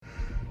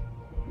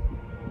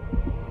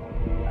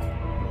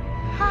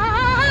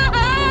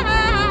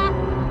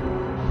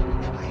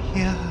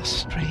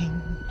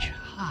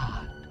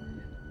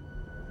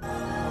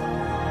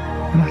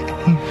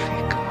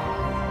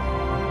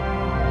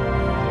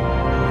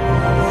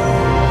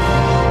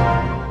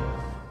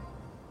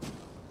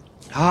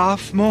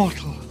half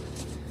mortal,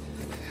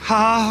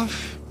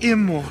 half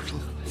immortal,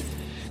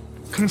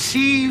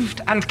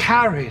 conceived and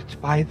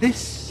carried by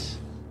this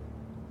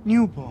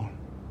newborn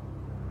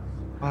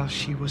while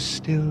she was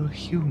still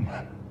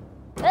human.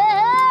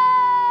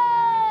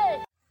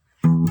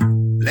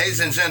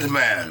 Ladies and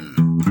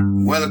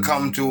gentlemen,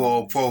 welcome to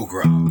our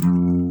program.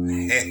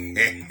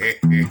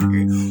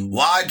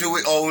 Why do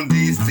we own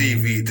these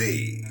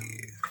DVD?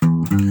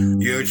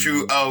 Your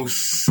true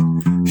host,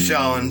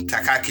 Sean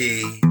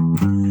Takaki,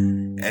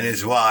 and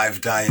his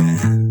wife,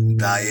 Diane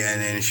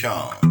and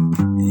Sean.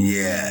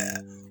 Yeah,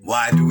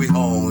 why do we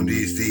own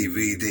these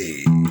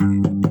DVD?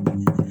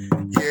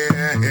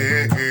 Yeah.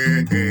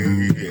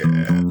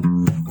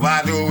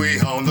 Why do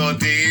we own the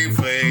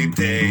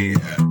DVD?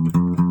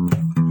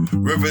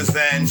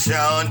 Represent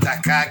Sean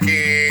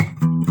Takaki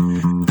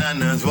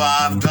and his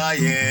wife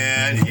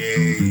Diane,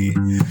 yeah.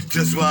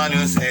 Just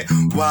wanna say,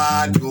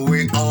 why do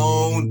we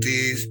own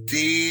this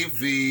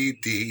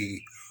DVD?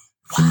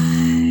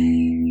 Why?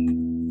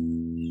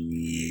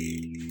 Yeah.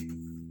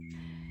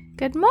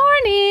 Good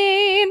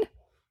morning.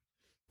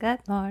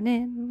 Good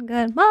morning.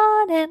 Good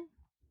morning.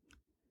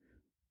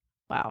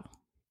 Wow.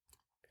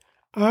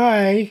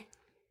 I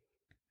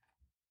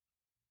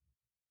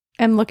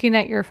am looking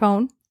at your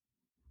phone.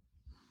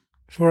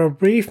 For a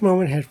brief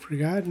moment, had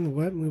forgotten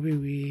what movie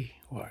we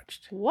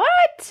watched.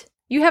 What?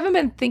 You haven't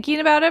been thinking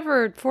about it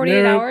for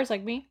 48 hours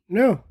like me?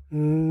 No.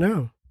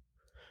 You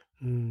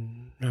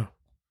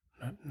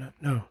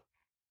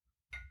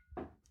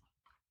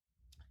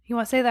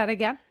want to say that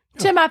again?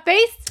 No. To my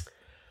face?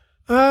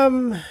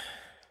 No.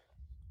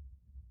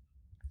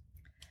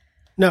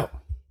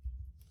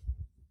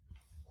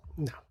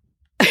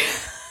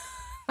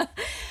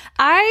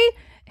 I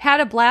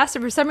had a blast,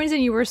 and for some reason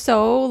you were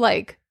so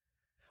like...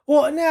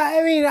 Well, no,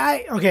 I mean,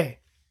 okay.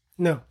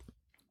 No.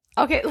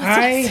 Okay, let's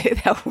not say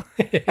that word.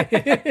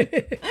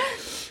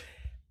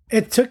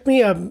 It took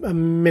me a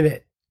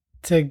minute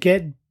to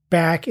get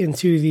back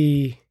into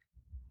the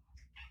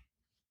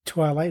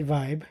Twilight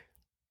vibe,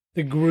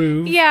 the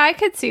groove. Yeah, I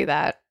could see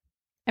that.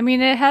 I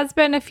mean, it has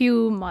been a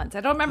few months.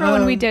 I don't remember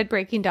when we did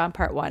Breaking Dawn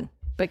Part 1,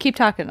 but keep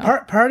talking.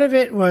 Part of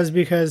it was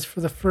because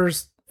for the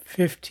first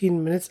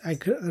 15 minutes, I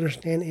couldn't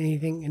understand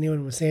anything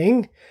anyone was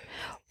saying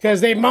because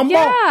they mumble.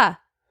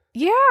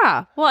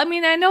 Yeah. Well, I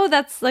mean, I know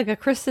that's like a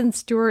Kristen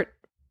Stewart,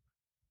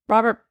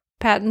 Robert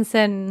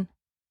Pattinson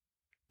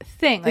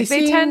thing. Like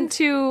they tend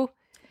to...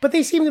 But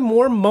they seemed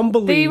more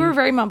mumbly. They were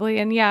very mumbly.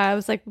 And yeah, I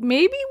was like,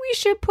 maybe we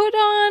should put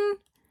on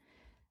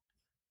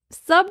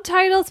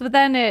subtitles. But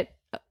then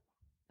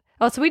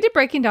so we did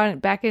Breaking Dawn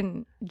back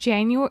in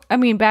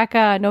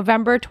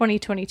November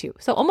 2022.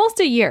 So almost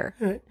a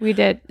year we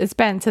did. It's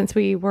been since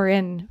we were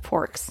in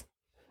Forks.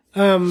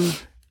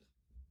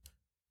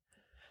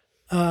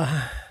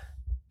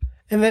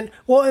 And then,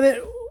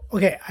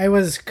 okay, I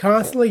was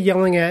constantly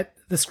yelling at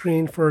the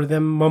screen for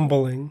them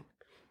mumbling.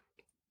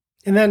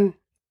 And then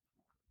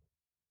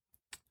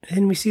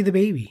we see the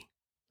baby.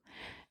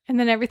 And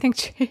then everything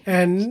changed.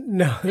 And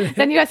no.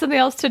 Then you had something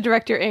else to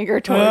direct your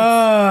anger towards.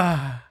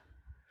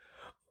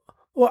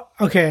 Well,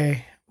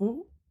 okay.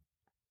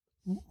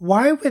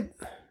 Why would,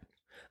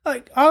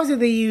 obviously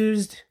they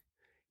used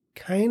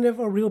kind of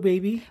a real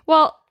baby.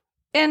 Well,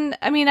 and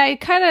I mean, I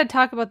kind of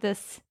talk about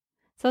this.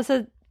 So it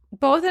said,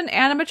 both an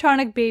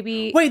animatronic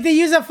baby. Wait, they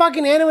use a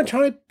fucking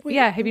animatronic.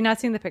 Yeah, have you not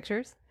seen the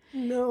pictures?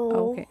 No.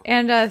 Okay.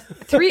 And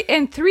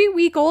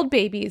 3-week-old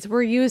babies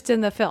were used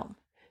in the film.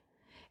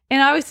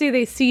 And obviously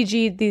they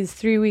CG'd these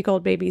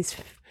 3-week-old babies'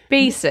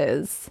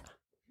 faces.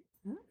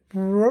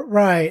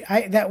 Right.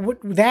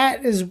 That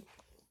is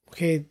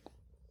okay.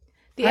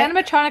 The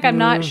animatronic, I'm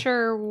not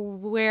sure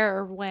where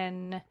or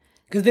when.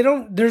 Because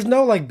there's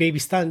no like baby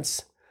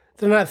stunts.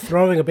 They're not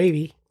throwing a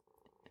baby.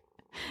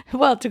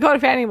 Well, Dakota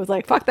Fanning was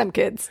like, fuck them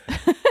kids.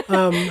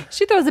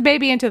 She throws a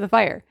baby into the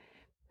fire.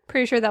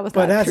 Pretty sure that was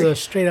But that's true. a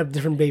straight up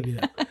different baby,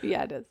 though.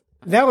 Yeah, it is.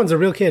 That one's a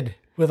real kid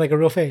with like a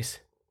real face.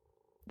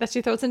 That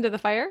she throws into the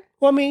fire?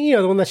 Well, I mean,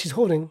 the one that she's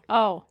holding.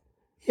 Oh.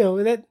 They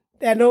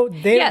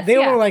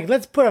were like,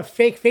 let's put a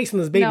fake face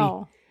on this baby.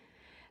 No.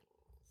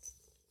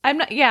 I'm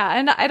not,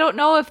 and I don't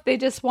know if they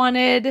just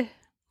wanted...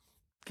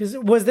 Because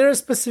was there a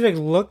specific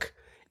look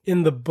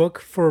in the book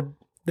for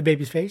the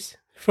baby's face?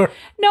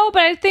 No,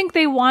 but I think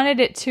they wanted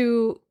it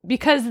to,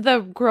 because the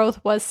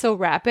growth was so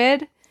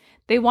rapid,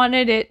 they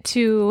wanted it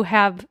to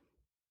have...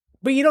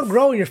 But you don't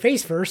grow in your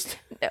face first.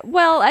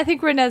 Well, I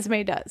think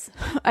Renesmee does.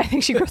 I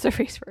think she grows her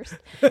face first.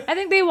 I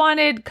think they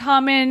wanted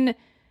common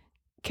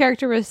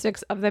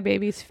characteristics of the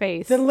baby's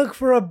face. Then look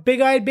for a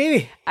big-eyed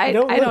baby. I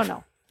don't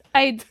know.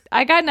 I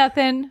got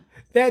nothing.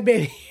 That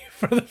baby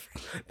for the...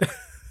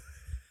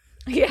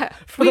 Yeah,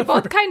 we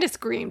both kind of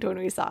screamed when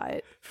we saw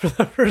it. For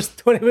the first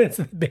 20 minutes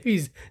of the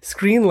baby's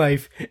screen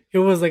life, it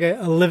was like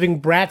a living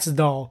Bratz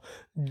doll.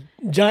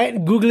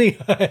 Giant googly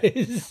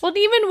eyes. Well,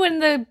 even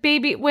when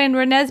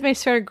Renesmee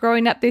started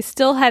growing up, they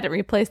still hadn't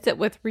replaced it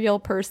with real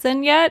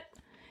person yet.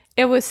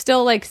 It was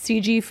still like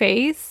CG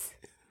face.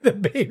 The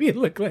baby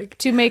looked like...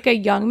 To make a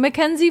young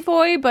Mackenzie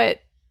Foy, but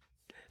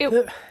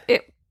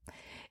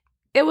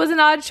It was an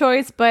odd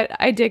choice, but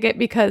I dig it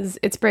because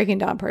it's Breaking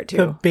Dawn Part 2.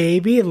 The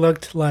baby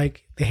looked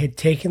like they had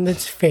taken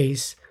its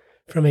face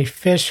from a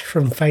fish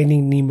from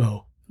Finding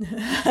Nemo.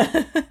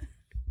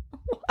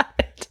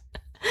 What?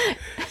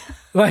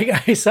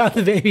 Like, I saw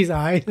the baby's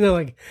eyes, and they're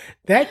like,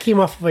 that came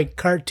off of a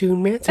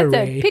cartoon manta That's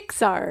ray. a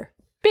Pixar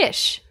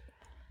fish.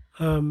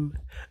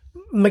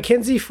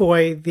 Mackenzie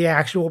Foy, the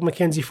actual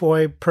Mackenzie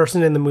Foy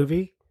person in the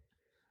movie.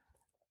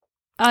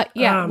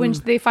 When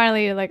they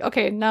finally like,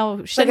 okay,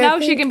 now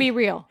she can be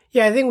real.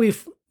 Yeah, I think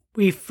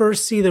we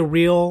first see the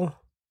real,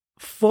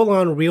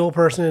 full-on real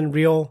person and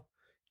real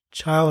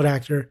child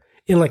actor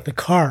in like the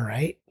car,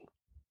 right?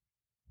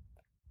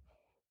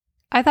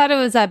 I thought it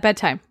was at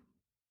bedtime.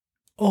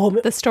 Oh,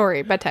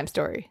 The bedtime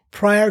story.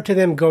 prior to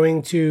them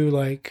going to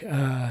like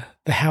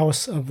the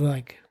house of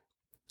like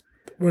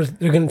where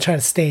they're going to try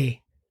to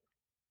stay,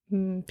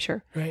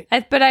 Sure. right?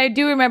 But I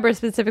do remember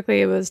specifically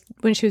it was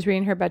when she was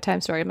reading her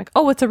bedtime story. I'm like,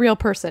 oh, it's a real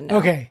person now.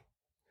 Okay.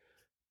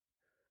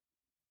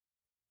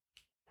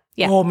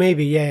 Yeah. Oh,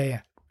 maybe.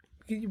 Yeah.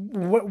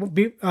 What would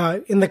be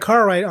in the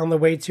car ride on the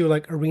way to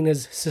like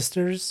Arena's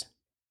sisters?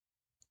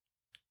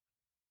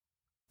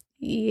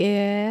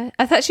 Yeah.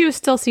 I thought she was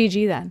still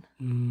CG then.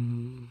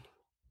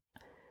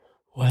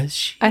 Was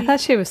she? I thought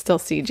she was still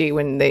CG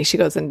when she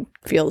goes and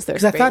feels their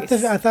Because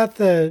space. I thought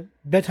the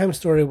bedtime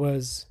story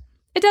was.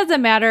 It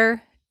doesn't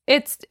matter.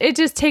 It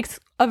just takes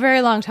a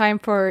very long time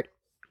for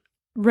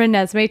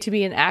Renesmee to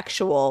be an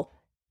actual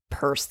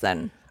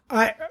person.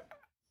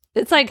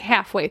 It's like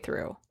halfway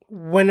through.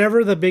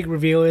 Whenever the big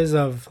reveal is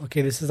of,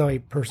 okay, this is not a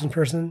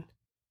person,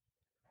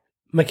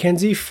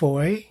 Mackenzie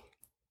Foy,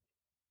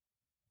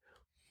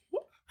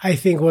 I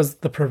think was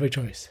the perfect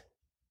choice.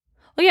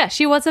 Well, yeah,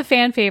 she was a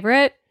fan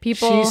favorite.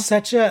 She's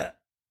such a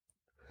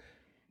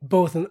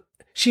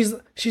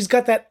she's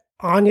got that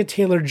Anya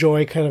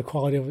Taylor-Joy kind of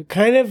quality of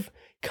kind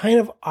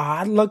of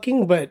odd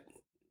looking, but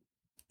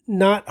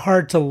not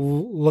hard to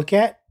look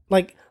at.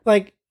 Like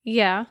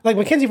Yeah. like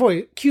Mackenzie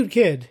Foy, cute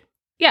kid.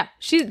 Yeah,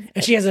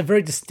 And she has a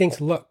very distinct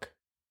look.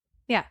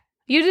 Yeah.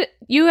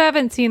 You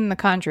haven't seen The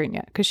Conjuring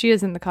yet, because she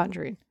is in The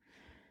Conjuring.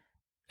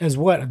 As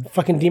what? A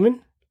fucking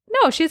demon?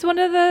 No, she's one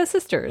of the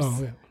sisters. Oh,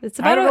 yeah. It's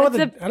I about don't know what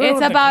the-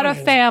 it's about a Conjuring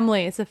is.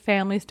 family. It's a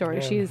family story.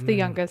 Yeah, She's the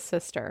youngest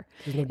sister.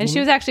 There's no And she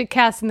demon? was actually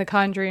cast in The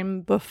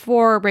Conjuring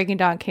before Breaking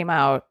Dawn came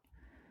out.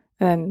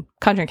 And then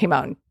Conjuring came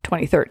out in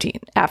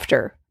 2013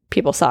 after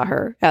people saw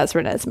her as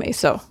Renesmee.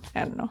 So,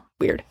 I don't know.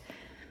 Weird.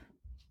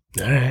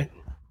 All right.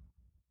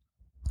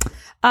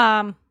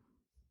 But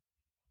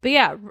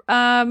yeah,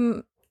 I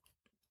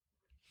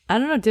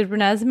don't know. Did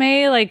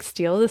Renesmee like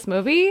steal this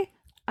movie?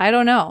 I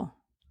don't know.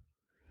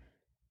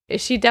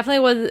 She definitely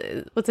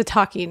was a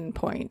talking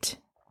point.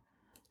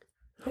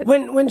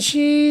 When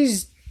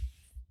she's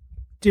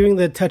doing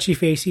the touchy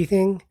facey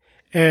thing,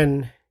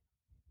 and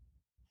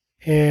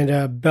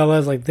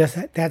Bella's like,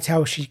 that's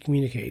how she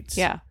communicates.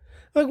 Yeah.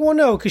 Like, well,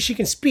 no, because she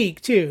can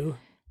speak too.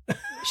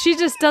 She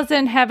just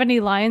doesn't have any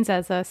lines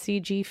as a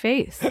CG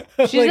face.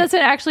 She Like- doesn't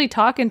actually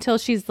talk until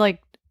she's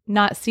like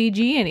not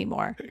CG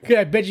anymore.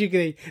 I bet you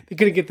they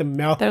couldn't get the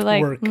mouth They're to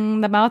like, work.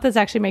 the mouth is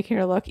actually making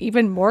her look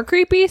even more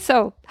creepy.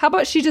 So how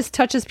about she just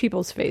touches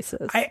people's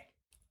faces?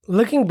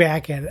 Looking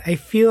back at it, I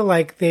feel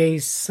like they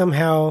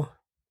somehow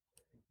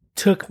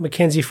took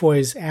Mackenzie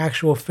Foy's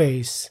actual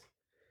face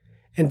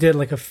and did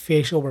like a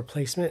facial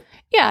replacement.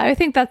 Yeah, I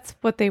think that's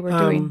what they were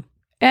doing.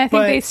 And I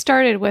think but- they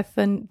started with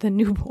the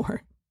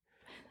newborn.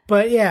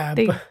 But yeah,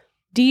 They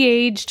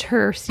de-aged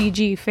her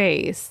CG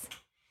face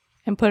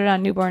and put it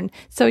on newborn.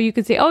 So you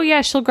could say, oh yeah,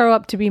 she'll grow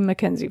up to be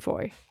Mackenzie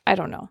Foy. I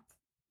don't know.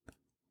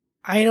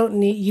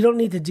 you don't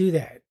need to do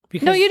that.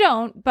 Because, No, you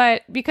don't.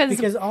 But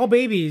because all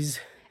babies.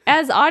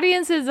 as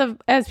audiences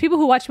as people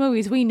who watch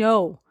movies, we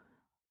know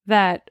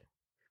that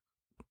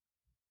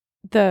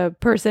the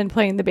person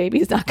playing the baby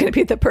is not going to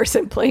be the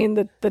person playing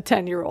the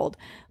 10-year-old.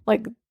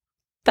 Like,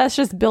 that's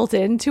just built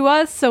into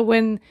us. So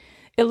when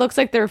it looks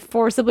like they're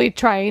forcibly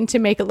trying to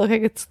make it look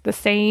like it's the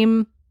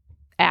same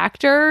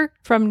actor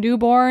from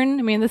Newborn,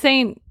 I mean, this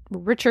ain't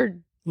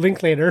Richard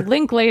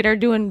Linklater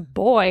doing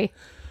boy.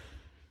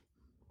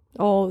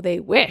 Oh, they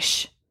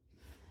wish.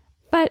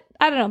 But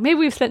I don't know. Maybe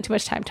we've spent too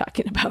much time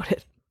talking about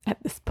it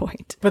at this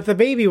point. But the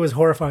baby was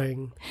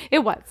horrifying It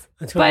was.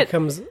 until it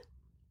becomes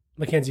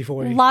Mackenzie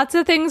Foy. Lots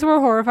of things were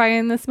horrifying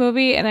in this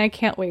movie, and I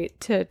can't wait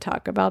to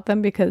talk about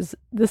them because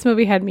this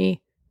movie had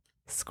me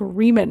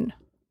screaming.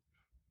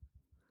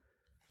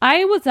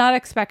 I was not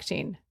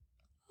expecting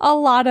a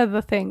lot of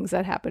the things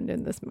that happened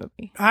in this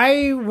movie.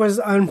 I was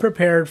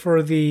unprepared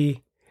for the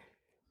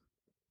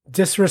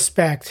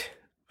disrespect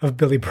of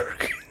Billy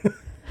Burke.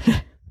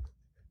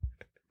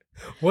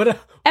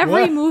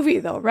 Every movie,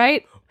 though,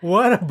 right?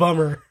 What a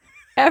bummer.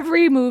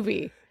 Every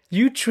movie.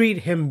 You treat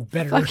him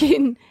better.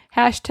 Fucking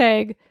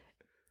hashtag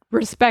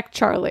respect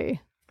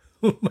Charlie.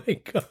 Oh my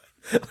God.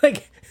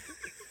 Like,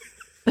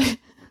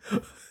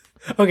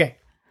 okay.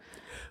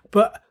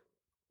 But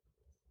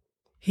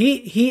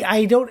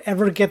I don't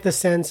ever get the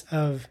sense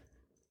of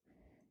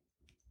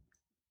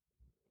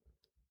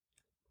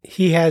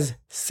he has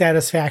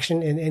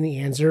satisfaction in any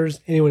answers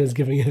anyone is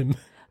giving him.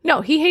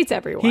 No, he hates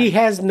everyone. He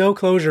has no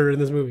closure in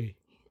this movie.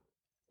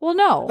 Well,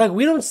 no. Like,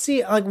 we don't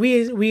see, like,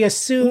 we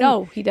assume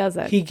No, he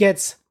doesn't. he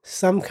gets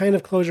some kind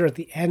of closure at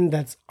the end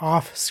that's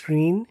off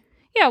screen,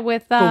 Yeah,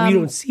 with but we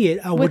don't see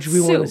it, which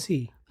we want to Sue.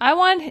 see. I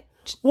want.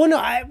 Well, no,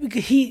 I don't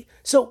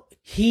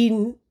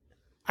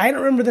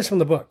remember this from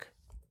the book.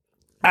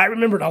 I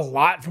remembered a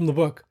lot from the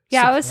book.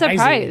 Yeah, I was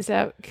surprisingly.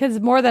 surprised because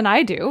more than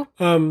I do.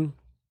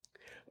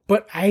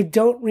 But I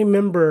don't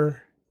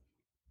remember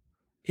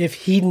if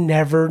he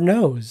never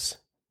knows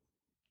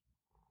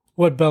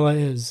what Bella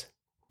is.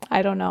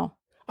 I don't know.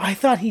 I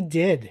thought he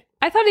did.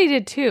 I thought he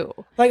did too.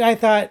 Like, I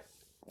thought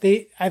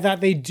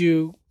they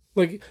do,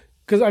 like,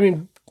 because I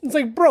mean, it's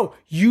like, bro,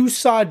 you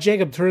saw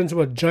Jacob turn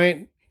into a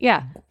giant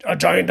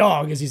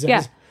dog, as he says.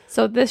 Yeah.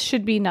 So this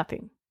should be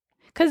nothing.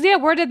 Because, yeah,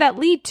 where did that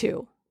lead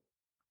to?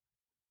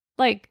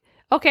 Like,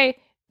 okay,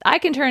 I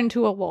can turn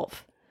into a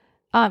wolf.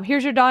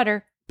 Here's your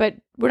daughter, but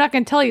we're not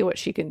going to tell you what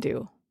she can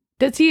do.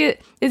 Is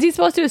he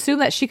supposed to assume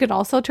that she can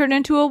also turn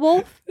into a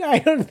wolf? I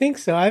don't think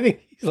so. I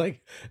think he's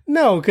like,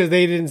 no, because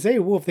they didn't say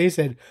wolf. They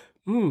said,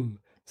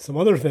 some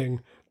other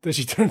thing. Does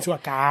she turn into a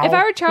cow? If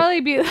I were Charlie,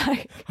 I'd be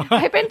like,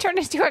 I've been turned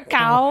into a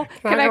cow.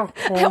 If I'm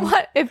putting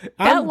that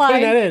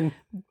in.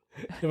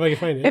 If I can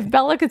find it. If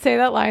Bella could say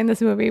that line,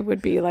 this movie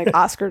would be like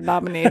Oscar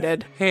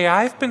nominated. Hey,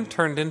 I've been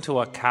turned into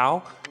a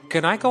cow.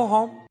 Can I go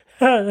home?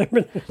 I've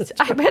been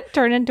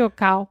turned into a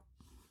cow.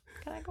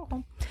 Can I go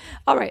home?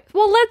 All right.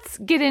 Well, let's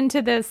get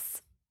into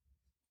this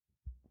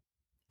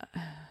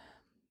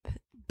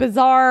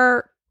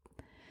bizarre,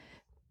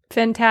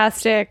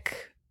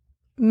 fantastic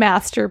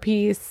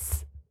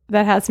masterpiece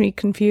that has me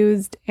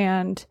confused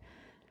and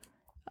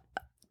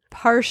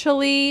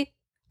partially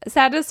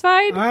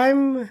satisfied.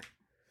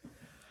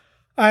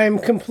 I'm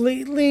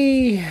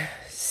completely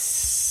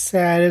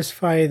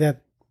satisfied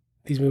that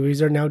these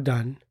movies are now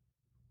done.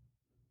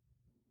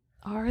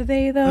 Are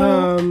they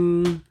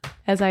though?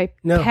 As I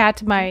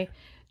pat my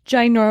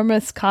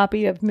ginormous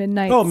copy of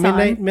Midnight Sun.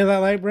 Midnight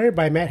Library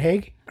by Matt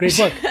Haig. Great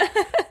book.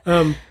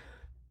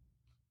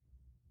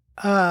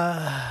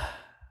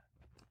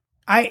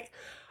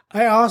 I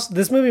also,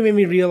 this movie made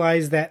me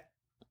realize that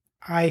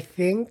I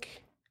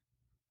think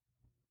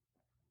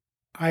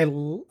I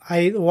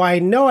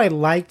know I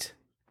liked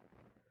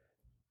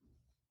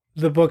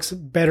the books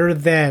better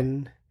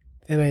then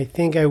than I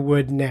think I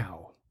would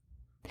now.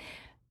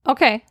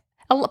 Okay.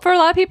 For a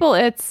lot of people,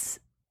 it's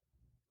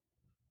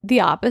the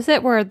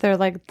opposite, where they're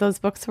like, those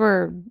books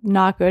were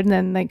not good. And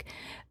then, like,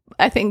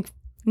 I think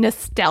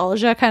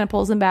nostalgia kind of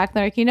pulls them back.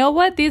 They're like, you know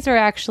what? These are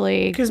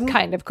actually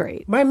kind of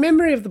great. My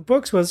memory of the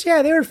books was,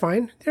 yeah, they were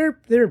fine.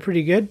 They were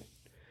pretty good.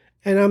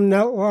 And I'm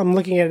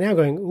looking at it now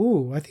going,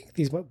 ooh, I think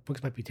these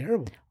books might be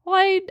terrible. Well,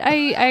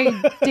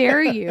 I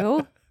dare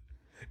you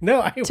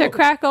to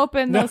crack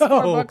open those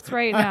 4 books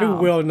right now. I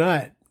will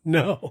not.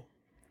 No.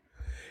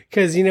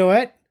 Because you know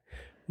what?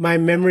 My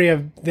memory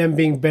of them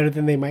being better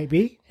than they might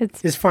be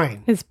is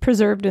fine. It's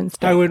preserved in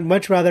stone. I would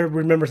much rather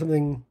remember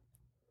something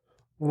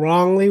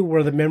wrongly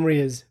where the memory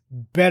is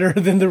better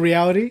than the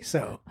reality.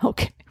 So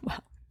okay,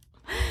 well,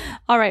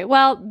 all right.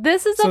 Well,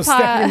 this is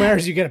Stephanie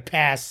Myers, you get a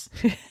pass.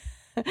 This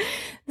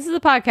is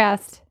a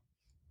podcast.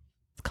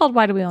 It's called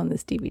Why Do We Own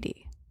This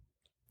DVD?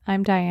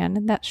 I'm Diane,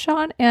 and that's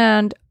Sean,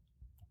 and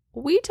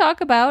we talk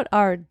about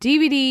our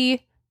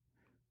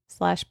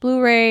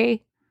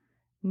DVD/Blu-ray.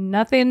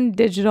 Nothing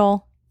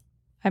digital.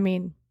 I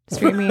mean,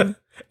 streaming.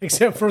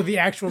 Except for the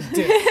actual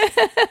disc.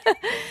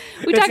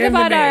 We talk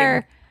about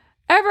our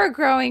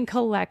ever-growing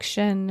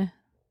collection.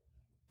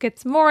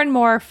 Gets more and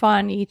more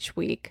fun each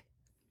week.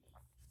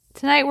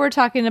 Tonight we're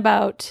talking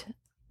about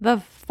the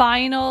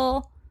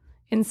final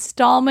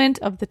installment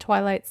of the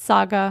Twilight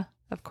Saga.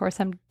 Of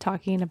course, I'm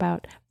talking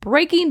about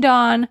Breaking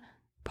Dawn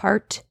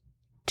Part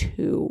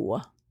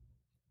 2.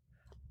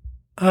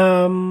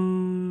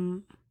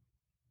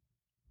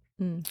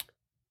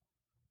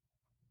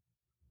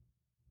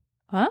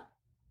 Huh?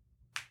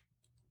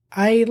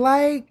 I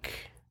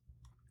like...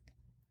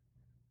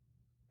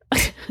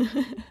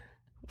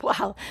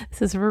 Wow,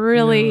 this is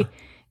really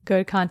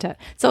good content.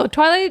 So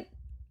Twilight...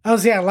 I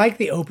like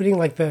the opening,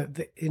 like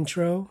the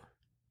intro.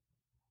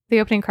 The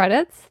opening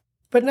credits?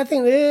 But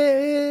nothing...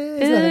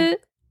 nothing.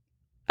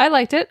 I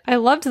liked it. I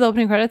loved the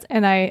opening credits,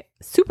 and I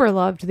super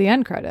loved the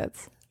end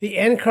credits. The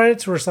end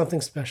credits were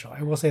something special.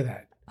 I will say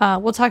that.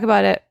 We'll talk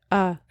about it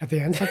at the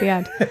end. At the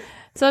end.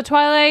 So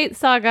Twilight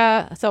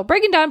Saga. So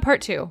Breaking Dawn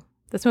Part 2.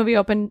 This movie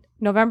opened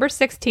November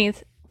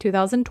 16th,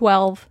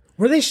 2012.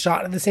 Were they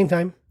shot at the same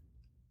time?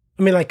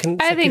 I mean, like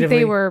I think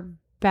they were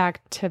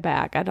back to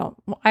back. I don't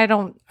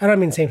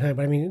mean same time,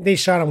 but I mean they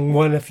shot them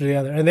one after the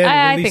other, and then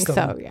I think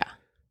so. Yeah.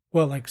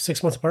 Well, like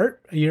 6 months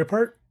apart, a year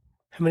apart.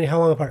 How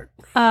long apart?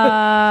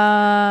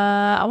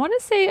 I want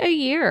to say a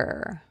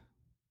year.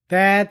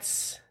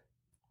 That's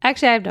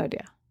actually I have no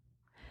idea.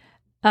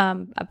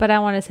 But I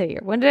want to say a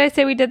year. When did I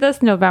say we did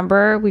this?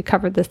 November. We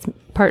covered this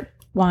part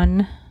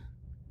 1.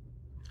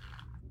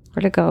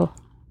 Where'd it go?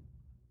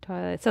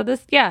 Twilight. So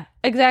this, yeah,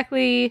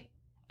 exactly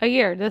a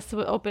year. This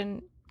will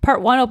open.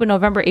 Part 1 opened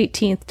November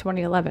 18th,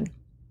 2011.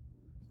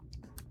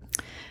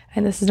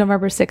 And this is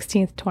November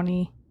 16th,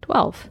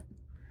 2012.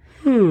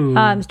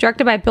 It's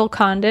directed by Bill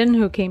Condon,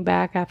 who came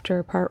back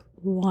after part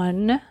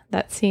 1.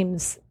 That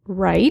seems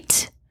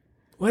right.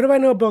 What do I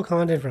know Bill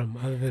Condon from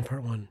other than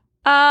part 1?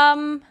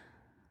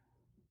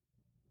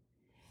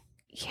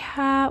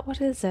 Yeah, what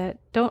is it?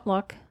 Don't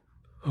look.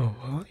 Oh,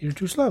 well, you're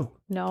too slow.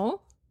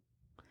 No.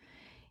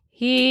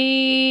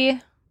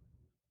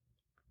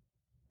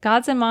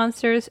 Gods and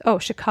Monsters. Oh,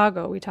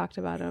 Chicago. We talked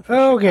about it.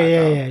 Oh,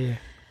 okay,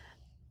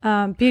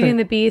 yeah. Beauty and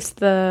the Beast,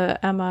 the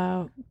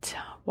Emma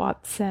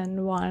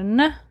Watson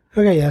one.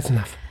 Okay, yeah, that's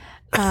enough.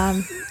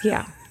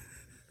 Yeah.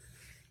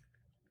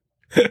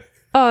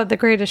 Oh, The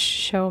Greatest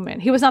Showman.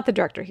 He was not the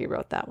director. He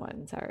wrote that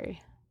one.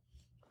 Sorry.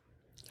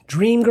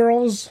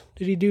 Dreamgirls?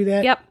 Did he do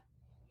that? Yep.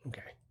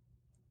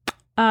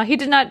 Okay. He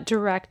did not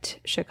direct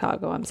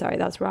Chicago. I'm sorry.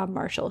 That's Rob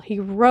Marshall. He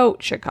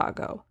wrote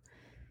Chicago.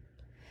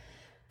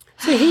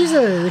 See, he's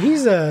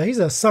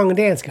a song and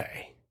dance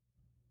guy.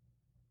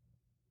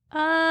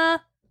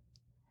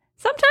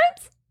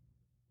 Sometimes.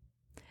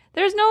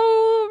 There's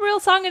no real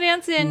song and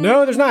dance in.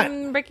 No, there's not.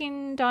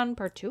 Breaking Dawn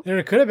Part 2.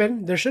 There could have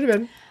been. There should have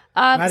been.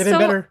 Might have been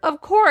better. Of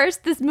course,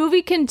 this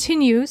movie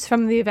continues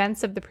from the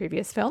events of the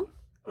previous film,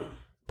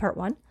 Part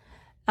 1,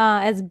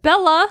 as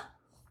Bella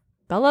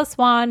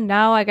Swan,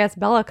 now I guess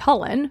Bella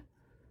Cullen,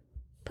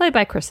 played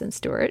by Kristen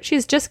Stewart.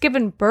 She's just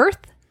given birth.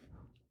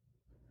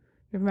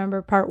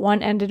 Remember, Part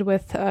 1 ended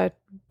with a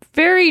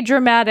very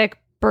dramatic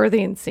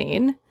birthing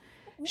scene.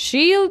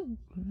 She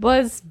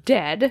was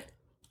dead.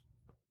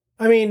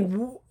 I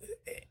mean,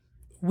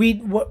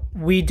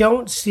 we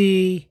don't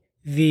see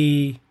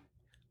the,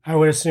 I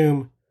would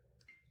assume,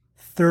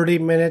 30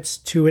 minutes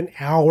to an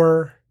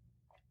hour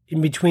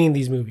in between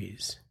these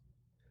movies.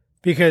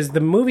 Because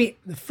the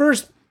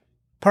first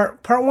part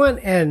 1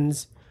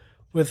 ends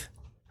with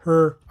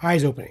her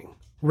eyes opening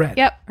red.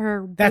 Yep,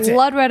 her That's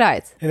blood red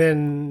eyes. And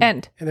then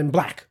End. And then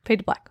black. Fade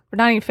to black. Or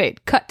not even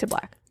fade, cut to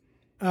black.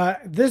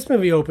 This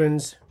movie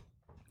opens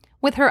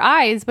With her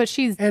eyes, but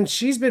she's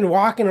been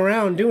walking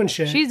around doing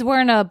shit. She's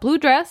wearing a blue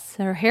dress.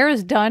 Her hair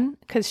is done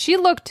because she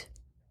looked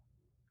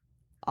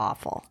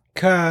awful.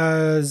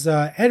 Because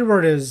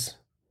Edward is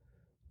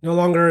no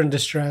longer in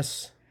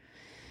distress.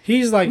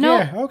 He's like, No.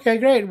 yeah, okay,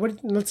 great.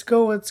 Let's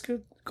go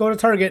to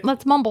Target.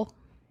 Let's mumble.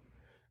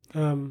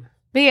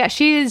 But yeah,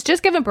 she's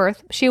just given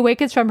birth. She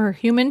awakens from her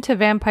human to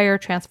vampire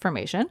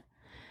transformation.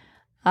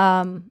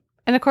 And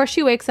of course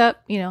she wakes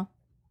up,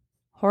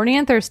 horny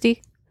and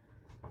thirsty.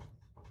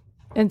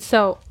 And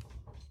so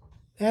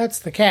That's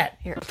the cat.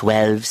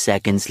 12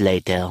 seconds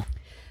later.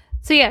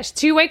 So yeah,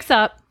 she wakes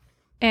up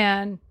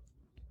and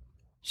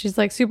she's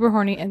like super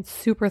horny and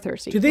super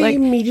thirsty. Do they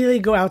immediately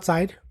go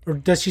outside? Or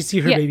does she see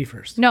her Yeah. baby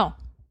first? No.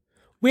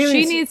 We haven't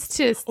She seen- needs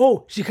to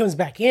Oh, she comes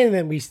back in and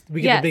then we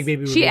get Yes. the big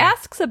baby. She reveal.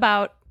 asks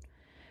about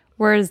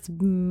where's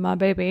my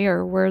baby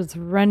or where's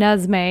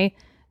Renesmee.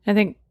 I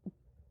think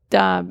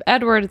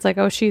Edward, it's like,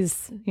 oh,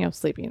 she's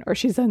sleeping or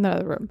she's in the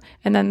other room.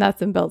 And then that's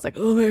when Bill's like,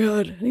 oh my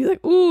God. And he's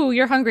like, ooh,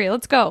 you're hungry.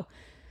 Let's go.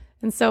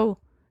 And so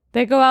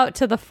they go out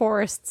to the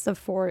forests of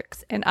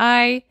Forks. And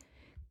I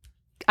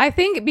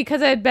think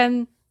because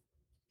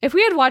if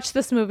we had watched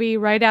this movie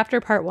right after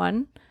part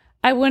 1,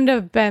 I wouldn't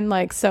have been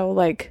so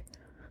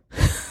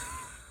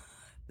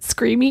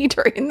screamy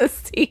during this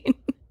scene.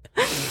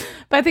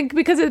 But I think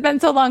because it's been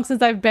so long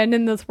since I've been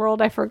in this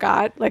world, I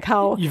forgot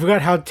how You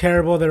forgot how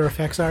terrible their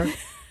effects are?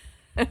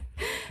 the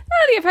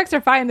effects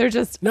are fine. They're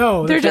just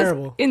No, they're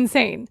terrible. just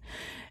insane.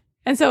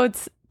 And so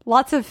it's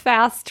lots of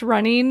fast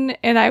running,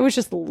 and I was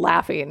just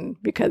laughing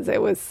because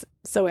it was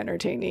so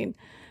entertaining.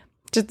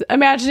 Just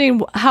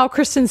imagining how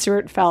Kristen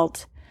Stewart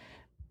felt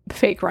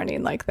fake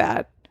running like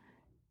that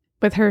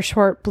with her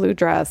short blue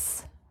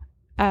dress.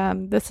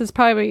 This is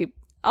probably,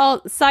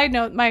 side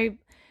note, my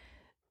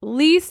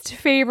least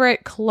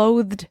favorite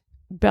clothed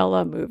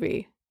Bella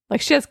movie.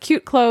 She has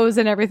cute clothes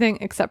and everything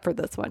except for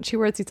this one. She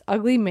wears these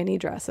ugly mini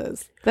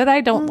dresses that I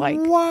don't like.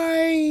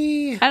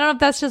 Why? I don't know if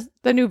that's just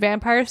the new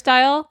vampire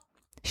style.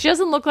 She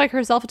doesn't look like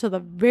herself until the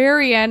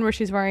very end where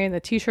she's wearing the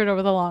t-shirt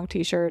over the long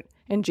t-shirt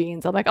and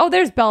jeans. I'm like, oh,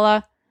 there's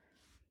Bella.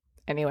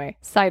 Anyway,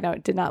 side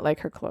note, did not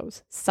like her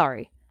clothes.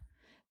 Sorry.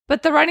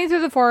 But the running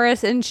through the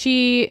forest, and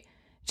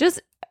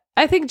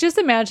I think just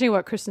imagining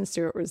what Kristen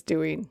Stewart was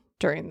doing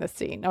during this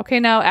scene. Okay,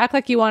 now act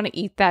like you want to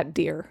eat that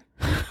deer.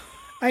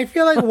 I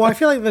feel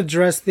like the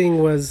dress thing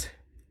was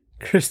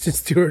Kristen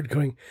Stewart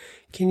going,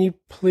 can you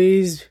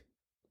please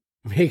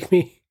make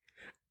me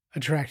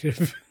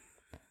attractive?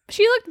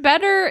 She looked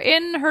better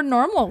in her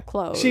normal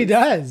clothes. She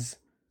does.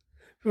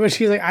 But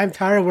she's like, I'm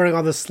tired of wearing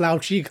all the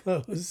slouchy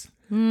clothes.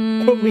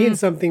 Put me in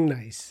something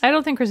nice. I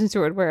don't think Kristen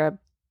Stewart would wear a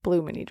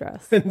blue mini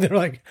dress. And they're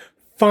like,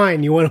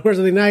 fine, you want to wear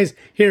something nice?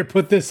 Here,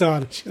 put this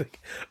on. She's like,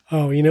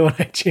 oh, you know what?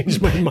 I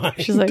changed my mind.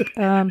 She's like,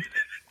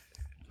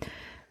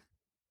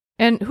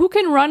 and who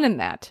can run in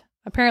that?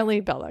 Apparently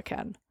Bella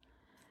can.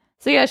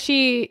 So yeah,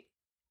 she,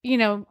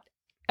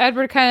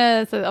 Edward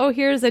kind of says, oh,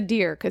 here's a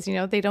deer. Because,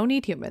 they don't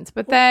eat humans.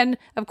 But then,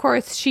 of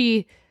course,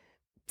 she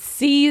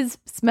sees,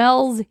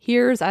 smells,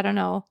 hears, I don't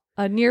know,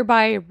 a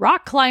nearby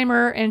rock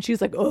climber. And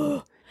she's like,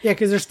 oh. Yeah,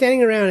 because they're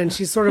standing around and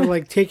she's sort of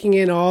like taking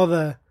in all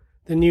the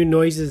new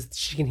noises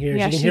she can hear.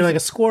 Yeah, she can hear like a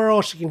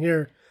squirrel. She can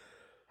hear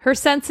her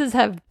senses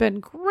have been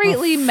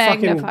greatly a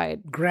fucking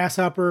magnified.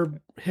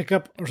 grasshopper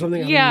hiccup or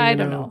something. Yeah, I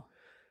don't know.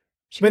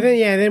 But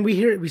then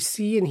we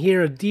see and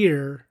hear a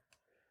deer,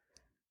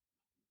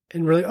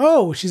 and we're like,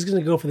 oh, she's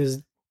gonna go for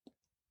this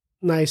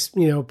nice,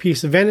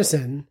 piece of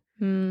venison.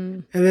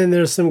 And then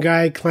there's some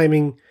guy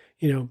climbing,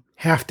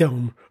 Half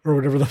Dome or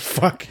whatever the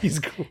fuck he's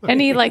climbing.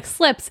 And he like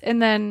slips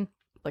and then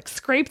like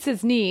scrapes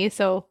his knee.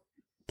 So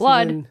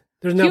blood, So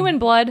there's no human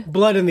blood,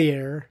 blood in the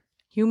air.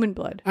 human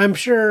blood. I'm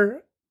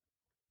sure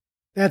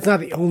that's not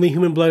the only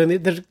human blood in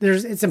the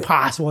there's it's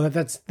impossible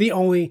that's the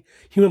only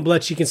human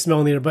blood she can smell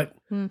in the air. But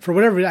for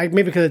whatever,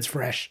 maybe because it's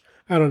fresh,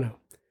 I don't know.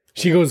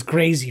 She goes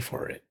crazy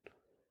for it,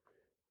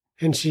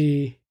 and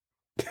she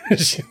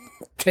she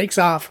takes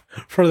off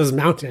for this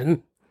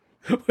mountain,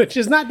 which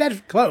is not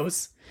that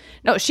close.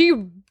 No, she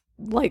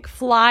like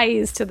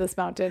flies to this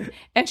mountain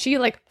and she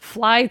like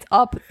flies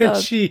up And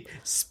the she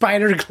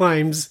spider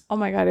climbs. Oh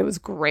my God, it was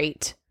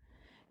great.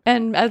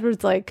 And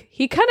Edward's like,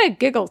 he kind of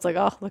giggles like,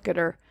 oh, look at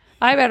her.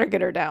 I better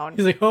get her down.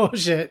 He's like, oh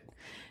shit.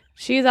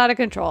 She's out of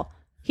control.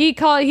 He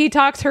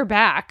talks her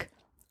back.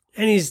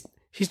 And he's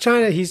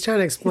trying to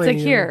explain. He's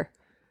like, here.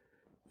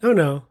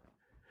 No.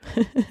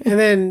 And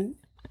then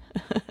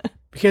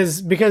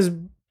because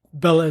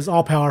Bella is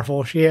all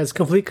powerful, she has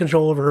complete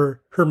control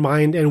over her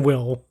mind and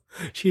will.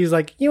 She's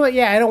like, you know what?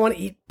 Yeah, I don't want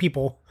to eat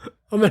people.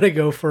 I'm going to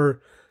go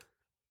for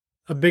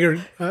a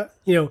bigger, A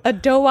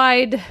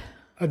doe-eyed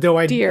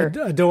deer.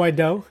 A doe-eyed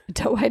doe. A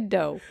doe-eyed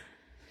doe.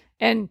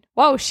 And,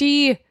 whoa,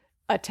 she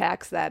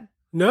attacks that.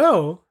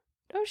 No.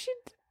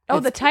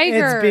 Oh, the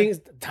tiger. It's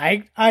being,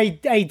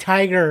 a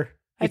tiger.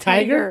 A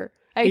tiger.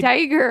 A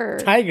tiger.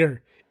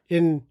 Tiger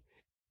in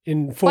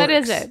forks. What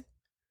is it?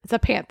 It's a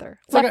panther.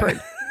 Leopard.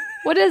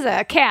 What is it?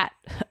 A cat.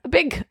 A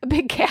big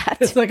cat.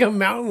 It's like a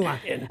mountain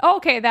lion. Oh,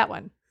 okay, that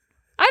one.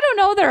 I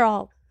don't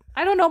know.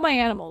 I don't know my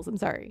animals. I'm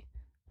sorry.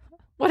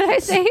 What did I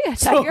say? A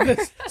tiger?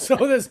 So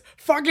this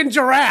fucking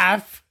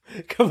giraffe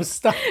comes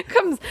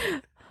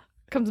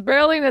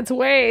barreling its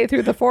way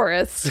through the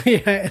forest. So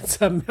yeah, it's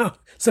some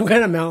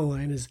kind of mountain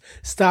lion is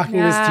stalking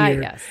this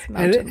deer. Yes,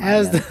 and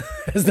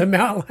as the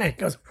mountain lion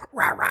goes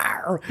rah,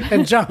 rah,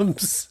 and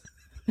jumps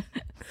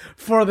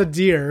for the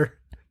deer,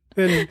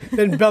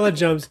 then Bella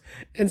jumps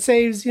and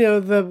saves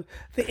the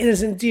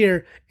innocent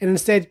deer and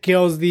instead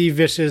kills the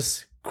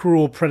vicious,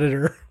 cruel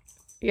predator.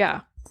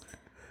 Yeah.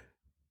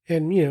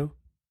 And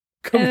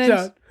comes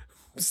out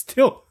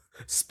still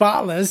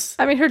spotless.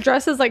 I mean, her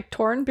dress is like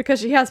torn because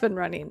she has been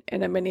running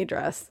in a mini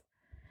dress.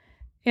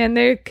 And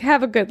they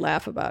have a good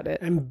laugh about it.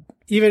 And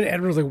even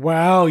Edward's like,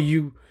 wow,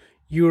 you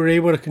were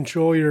able to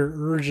control your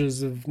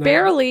urges of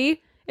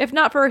barely, if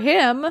not for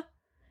him.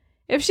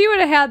 If she would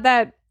have had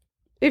that,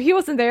 if he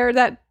wasn't there,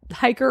 that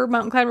hiker,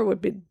 mountain climber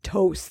would be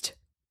toast.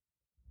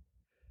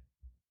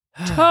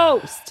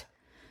 Toast.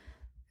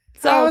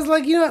 So I was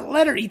like, what?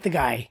 Let her eat the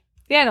guy.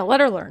 Yeah, no,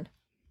 let her learn.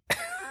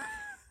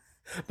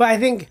 But I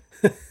think,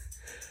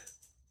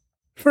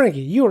 Frankie,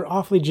 you are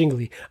awfully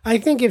jingly. I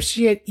think if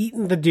she had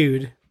eaten the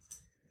dude,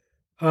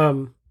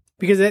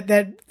 because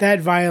that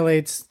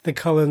violates the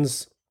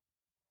Cullens'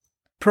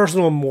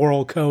 personal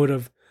moral code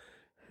of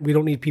we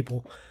don't need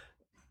people.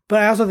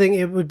 But I also think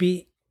it would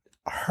be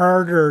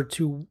harder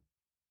to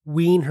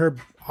wean her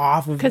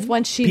off of because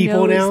once she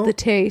people knows now. The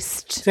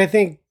taste. So I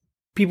think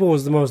people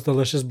was the most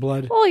delicious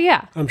blood. Well,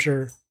 yeah. I'm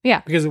sure.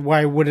 Yeah. Because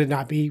why would it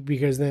not be?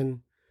 Because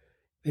then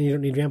you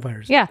don't need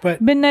vampires. Yeah. But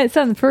Midnight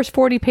Sun, the first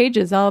 40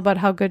 pages, all about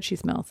how good she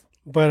smells.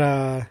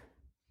 But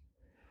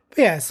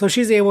yeah, so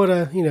she's able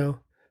to,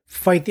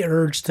 fight the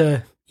urge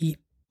to eat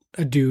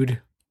a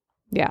dude.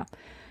 Yeah.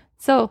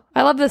 So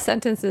I love the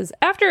sentences.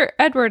 After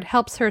Edward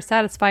helps her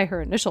satisfy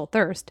her initial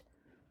thirst.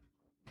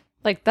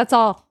 Like, that's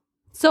all.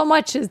 So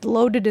much is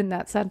loaded in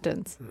that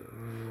sentence.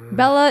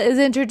 Bella is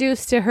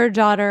introduced to her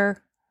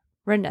daughter,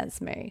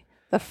 Renesmee,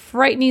 the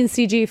frightening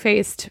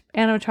CG-faced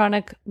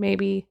animatronic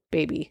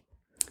baby.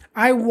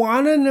 I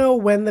want to know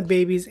when the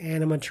baby's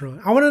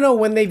animatronic. I want to know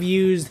when they've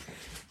used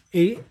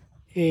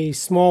a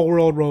small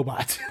world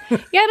robot. Yeah,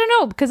 I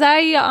don't know, because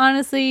I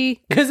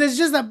honestly... Because it's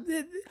just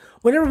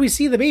whenever we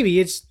see the baby,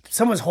 it's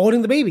someone's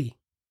holding the baby.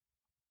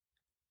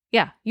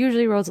 Yeah,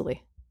 usually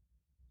Rosalie.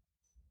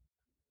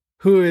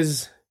 Who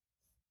is...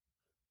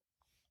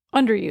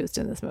 underused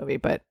in this movie,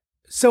 but...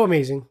 so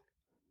amazing.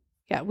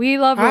 Yeah, we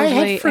love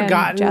Rosalie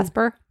and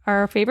Jasper,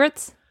 our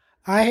favorites.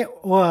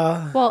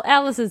 Well,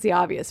 Alice is the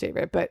obvious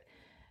favorite, but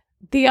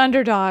the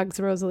underdogs,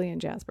 Rosalie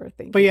and Jasper.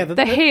 But yeah,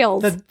 the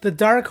Hales. The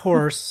dark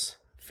horse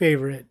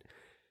favorite.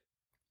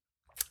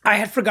 I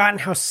had forgotten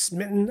how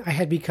smitten I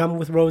had become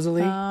with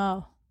Rosalie.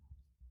 Oh.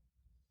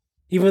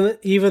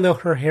 Even though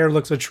her hair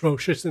looks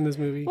atrocious in this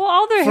movie. Well,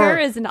 all their hair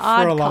is an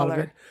odd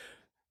color.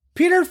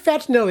 Peter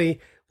Facinelli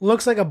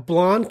looks like a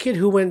blonde kid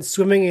who went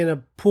swimming in a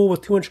pool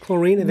with too much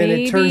chlorine and then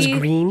it turns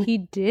green. He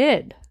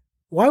did.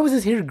 Why was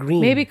his hair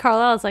green? Maybe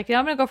Carlisle's like,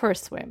 I'm going to go for a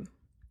swim.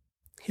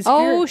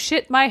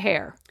 Shit, my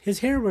hair. His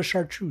hair was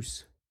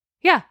chartreuse.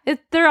 Yeah,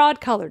 they're odd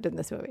colored in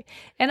this movie.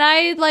 And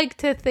I like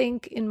to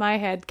think in my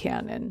head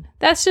canon,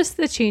 that's just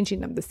the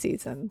changing of the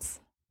seasons.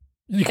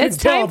 You can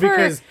tell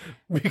because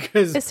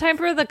it's time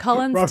for the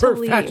Cullens Robert to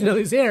leave.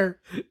 Fatinelli's hair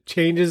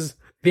changes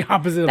the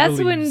opposite That's of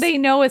the leaves. when they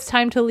know it's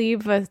time to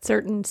leave a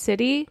certain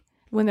city,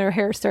 when their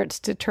hair starts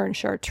to turn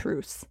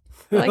chartreuse.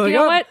 They're like, you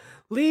know what?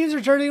 Leaves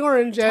are turning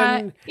orange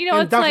and, you know,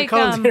 and it's Dr. like,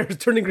 Cullen's hair is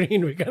turning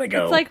green. We gotta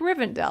go. It's like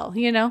Rivendell,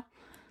 you know?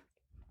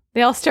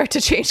 They all start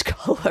to change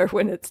color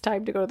when it's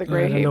time to go to the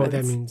Grey I don't Havens. know what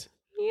that means.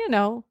 You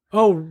know.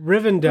 Oh,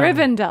 Rivendell.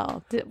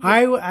 Rivendell.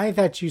 I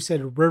thought you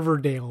said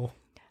Riverdale.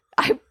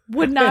 I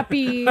would not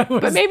be,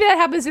 but maybe that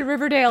happens in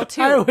Riverdale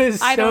too. I was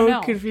don't so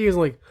know. confused.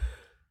 Like,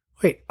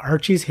 wait,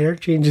 Archie's hair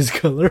changes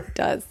color? It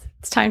does.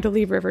 It's time to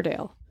leave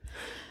Riverdale.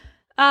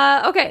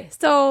 Okay,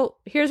 so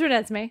here's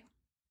Renesmee.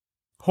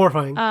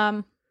 Horrifying.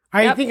 I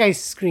Yep. think I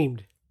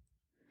screamed.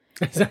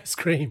 As I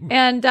screamed.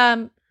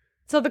 And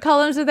so the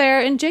Cullens are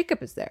there, and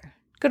Jacob is there.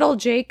 Good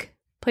old Jake,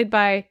 played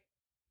by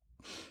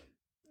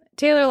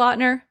Taylor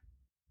Lautner,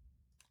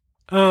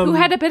 who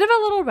had a bit of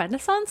a little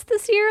renaissance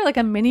this year, like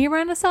a mini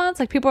renaissance.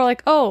 Like people are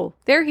like, "Oh,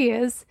 there he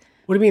is."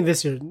 What do you mean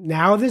this year?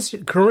 Now this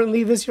year?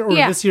 Currently this year? Or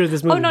this year,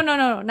 this movie? Oh,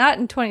 no. Not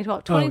in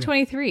 2012.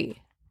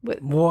 2023.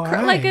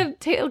 Why? Like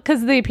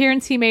because the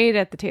appearance he made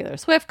at the Taylor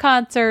Swift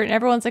concert, and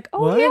everyone's like,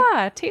 "Oh What?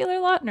 yeah, Taylor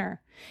Lautner."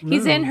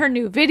 He's in her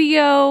new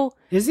video.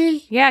 Is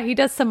he? Yeah, he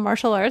does some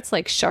martial arts,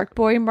 like Shark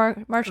Boy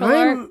martial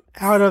art. I'm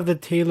out of the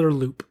Taylor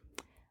loop.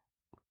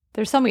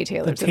 There's so many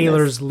Taylors. The in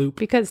Taylor's this. loop.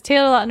 Because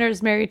Taylor Lautner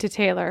is married to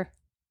Taylor.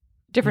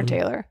 Different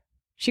Taylor.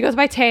 She goes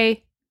by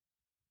Tay.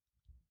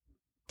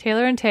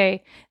 Taylor and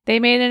Tay. They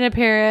made an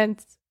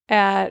appearance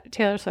at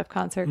Taylor Swift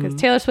concert because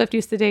Taylor Swift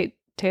used to date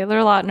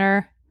Taylor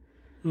Lautner.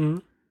 Mm-hmm.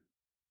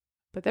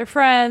 But they're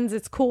friends.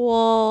 It's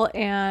cool.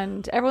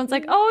 And everyone's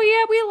like, oh,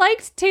 yeah, we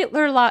liked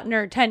Taylor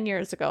Lautner 10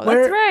 years ago.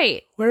 That's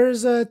right.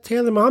 Where's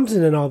Taylor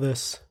Momsen in all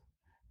this?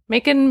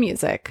 Making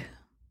music.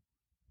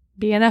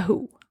 Being a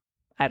who.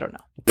 I don't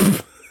know.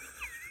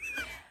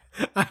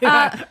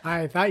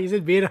 I thought you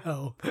said being a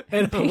hoe.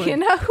 And I'm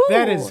Being like, a who.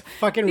 that is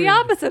fucking the rude.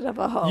 opposite of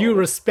a hoe. You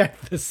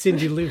respect the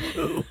Cindy Lou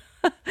Who.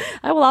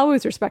 I will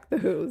always respect the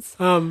who's.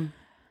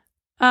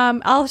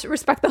 I'll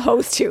respect the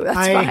hoes too. That's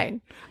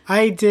fine.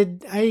 I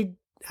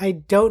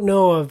don't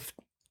know of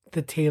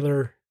the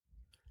Taylor.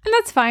 And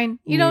that's fine.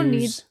 You don't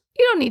need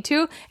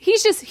to.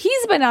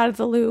 He's been out of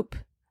the loop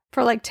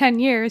for like 10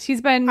 years.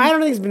 He's been I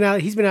don't think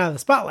he's been out of the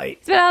spotlight.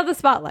 He's been out of the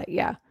spotlight,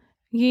 yeah.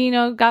 He,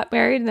 got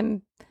married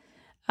and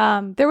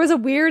then there was a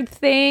weird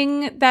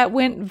thing that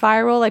went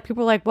viral. Like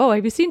people were like, whoa,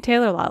 have you seen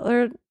Taylor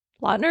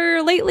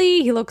Lautner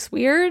lately? He looks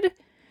weird.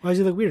 Why does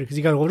he look weird? Because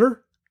he got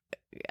older?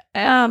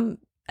 And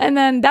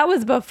then that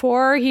was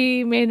before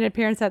he made an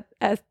appearance that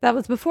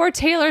was before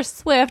Taylor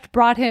Swift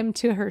brought him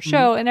to her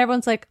show. And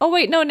everyone's like, oh,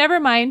 wait, no, never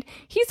mind.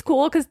 He's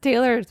cool because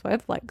Taylor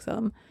Swift likes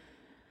him.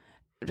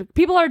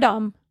 People are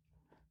dumb.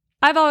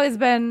 I've always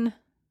been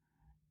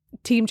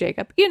Team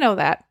Jacob. You know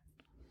that.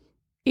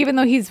 Even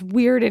though he's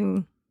weird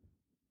and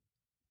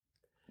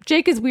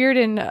Jake is weird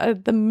in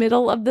the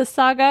middle of the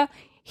saga,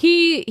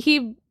 he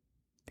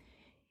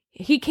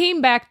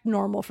came back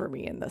normal for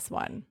me in this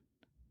one.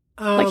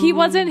 Like he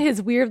wasn't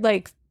his weird,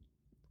 like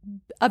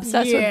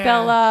obsessed with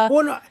Bella.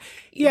 Well, no,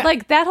 yeah.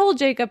 Like that whole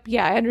Jacob.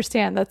 Yeah, I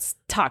understand. That's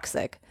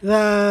toxic.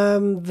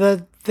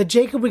 The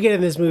Jacob we get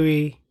in this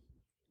movie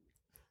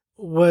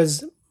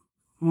was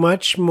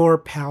much more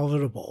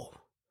palatable.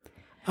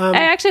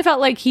 I actually felt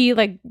like he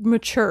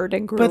matured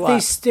and grew up. But they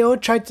still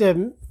tried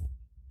to.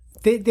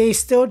 They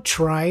still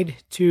tried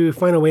to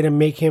find a way to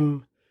make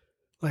him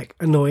like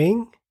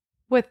annoying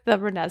with the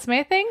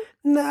Renesmee thing.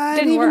 Not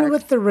Didn't even work.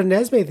 with the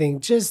Renesmee thing.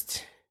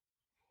 Just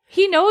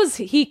he knows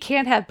he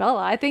can't have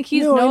Bella. I think he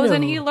knows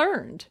and he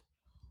learned.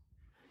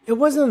 It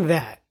wasn't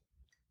that.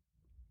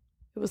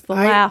 It was the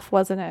laugh,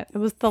 wasn't it? It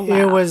was the laugh.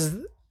 It was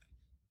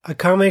a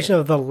combination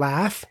of the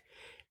laugh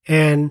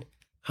and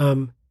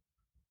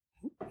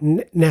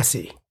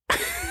Nessie.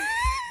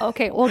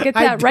 Okay, we'll get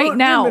that right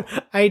now.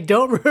 I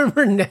don't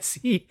remember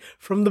Nessie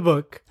from the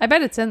book. I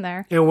bet it's in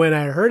there. And when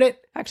I heard it,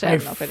 actually, I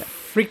don't know if it is.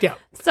 Freaked out.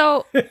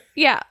 So,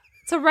 yeah.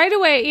 So right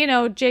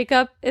away,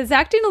 Jacob is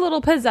acting a little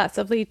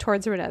possessively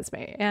towards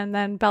Renesmee. And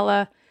then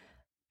Bella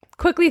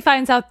quickly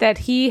finds out that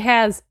he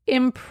has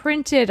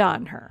imprinted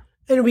on her.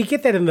 And we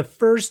get that in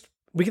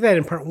we get that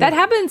in part 1. That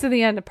happens in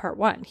the end of part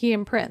 1. He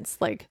imprints,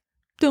 like,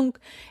 dunk.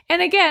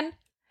 And again,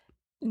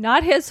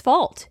 not his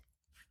fault.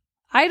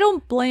 I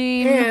don't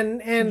blame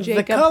and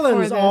Jacob the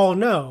Cullens all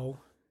know.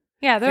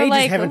 Yeah, they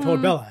just haven't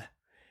told Bella.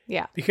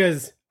 Yeah.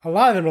 Because a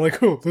lot of them are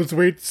like, oh, let's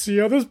wait to see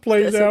how this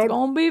plays out. This is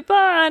gonna be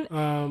fun.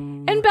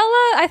 And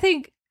Bella, I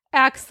think,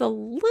 acts a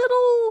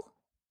little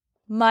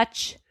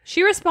much.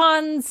 She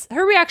responds,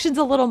 her reaction's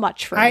a little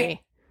much for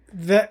me.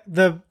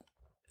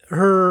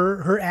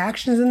 Her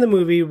actions in the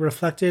movie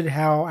reflected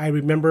how I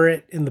remember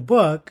it in the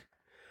book.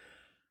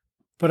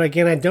 But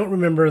again, I don't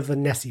remember the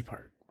Nessie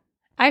part.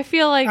 I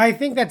feel like I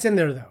think that's in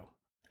there though.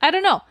 I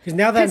don't know. Because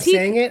now that I'm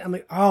saying it, I'm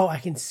like, oh, I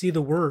can see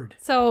the word.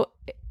 So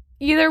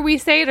either we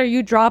say it or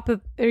you drop it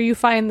or you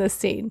find this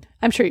scene.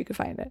 I'm sure you could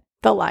find it.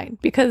 the line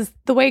because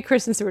the way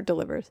Kristen Stewart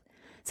delivers.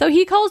 So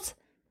he calls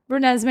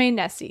Renesmee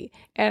Nessie,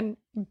 and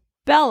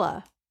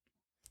Bella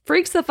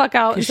freaks the fuck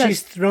out. And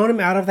she's thrown him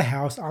out of the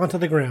house onto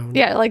the ground.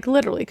 Yeah, like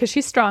literally, because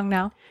she's strong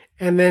now.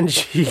 And then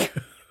she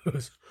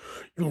goes,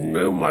 "You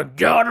nicknamed my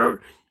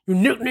daughter after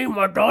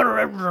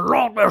the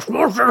Loch Ness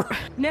Monster."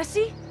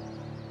 Nessie?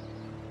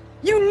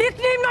 You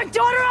nicknamed my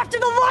daughter after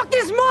the Loch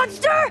Ness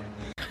Monster?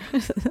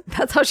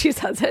 That's how she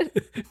says it.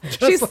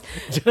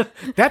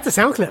 That's a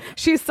sound clip.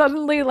 She's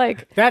suddenly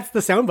like... That's the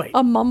soundbite.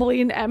 A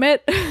mumbling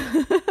Emmett.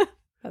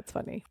 That's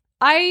funny.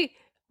 I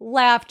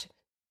laughed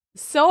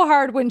so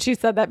hard when she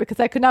said that because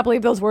I could not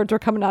believe those words were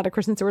coming out of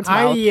Kristen Stewart's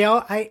mouth.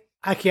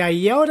 I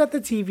yelled at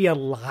the TV a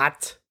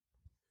lot.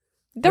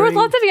 There was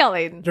lots of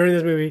yelling. During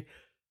this movie.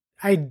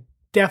 I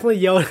definitely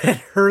yelled at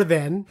her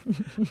then.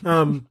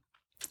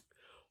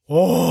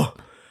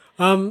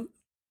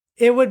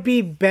 It would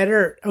be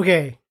better.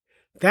 Okay.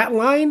 That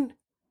line,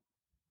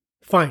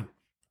 fine.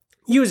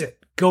 Use it.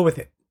 Go with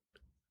it.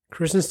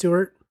 Kristen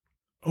Stewart,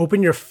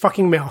 open your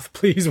fucking mouth,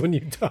 please, when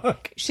you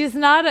talk. She's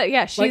not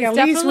she's like, at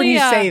least when you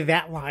say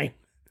that line.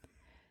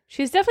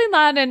 She's definitely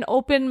not an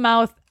open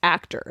mouth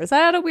actor. Is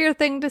that a weird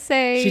thing to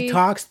say? She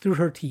talks through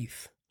her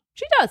teeth.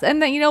 She does.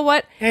 And then, you know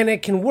what? And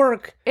it can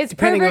work. It's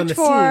depending on perfect the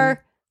for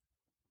scene.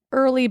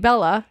 early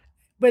Bella.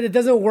 But it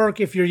doesn't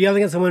work if you're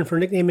yelling at someone for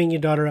nicknaming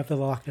your daughter after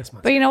the Loch Ness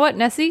Monster. But you know what,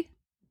 Nessie?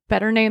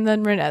 Better name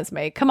than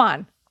Renesmee. Come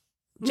on.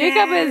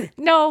 Jacob is...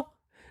 No.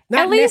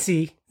 Not at least,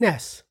 Nessie.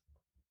 Ness.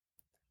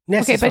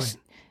 Ness is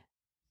fine.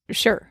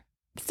 Sure.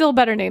 Still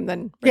better name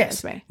than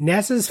Renesmee. Yes.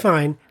 Ness is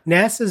fine.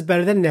 Ness is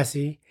better than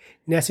Nessie.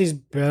 Nessie's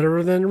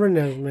better than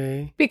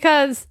Renesmee.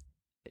 Because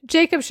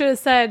Jacob should have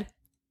said,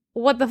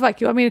 what the fuck?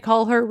 You want me to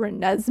call her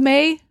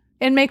Renesmee?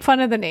 And make fun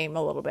of the name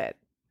a little bit.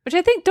 Which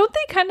I think, don't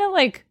they kind of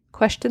like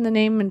question the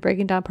name in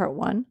Breaking Down Part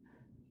 1?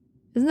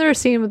 Isn't there a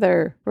scene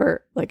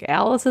where like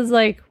Alice is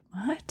like,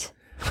 what?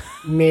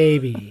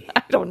 Maybe.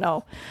 I don't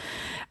know.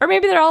 Or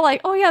maybe they're all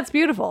like, oh yeah, it's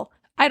beautiful.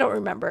 I don't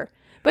remember.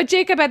 But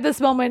Jacob at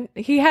this moment,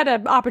 he had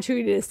an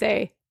opportunity to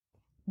say,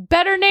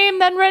 better name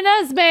than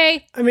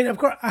Renesmee. I mean, of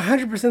course,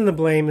 100% of the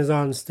blame is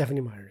on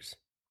Stephanie Myers.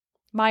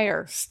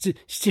 Meyer.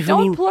 Stephanie,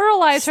 don't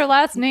pluralize her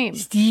last name.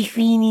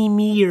 Stephanie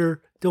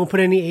Meyer. Don't put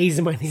any A's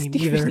in my name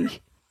either.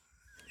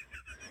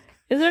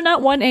 Is there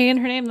not one A in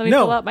her name? Let me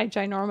pull out my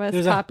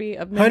ginormous copy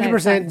of Midnight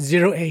 100% Sun.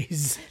 0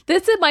 A's.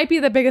 This might be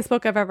the biggest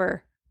book I've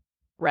ever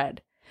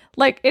read.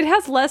 Like, it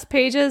has less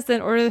pages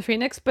than Order of the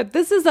Phoenix, but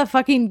this is a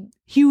fucking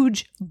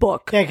huge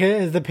book. Yeah,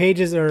 because the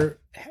pages are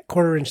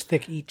 1/4 inch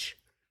thick each.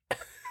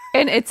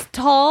 And it's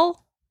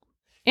tall,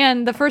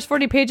 and the first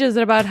 40 pages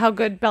are about how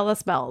good Bella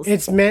smells.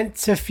 It's meant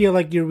to feel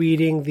like you're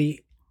reading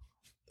the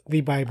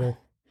Bible.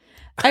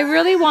 I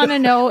really want to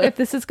know if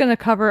this is going to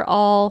cover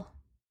all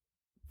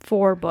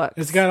 4 books.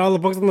 It's got all the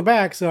books on the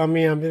back, so I'm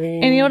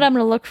thinking... And you know what I'm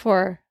going to look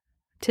for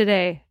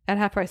today at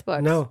Half Price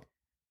Books? No.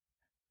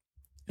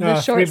 The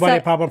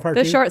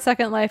short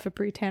second life of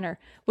Bree Tanner.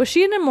 Was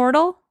she an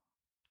immortal?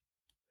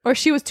 Or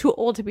she was too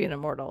old to be an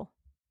immortal?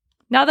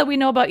 Now that we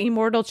know about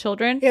immortal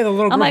children, yeah, the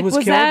little girl I'm like, was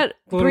was killed? that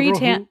Bree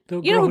Tanner?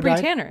 You know who Bree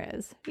died? Tanner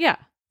is? Yeah.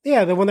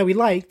 Yeah, the one that we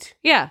liked.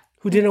 Yeah.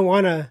 Who didn't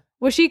want to...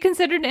 Was she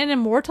considered an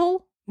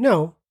immortal?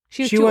 No.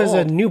 She was a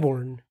old.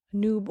 newborn.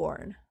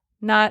 Newborn.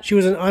 Not... She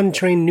was an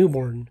untrained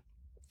newborn.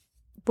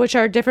 Which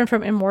are different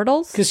from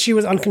immortals? Because she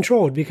was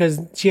uncontrolled, because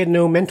she had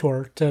no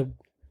mentor to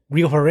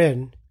reel her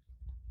in.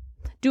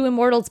 Do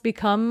immortals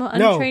become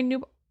untrained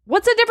newborn?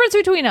 What's the difference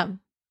between them?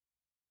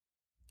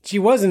 She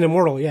was an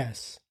immortal,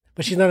 yes.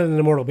 But she's not an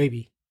immortal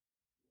baby.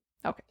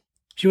 Okay.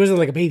 She wasn't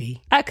like a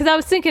baby. Because I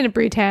was thinking of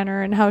Bree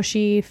Tanner and how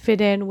she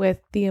fit in with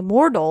the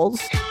immortals,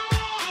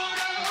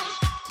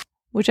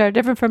 which are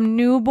different from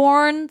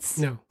newborns.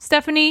 No.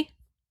 Stephanie?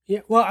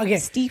 Yeah, well, again.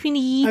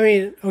 Stephanie? I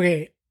mean,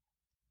 okay.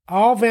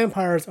 All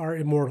vampires are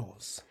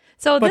immortals.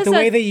 But the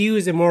way they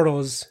use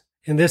immortals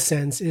in this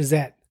sense is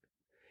that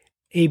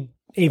a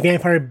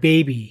vampire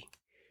baby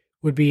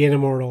would be an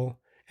immortal,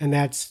 and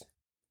that's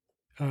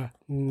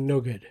no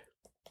good.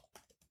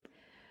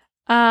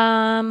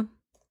 I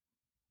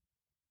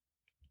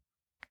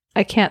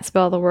can't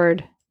spell the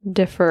word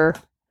difference.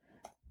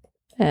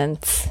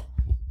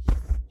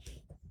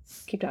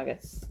 Keep talking.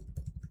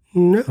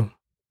 No.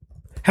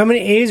 How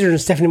many A's are in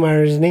Stephanie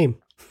Meyer's name?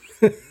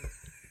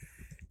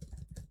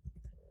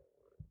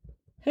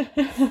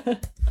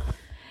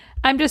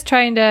 I'm just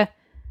trying to...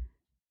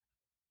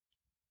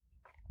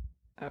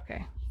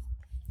 Okay.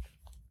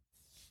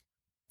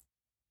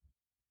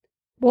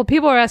 Well,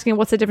 people are asking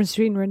what's the difference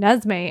between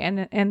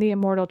Renesmee and the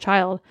immortal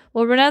child.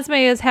 Well,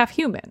 Renesmee is half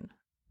human.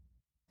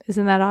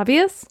 Isn't that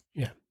obvious?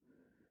 Yeah.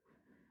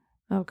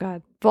 Oh,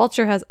 God.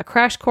 Vulture has a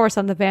crash course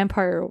on the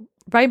vampire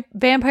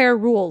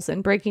rules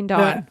in Breaking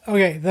Dawn.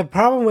 The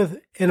problem with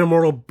an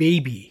immortal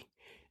baby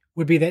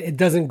would be that it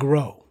doesn't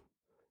grow.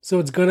 So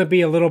it's going to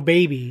be a little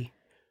baby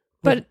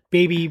with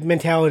baby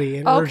mentality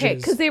and urges. Okay,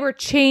 because they were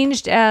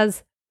changed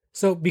as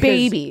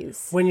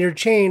babies. When you're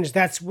changed,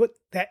 that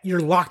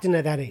you're locked in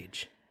at that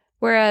age.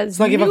 Whereas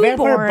like if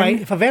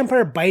a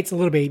vampire bites a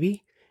little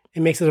baby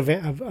and makes it a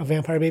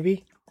vampire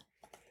baby,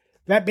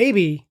 that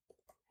baby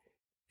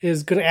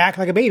is going to act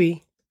like a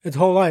baby its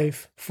whole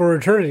life for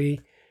eternity,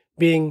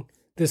 being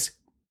this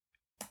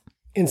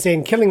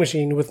insane killing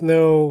machine with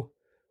no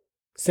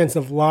sense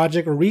of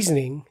logic or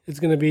reasoning. It's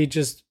going to be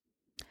just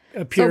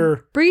a pure...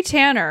 So Bree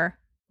Tanner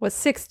was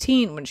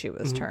 16 when she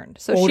was turned.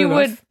 So Old she enough.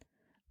 would...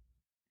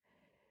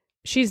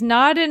 She's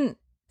not in...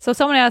 So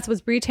someone asked,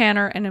 was Bree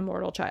Tanner an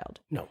immortal child?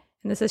 No.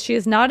 And it says she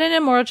is not an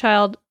immortal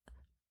child.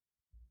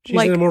 She's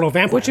an immortal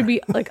vampire. Which would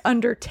be like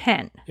under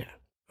 10. Yeah.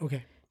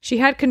 Okay. She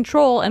had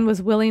control and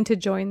was willing to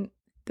join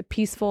the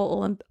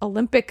peaceful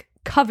Olympic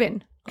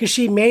coven Because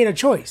she made a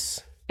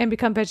choice. and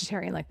become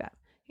vegetarian like that.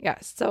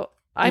 Yes. So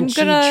And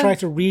she tried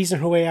to reason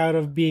her way out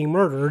of being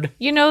murdered.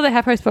 You know, the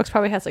Half Price Books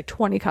probably has like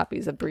 20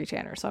 copies of Bree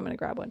Tanner, so I'm going to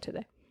grab one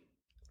today.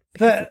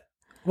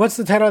 What's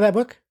the title of that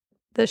book?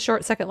 The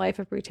Short Second Life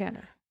of Bree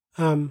Tanner.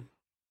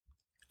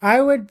 I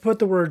would put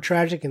the word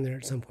tragic in there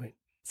at some point.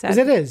 Because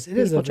it is. It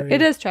is.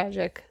 It is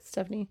tragic,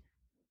 Stephanie.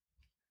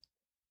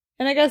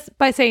 And I guess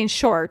by saying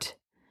short,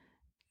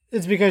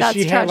 it's because that's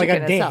she had like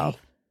tragic a in day itself.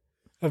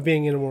 of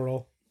being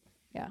immortal.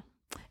 Yeah.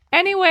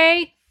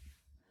 Anyway,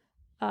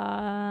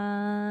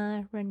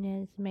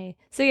 Renesmee.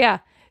 So yeah,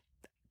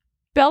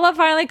 Bella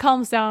finally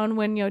calms down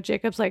when, you know,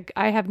 Jacob's like,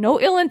 I have no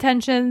ill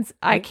intentions.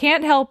 I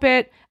can't help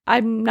it.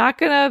 I'm not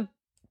gonna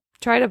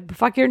try to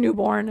fuck your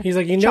newborn. He's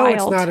like, it's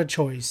not a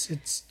choice.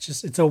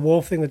 It's a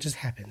wolf thing that just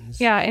happens.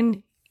 Yeah,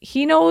 and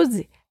he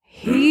knows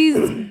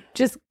he's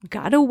just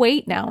gotta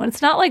wait now. And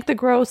it's not like the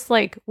gross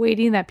like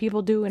waiting that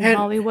people do in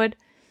Hollywood.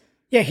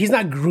 Yeah, he's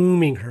not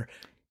grooming her.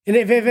 And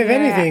if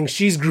anything,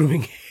 she's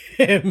grooming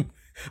him.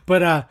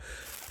 But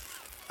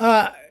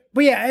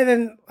yeah, and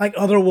then like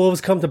other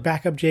wolves come to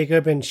back up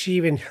Jacob, and she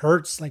even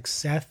hurts like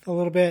Seth a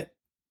little bit.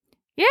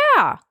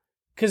 Yeah.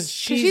 Because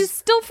she's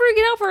still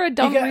freaking out for a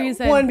dumb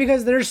reason. One,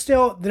 because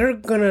they're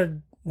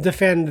gonna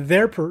defend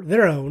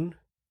their own.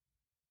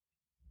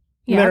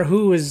 No matter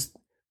who is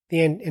the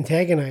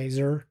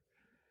antagonizer.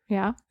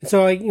 Yeah. And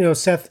so like, you know,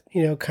 Seth,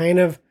 you know, kind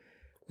of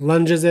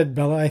lunges at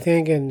Bella, I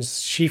think, and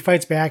she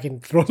fights back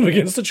and throws him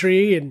against a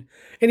tree, and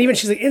even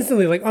she's like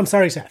instantly like, I'm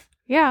sorry, Seth.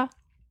 Yeah.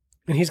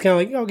 And he's kind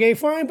of like, okay,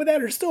 fine, but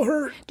that still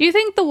hurt. Do you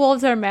think the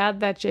wolves are mad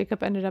that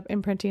Jacob ended up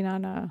imprinting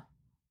on a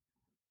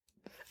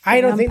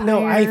I don't think,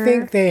 no, I vampire?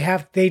 think they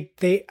have,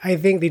 I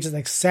think they just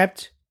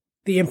accept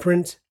the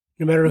imprint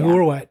no matter who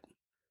or what.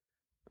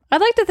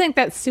 I'd like to think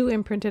that Sue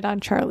imprinted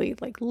on Charlie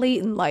like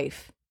late in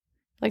life.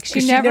 Like she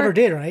 'Cause never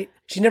did, right?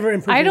 She never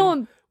imprinted I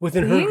don't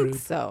within her think group.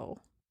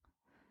 so.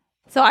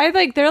 So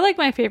they're like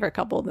my favorite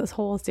couple in this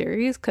whole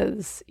series,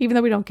 because even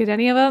though we don't get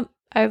any of them,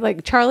 I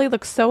like Charlie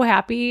looks so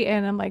happy,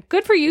 and I'm like,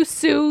 good for you,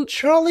 Sue.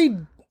 Charlie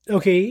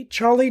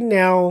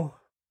now,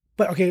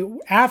 but okay,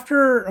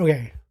 after,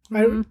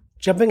 I'm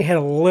jumping ahead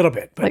a little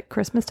bit, but Like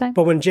Christmas time.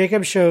 but when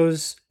Jacob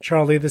shows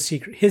Charlie his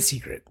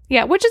secret.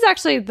 Yeah, which is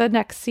actually the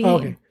next scene.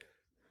 Okay.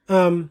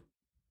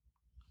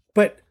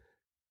 But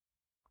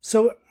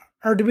so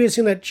do we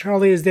assume that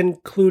Charlie is then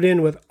clued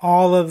in with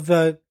all of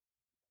the,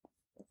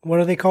 what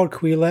are they called?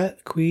 Quillette?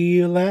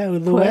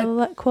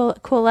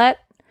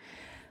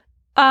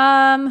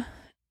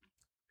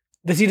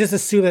 Does he just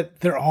assume that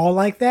they're all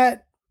like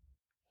that?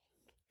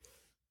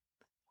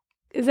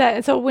 Is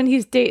that so? When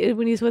he's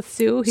with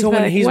Sue, he's So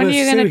when like, he's when are with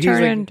you going Sue, to he's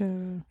turn like-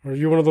 into? Are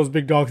you one of those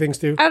big dog things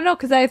too? I don't know,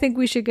 because I think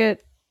we should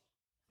get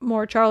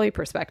more Charlie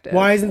perspective.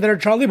 Why isn't there a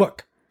Charlie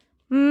book?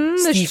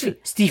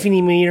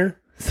 Stephanie Meyer.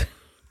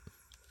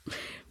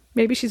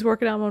 Maybe she's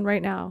working on one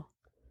right now.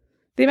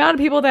 The amount of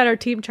people that are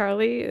Team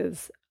Charlie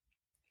is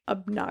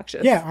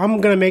obnoxious. Yeah, I'm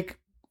going to make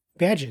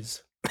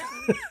badges.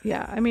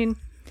 Yeah, I mean,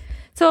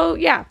 so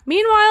yeah.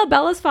 Meanwhile,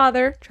 Bella's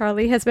father,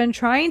 Charlie, has been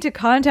trying to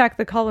contact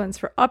the Cullens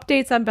for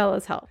updates on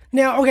Bella's health.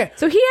 Now, okay.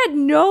 So he had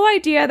no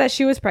idea that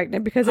she was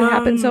pregnant because it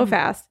happened so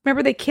fast.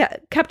 Remember, they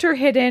kept her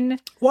hidden.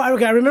 Well,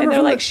 okay, I remember. And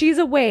they're like, she's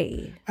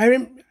away. I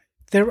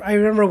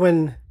remember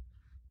when,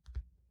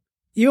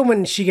 even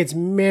when she gets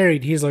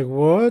married, he's like,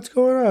 what's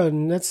going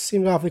on? That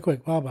seems awfully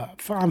quick. Blah, blah.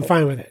 I'm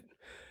fine with it.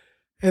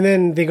 And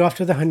then they go off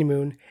to the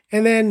honeymoon.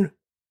 And then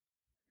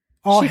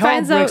all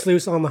hell breaks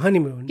loose on the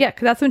honeymoon. Yeah,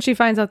 because that's when she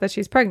finds out that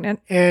she's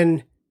pregnant.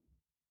 And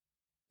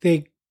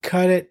they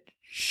cut it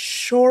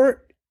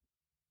short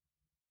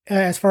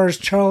as far as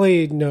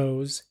Charlie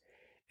knows.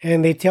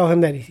 And they tell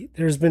him that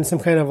there's been some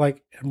kind of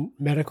like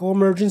medical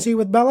emergency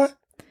with Bella.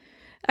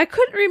 I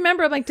couldn't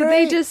remember. I'm like, did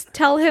they just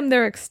tell him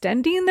they're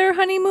extending their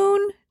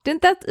honeymoon?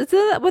 Isn't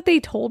that what they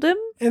told him?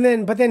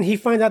 But then he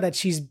finds out that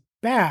she's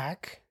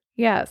back.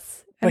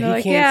 Yes. But And they're he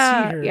like,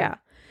 can't see her. Yeah.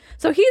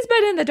 So he's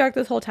been in the dark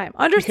this whole time.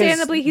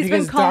 Understandably, he's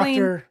been calling.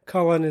 Dr.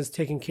 Cullen is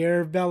taking care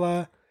of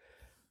Bella,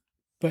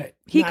 but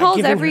He not calls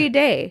giving every her-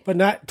 day. but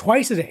not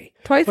twice a day.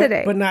 Twice a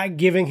day. But not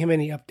giving him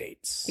any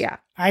updates. Yeah.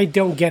 I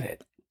don't get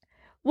it.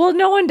 Well,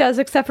 no one does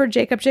except for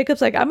Jacob.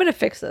 Jacob's like, I'm going to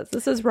fix this.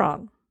 This is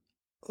wrong.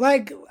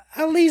 Like,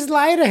 at least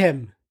lie to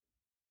him.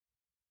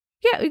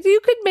 Yeah, you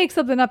could make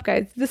something up,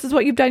 guys. This is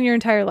what you've done your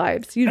entire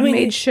lives. You've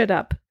made shit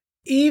up.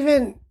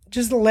 Even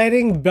just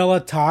letting Bella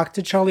talk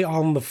to Charlie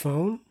on the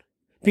phone,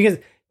 because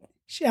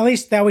at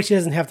least that way she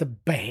doesn't have to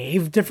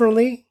behave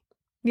differently.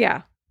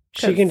 Yeah.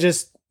 She can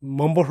just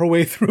mumble her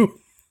way through.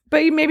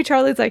 But maybe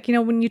Charlie's like,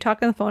 when you talk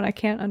on the phone, I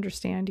can't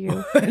understand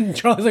you. And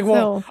Charlie's like,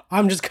 well,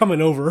 I'm just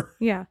coming over.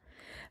 Yeah.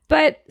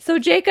 But so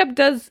Jacob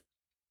does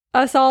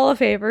us all a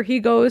favor. He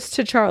goes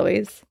to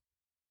Charlie's.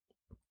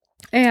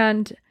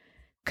 And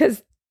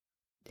because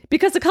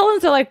the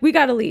Cullens are like, we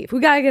got to leave. We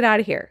got to get out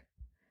of here.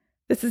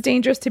 This is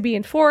dangerous to be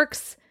in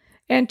Forks.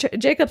 And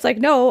Jacob's like,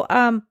 no,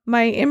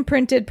 my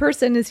imprinted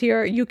person is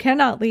here. You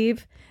cannot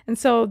leave. And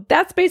so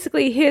that's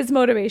basically his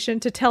motivation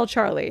to tell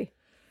Charlie.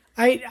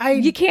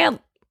 You can't.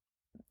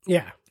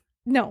 Yeah.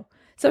 No.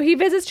 So he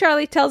visits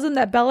Charlie, tells him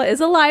that Bella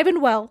is alive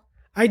and well.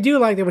 I do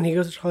like that when he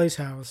goes to Charlie's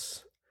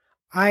house.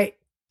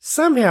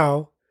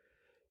 Somehow,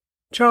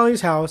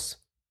 Charlie's house,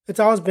 it's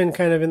always been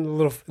kind of in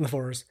the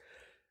forest.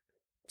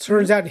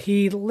 Turns out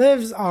he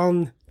lives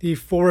on the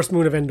forest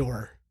moon of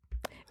Endor.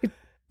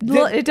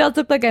 It does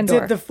look like Endor.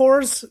 Did the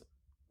forest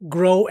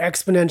grow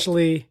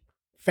exponentially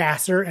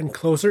faster and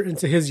closer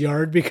into his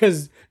yard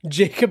because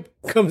Jacob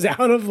comes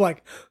out of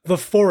like the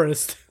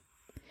forest?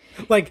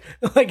 Like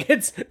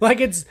it's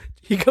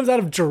he comes out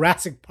of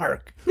Jurassic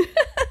Park.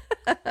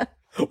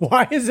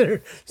 Why does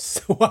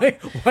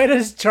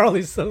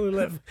Charlie suddenly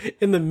live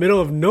in the middle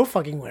of no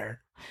fucking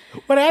where?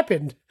 What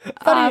happened?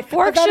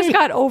 Forks just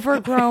got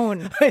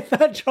overgrown. I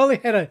thought Charlie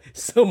had a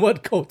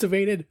somewhat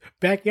cultivated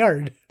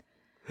backyard.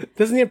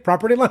 Doesn't he have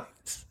property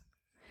lines?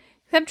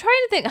 I'm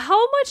trying to think,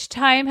 how much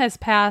time has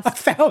passed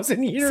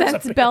 1,000 years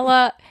since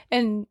Bella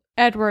and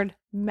Edward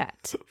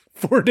met?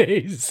 4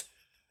 days.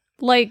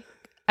 Like,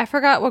 I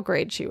forgot what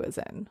grade she was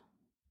in.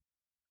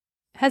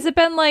 Has it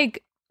been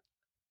like...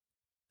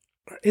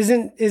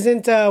 Isn't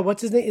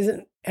what's his name?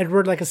 Isn't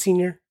Edward like a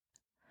senior?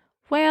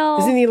 Well...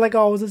 Isn't he like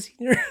always a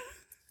senior?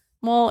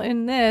 Well,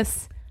 in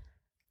this...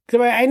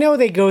 I know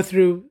they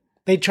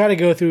try to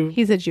go through...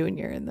 He's a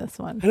junior in this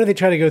one. I know they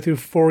try to go through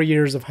 4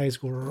 years of high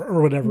school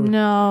or whatever.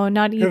 No,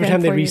 not even. Every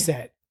time they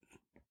reset.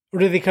 Or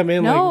do they come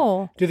in?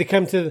 No. Do they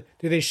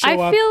show up?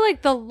 I feel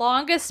like the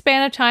longest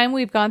span of time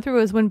we've gone through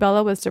was when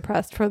Bella was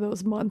depressed for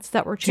those months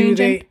that were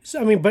changing.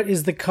 But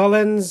is the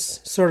Cullens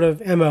sort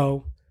of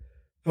MO,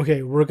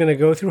 okay, we're going to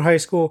go through high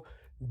school,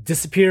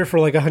 disappear for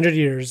like 100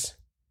 years,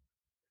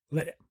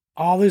 let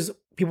all these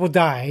people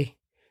die,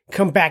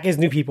 come back as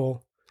new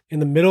people in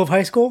the middle of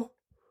high school?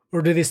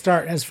 Or do they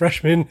start as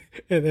freshmen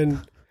and then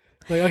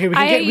like, okay, we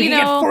can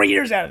get 4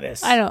 years out of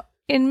this? I don't.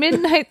 In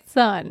Midnight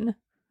Sun,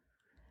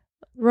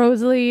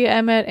 Rosalie,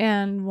 Emmett,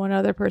 and one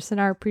other person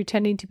are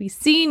pretending to be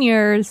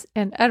seniors,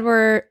 and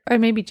Edward, or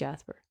maybe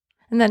Jasper.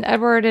 And then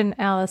Edward and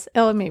Alice,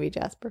 maybe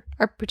Jasper,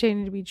 are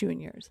pretending to be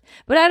juniors.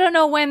 But I don't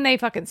know when they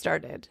fucking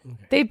started. Okay.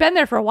 They've been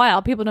there for a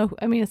while. People know,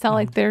 it's not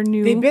like they're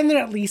new. They've been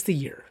there at least a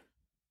year.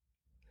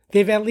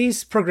 They've at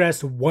least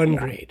progressed one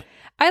grade.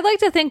 I'd like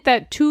to think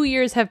that 2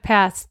 years have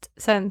passed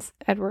since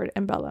Edward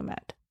and Bella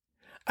met.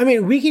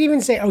 We could even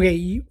say,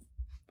 okay,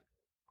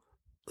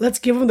 let's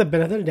give them the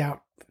benefit of the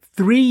doubt.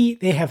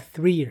 They have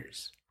 3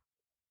 years.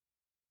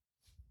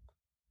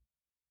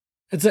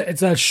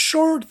 It's a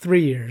short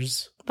 3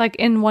 years. Like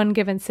in one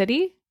given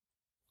city?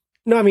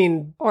 No,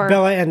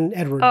 Bella and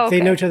Edward. Oh, okay.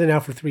 They know each other now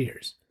for 3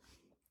 years.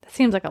 That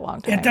seems like a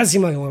long time. It does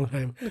seem like a long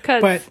time.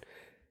 But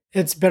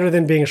it's better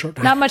than being a short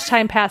time. Not much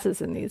time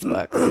passes in these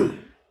books.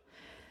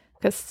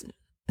 Because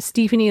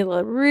Stephanie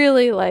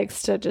really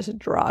likes to just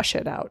draw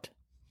shit out.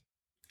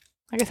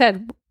 Like I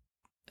said,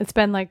 it's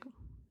been like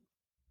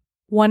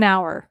 1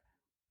 hour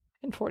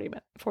and 40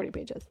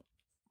 pages.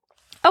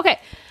 Okay.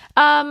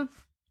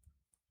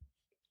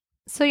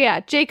 So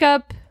yeah,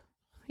 Jacob,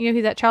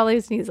 he's at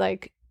Charlie's and he's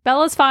like,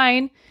 Bella's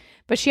fine,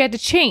 but she had to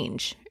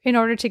change in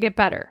order to get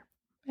better.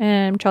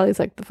 And Charlie's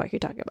like, the fuck are you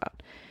talking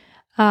about?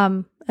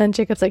 And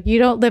Jacob's like, you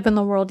don't live in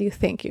the world you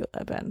think you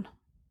live in.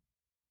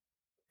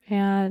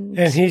 And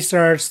he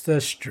starts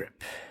the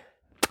strip.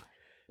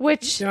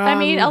 Which,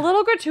 a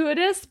little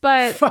gratuitous,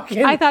 but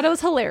I thought it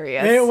was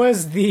hilarious. It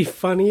was the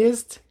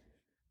funniest.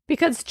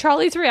 Because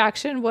Charlie's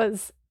reaction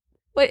was,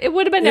 it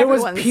would have been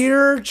everyone's. It was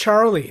pure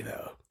Charlie,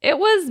 though. It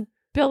was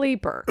Billy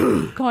Burke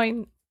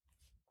going,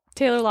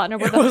 Taylor Lautner,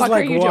 what the fuck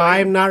are you doing?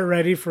 I'm not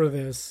ready for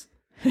this.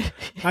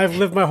 I've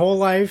lived my whole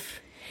life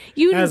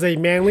as a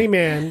manly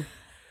man.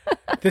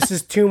 This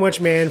is too much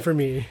man for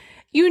me.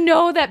 You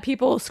know that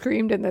people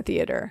screamed in the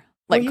theater.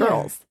 Like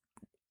girls.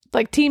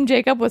 Like Team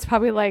Jacob was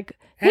probably like,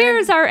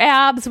 here's our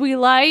abs we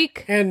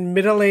like. And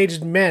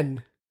middle-aged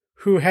men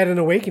who had an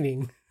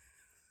awakening.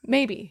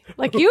 Maybe.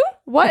 Like you?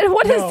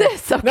 What is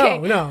this? Okay.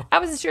 No. I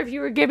wasn't sure if you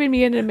were giving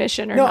me an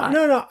admission or not.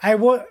 No. I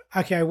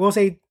will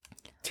say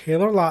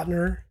Taylor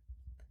Lautner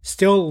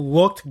still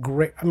looked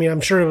great.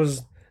 I'm sure it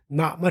was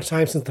not much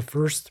time since the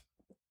first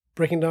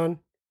Breaking Dawn.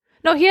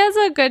 No, he has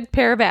a good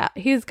pair of abs.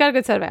 He's got a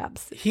good set of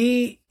abs.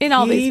 He these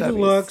movies.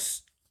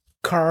 Looks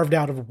carved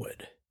out of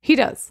wood. He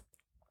does.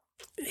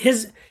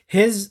 His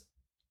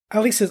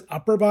at least his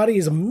upper body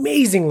is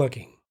amazing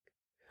looking.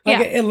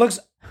 It looks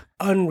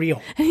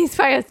unreal. And he's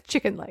probably has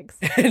chicken legs.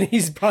 And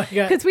he's probably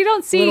got because we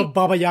don't see little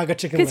Baba Yaga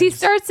chicken legs. Because he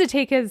starts to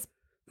take his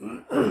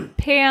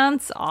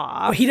pants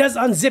off. He does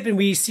unzip and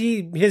we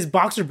see his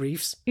boxer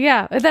briefs.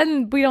 Yeah, and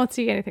then we don't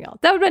see anything else.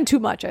 That would have been too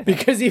much, I think.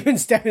 Because even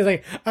Stephanie's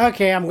like,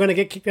 okay, I'm going to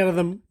get kicked out of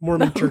the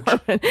Mormon church.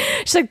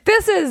 She's like,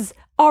 this is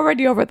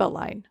already over the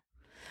line.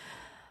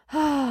 So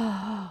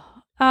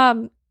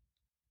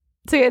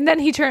yeah, and then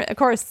he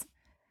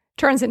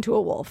turns into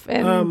a wolf.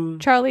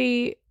 And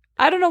Charlie,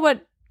 I don't know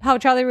how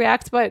Charlie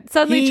reacts, but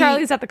suddenly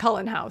Charlie's at the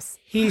Cullen house.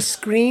 He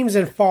screams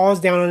and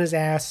falls down on his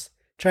ass,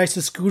 tries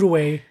to scoot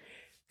away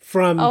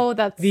from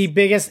the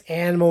biggest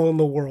animal in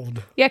the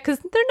world. Yeah, because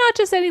they're not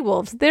just any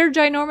wolves. They're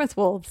ginormous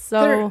wolves.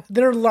 So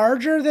they're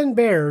larger than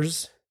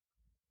bears.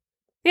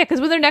 Yeah,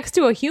 because when they're next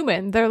to a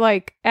human, they're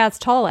like as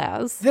tall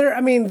as.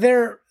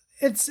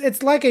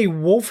 It's like a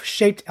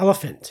wolf-shaped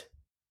elephant.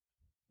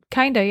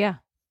 Kinda, yeah.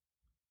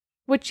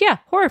 Which, yeah,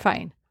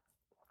 horrifying.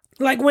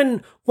 Like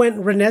when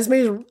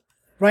Renesmee's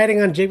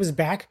riding on Jacob's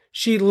back,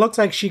 she looks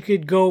like she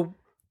could go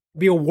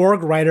be a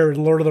warg rider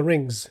in Lord of the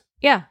Rings.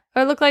 Yeah,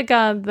 or look like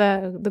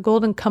the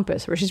Golden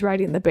Compass, where she's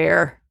riding the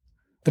bear.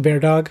 The bear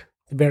dog?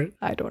 The bear?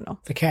 I don't know.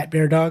 The cat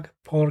bear dog?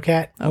 Polar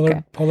cat?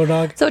 Okay. Polar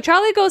dog? So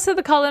Charlie goes to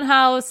the Cullen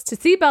house to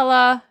see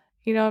Bella.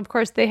 You know, of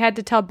course, they had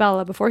to tell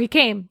Bella before he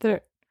came.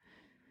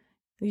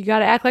 You got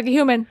to act like a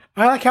human.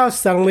 I like how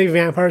suddenly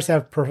vampires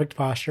have perfect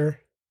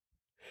posture.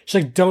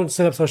 She's like, don't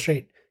sit up so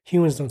straight.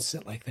 Humans don't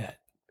sit like that.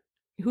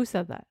 Who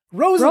said that?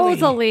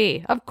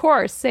 Rosalie. Of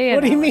course. Say it.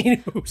 What do you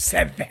mean, who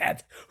said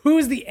that?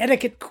 Who's the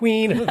etiquette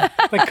queen of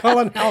the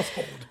Cullen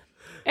household?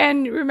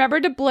 And remember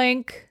to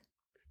blink.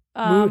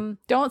 Don't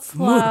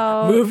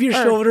slow. Move your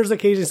shoulders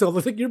occasionally so it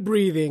looks like you're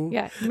breathing.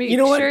 Yeah. You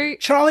know what?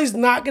 Charlie's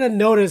not going to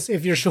notice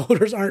if your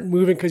shoulders aren't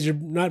moving because you're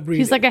not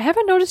breathing. He's like, I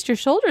haven't noticed your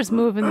shoulders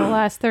move in the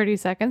last 30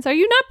 seconds. Are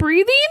you not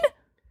breathing?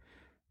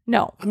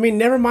 No. I mean,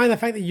 never mind the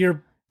fact that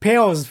you're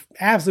pale as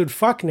absolute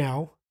fuck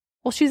now.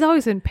 Well, she's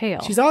always been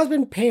pale. She's always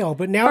been pale,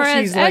 but now or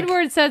she's as like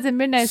Edward says in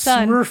Midnight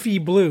Sun,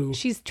 Smurfy blue.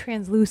 She's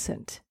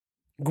translucent.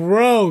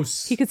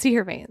 Gross. He could see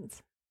her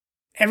veins.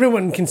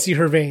 Everyone can see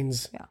her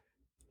veins. Yeah.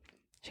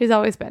 She's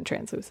always been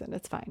translucent.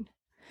 It's fine.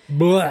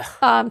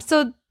 Blech.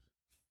 So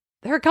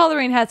her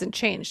coloring hasn't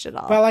changed at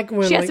all. But I like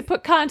when she has to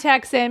put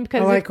contacts in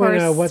because of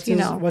course,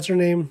 when, what's her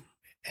name?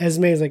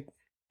 Esme is like,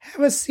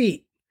 have a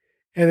seat,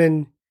 and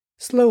then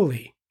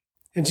slowly,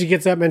 and she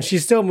gets up and she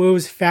still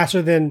moves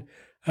faster than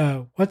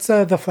what's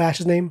the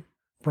Flash's name?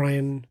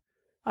 Brian.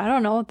 I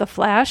don't know. The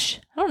Flash.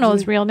 I don't know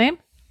his real name.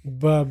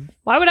 Why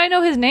would I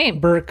know his name?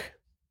 Burke.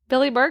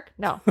 Billy Burke?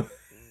 No.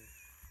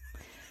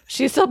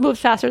 She still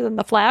moves faster than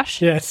the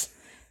Flash? Yes.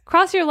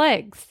 Cross your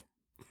legs.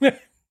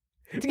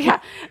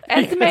 Yeah.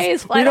 Esme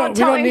is flat out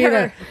telling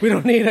her. We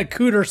don't need a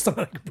cooter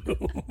sonic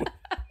boom.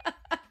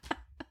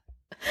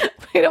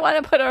 We don't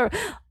want to put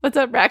what's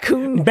a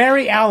raccoon?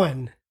 Barry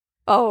Allen.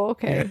 Oh,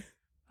 okay.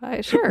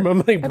 Sure.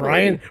 I'm like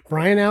Brian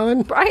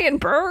Allen? Brian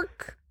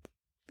Burke.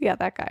 Yeah,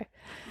 that guy.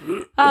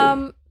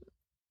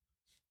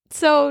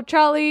 So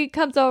Charlie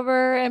comes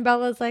over and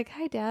Bella's like,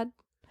 hi, Dad.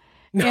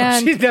 No,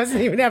 she doesn't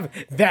even have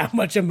that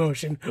much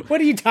emotion. What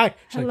are you talking?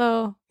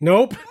 Hello. Like,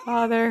 nope.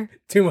 Father.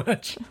 Too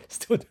much.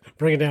 Still,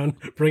 bring it down.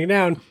 Bring it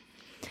down.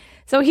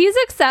 So he's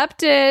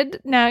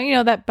accepted now, you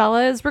know, that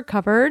Bella is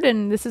recovered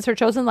and this is her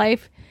chosen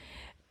life.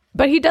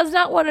 But he does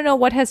not want to know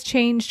what has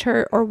changed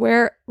her or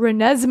where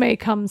Renesmee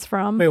comes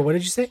from. Wait, what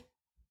did you say?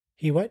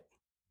 He what?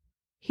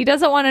 He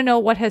doesn't want to know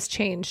what has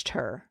changed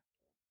her.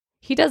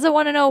 He doesn't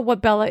want to know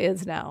what Bella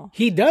is now.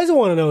 He does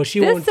want to know. She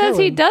won't tell him. This says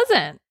he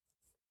doesn't.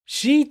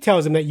 She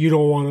tells him that you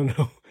don't want to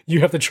know. You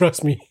have to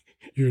trust me.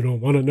 You don't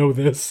want to know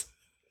this.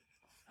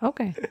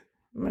 Okay.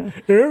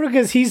 Remember,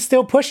 because he's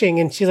still pushing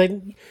and she's like,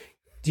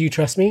 do you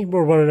trust me?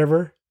 Or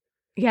whatever.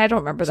 Yeah, I don't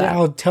remember so that.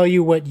 I'll tell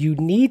you what you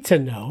need to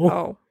know.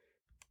 Oh.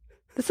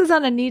 This is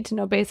on a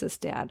need-to-know basis,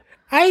 Dad.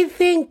 I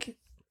think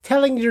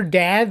telling your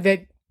dad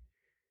that,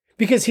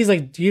 because he's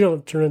like, you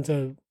don't turn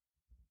into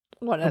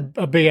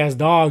a big-ass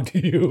dog, do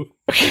you?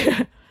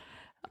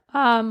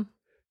 And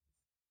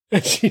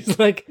she's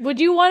like...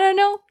 Would you want to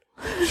know?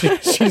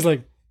 She's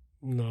like,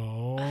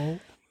 no.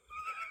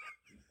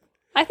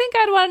 I think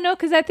I'd want to know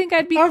because I think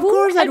I'd be cool. Of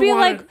course I'd be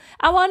like,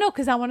 I want to know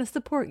because I want to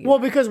support you. Well,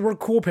 because we're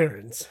cool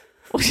parents.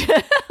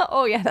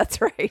 Oh, yeah,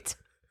 that's right.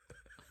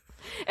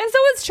 And so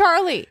is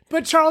Charlie.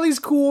 But Charlie's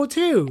cool,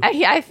 too.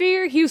 I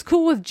figure he was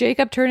cool with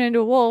Jacob turning into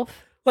a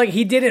wolf. Like,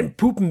 he didn't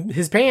poop in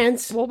his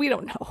pants. Well, we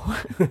don't know.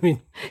 I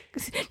mean...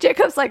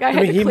 Jacob's like, I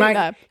had to clean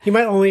up. He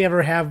might only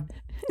ever have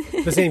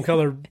the same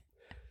color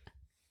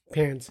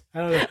pants. I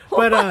don't know.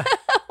 But,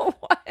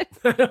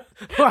 what?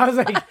 Well, I was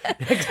like,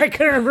 I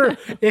couldn't remember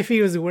if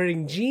he was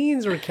wearing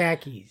jeans or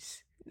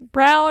khakis.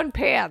 Brown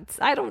pants.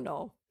 I don't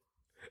know.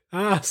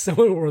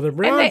 Someone wore the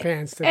brown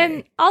pants today.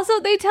 And also,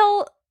 they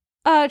tell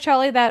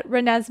Charlie that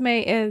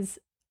Renesmee is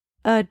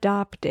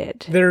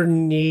adopted. Their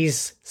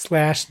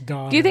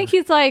niece/daughter. Do you think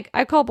he's like,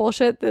 I call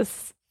bullshit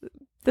this,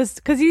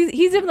 because he's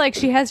even like,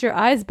 she has your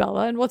eyes,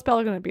 Bella, and what's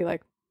Bella going to be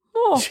like?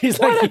 Oh, she's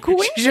what like, a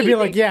coinky. She should be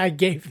like, yeah, I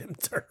gave them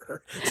to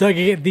her so I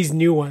can get these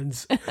new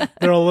ones.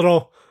 They're a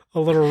little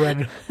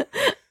red.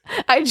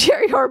 I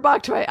Jerry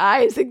Orbach'd my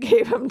eyes and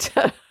gave them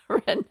to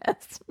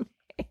Renesmee.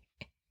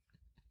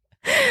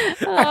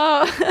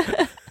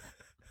 Oh.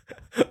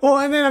 Well,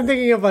 and then I'm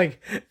thinking of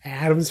like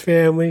Adam's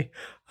Family.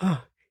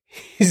 Oh,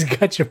 he's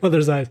got your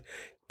mother's eyes.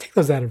 Take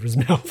those out of his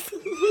mouth.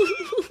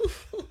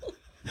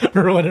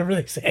 Or whatever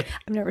they say.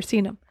 I've never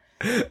seen him.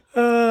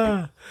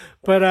 So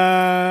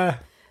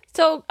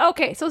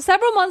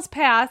several months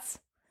pass.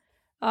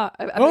 I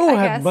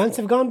guess. Months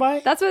have gone by?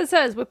 That's what it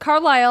says, with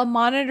Carlisle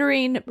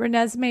monitoring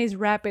Renesmee's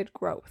rapid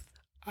growth.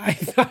 I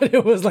thought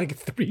it was like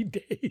 3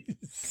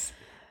 days.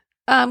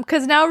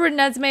 Because now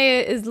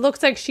Renesmee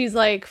looks like she's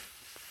like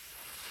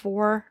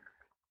 4.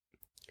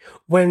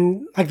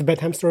 When, like the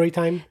bedtime story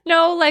time?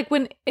 No, like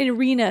when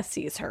Irina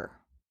sees her.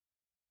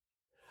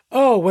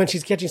 Oh, when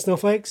she's catching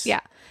snowflakes? Yeah.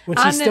 When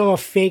she's still a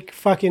fake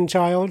fucking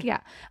child?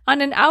 Yeah.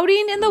 On an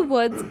outing in the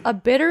woods, a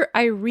bitter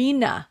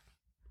Irina,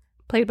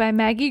 played by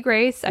Maggie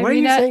Grace. Why are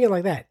you saying it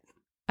like that?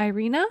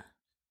 Irina?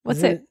 What's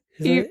Isn't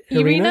it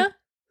Irina?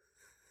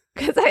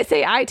 Because I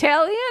say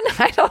Italian?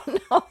 I don't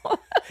know.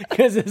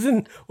 Because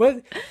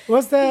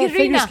what's the figure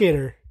Irina.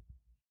 skater?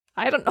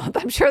 I don't know.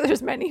 I'm sure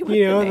there's many with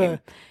You know, the name.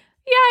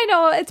 Yeah, I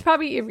know. It's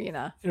probably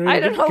Irina. I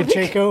don't know.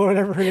 Kachenko or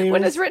whatever her name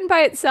When is. it's written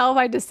by itself,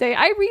 I just say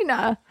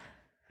Irina.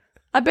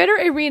 A bitter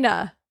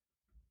Irina.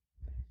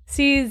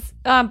 She's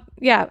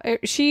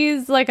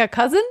like a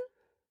cousin?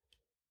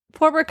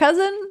 Former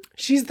cousin?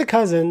 She's the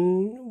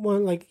cousin.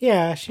 One, like,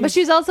 yeah. But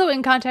she's also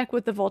in contact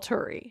with the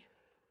Volturi.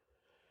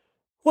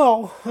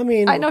 Well, I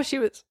mean. I know she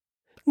was.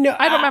 No,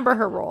 I don't remember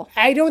her role.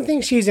 I don't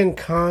think she's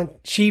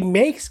she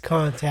makes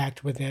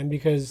contact with them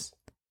because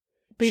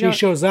she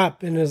shows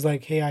up and is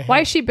like, hey,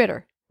 Why is she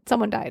bitter?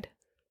 Someone died.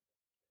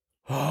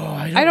 Oh,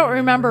 I don't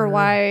remember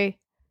why.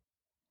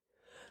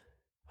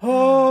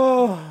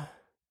 Oh.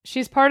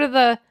 She's part of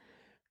the.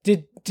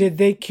 Did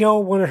they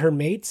kill one of her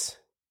mates?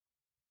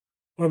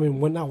 Well, I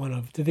mean, not one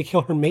of. Did they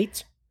kill her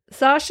mates?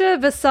 Sasha,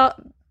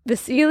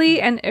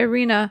 Vasily, and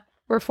Irina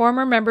were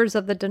former members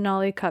of the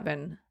Denali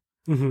Coven.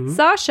 Mm-hmm.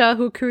 Sasha,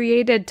 who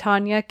created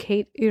Tanya,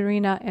 Kate,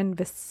 Irina, and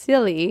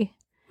Vasily,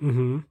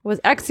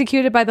 was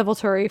executed by the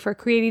Volturi for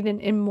creating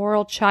an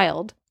immoral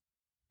child.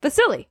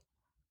 Vasily.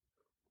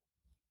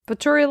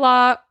 Volturi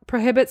law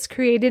prohibits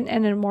creating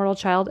an immoral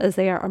child as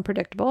they are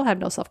unpredictable, have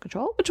no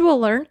self-control, which we'll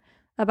learn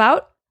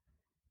about.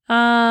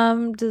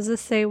 Does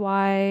this say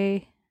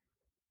why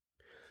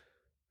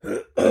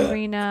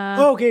Irina?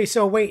 Okay,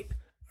 so wait.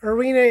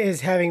 Irina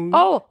is having...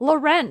 Oh,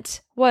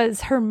 Laurent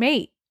was her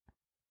mate.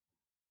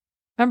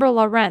 Remember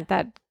Laurent,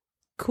 that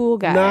cool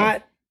guy?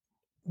 Not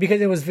because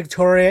it was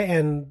Victoria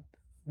and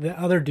the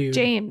other dude.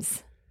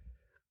 James.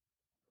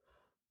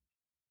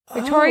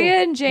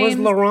 Victoria and James.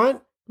 Was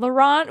Laurent?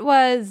 Laurent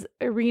was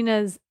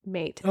Irina's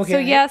mate. Okay. So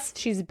yes,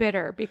 she's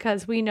bitter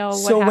because we know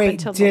what happened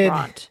to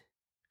Laurent.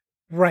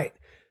 Right.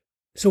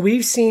 So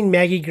we've seen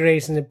Maggie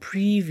Grace in the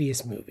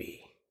previous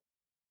movie.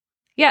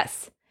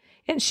 Yes.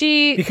 And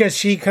because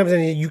she comes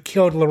in and you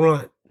killed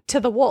Laurent.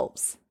 To the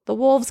wolves. The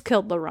wolves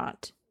killed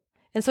Laurent.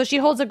 And so she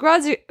holds a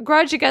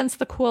grudge against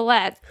the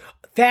Quillette.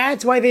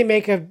 That's why they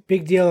make a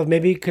big deal of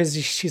maybe because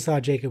she saw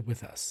Jacob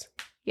with us.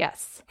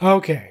 Yes.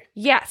 Okay.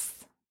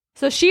 Yes.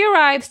 So she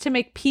arrives to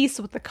make peace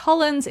with the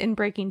Cullens in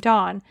Breaking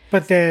Dawn.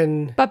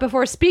 But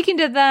before speaking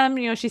to them,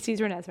 she sees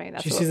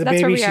Renesmee. She sees the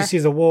baby, she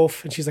sees a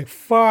wolf, and she's like,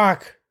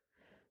 fuck.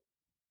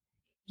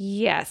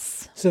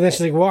 Yes. So then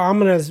she's like, well, I'm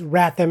going to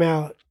rat them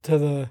out to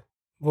the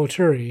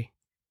Volturi.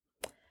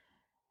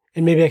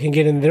 And maybe I can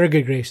get in their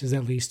good graces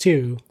at least,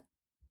 too.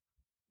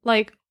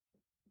 Like,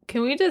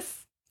 can we just...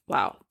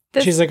 Wow.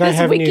 She's like, I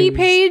have wiki news.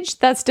 Page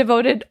that's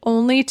devoted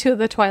only to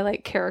the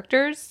Twilight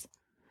characters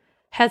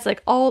has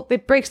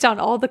it breaks down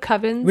all the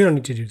covens. We don't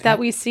need to do that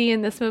we see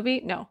in this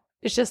movie. No,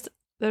 it's just,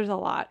 there's a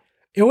lot.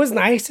 It was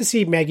nice to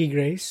see Maggie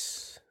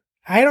Grace.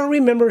 I don't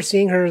remember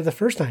seeing her the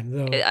first time,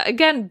 though.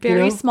 Again,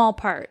 very small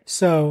part.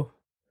 So,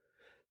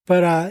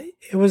 but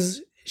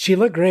she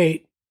looked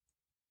great,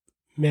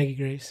 Maggie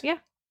Grace. Yeah.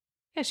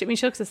 Yeah, she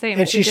looks the same.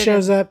 And she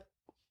shows up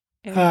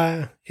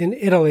in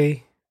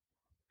Italy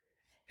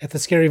at the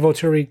scary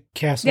Volturi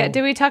castle. Yeah,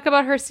 did we talk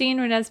about her seeing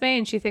Renesmee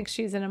and she thinks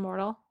she's an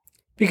immortal?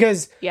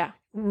 Because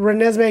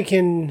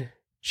Renesmee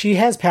she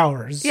has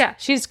powers. Yeah,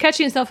 she's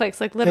catching snowflakes,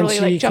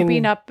 literally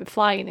jumping up,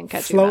 flying, and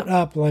catching float them.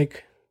 up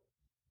like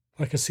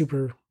a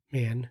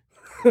Superman.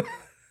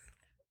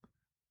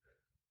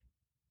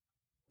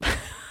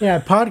 Yeah,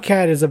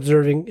 Podcat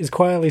is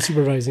quietly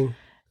supervising.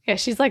 Yeah,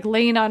 she's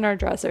laying on her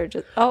dresser.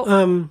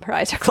 Her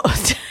eyes are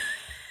closed.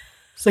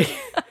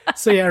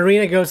 So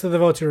Irina goes to the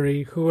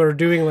Volturi, who are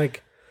doing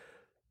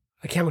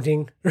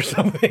accounting or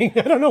something.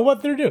 I don't know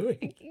what they're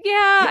doing.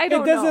 Yeah, I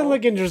don't know. It doesn't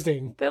look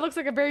interesting. It looks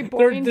like a very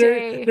boring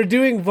day. They're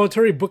doing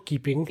Volturi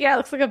bookkeeping. Yeah, it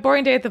looks like a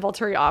boring day at the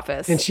Volturi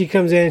office. And she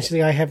comes in and she's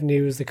like, I have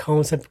news. The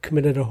Cullens have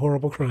committed a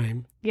horrible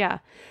crime. Yeah.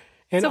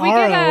 And so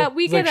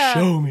we get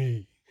show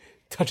me.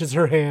 Touches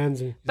her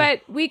hands.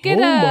 And we get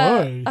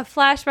a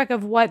flashback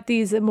of what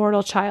these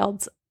immortal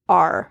childs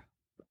are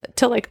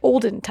to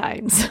olden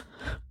times.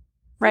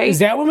 Right? Is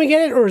that when we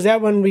get it? Or is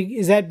that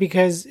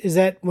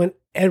when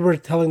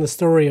Edward's telling the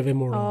story of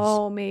immortals?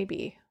 Oh,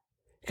 maybe.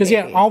 Because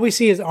all we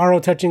see is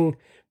Aro touching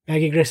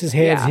Maggie Grace's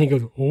hands, Yeah. and he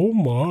goes, "Oh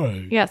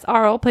my!" Yes,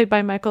 Arl, played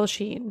by Michael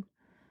Sheen,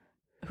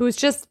 who's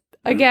just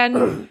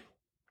again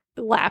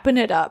lapping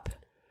it up.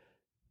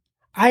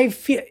 I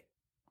feel.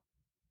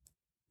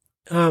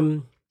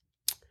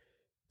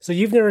 So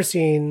you've never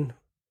seen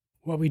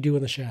What We Do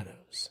in the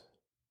Shadows?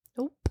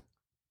 Nope.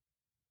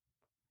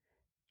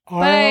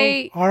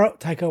 Taika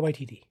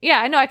Waititi. Yeah,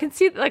 I know. I can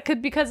see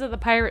because of the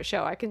pirate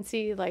show. I can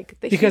see the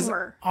Because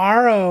humor.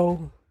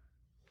 Aro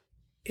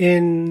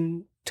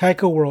in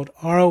Taika world,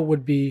 Aro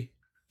would be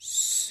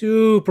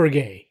super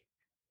gay.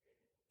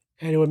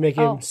 And it would make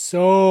Oh. him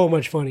so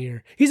much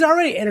funnier. He's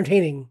already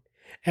entertaining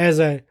as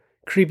a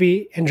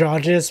creepy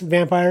androgynous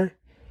vampire.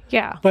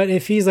 Yeah. But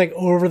if he's like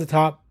over the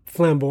top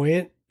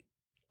flamboyant,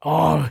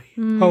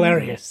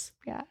 hilarious.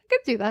 Yeah, I could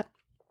do that.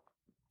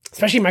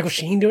 Especially Michael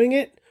Sheen doing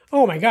it.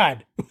 Oh my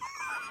God.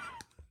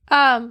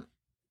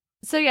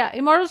 So yeah,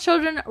 immortal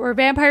children were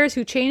vampires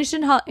who changed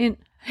in Hollywood.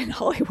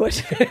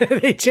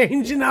 They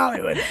changed in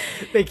Hollywood.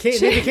 They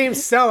became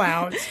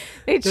sellouts.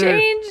 They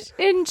changed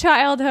in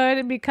childhood,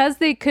 and because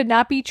they could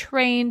not be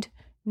trained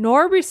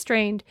nor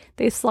restrained,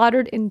 they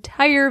slaughtered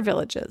entire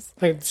villages.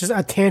 Like just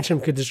a tantrum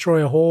could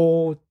destroy a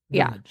whole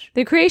village.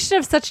 The creation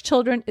of such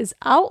children is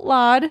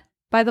outlawed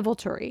by the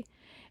Volturi,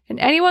 and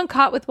anyone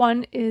caught with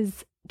one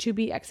is to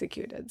be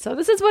executed. So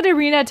this is what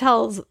Irina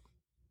tells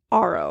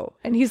Aro,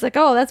 and he's like,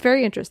 "Oh, that's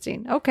very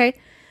interesting." Okay,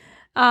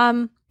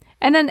 and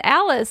then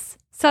Alice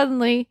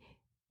suddenly,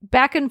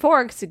 back and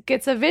forth,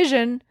 gets a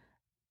vision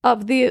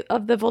of the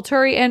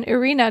Volturi and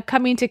Irina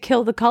coming to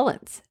kill the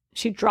Cullens.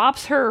 She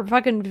drops her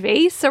fucking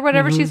vase or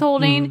whatever she's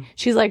holding.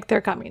 She's like,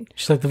 "They're coming."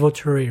 She's like, the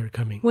Volturi are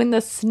coming. When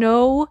the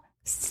snow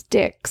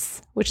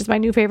sticks, which is my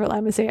new favorite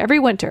line to say every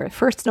winter,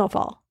 first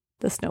snowfall,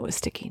 the snow is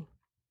sticking.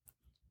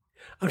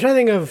 I'm trying to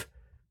think of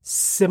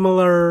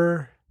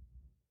similar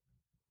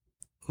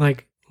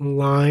like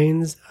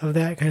lines of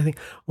that kind of thing.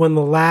 When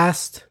the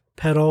last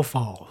petal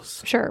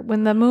falls. Sure.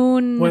 When the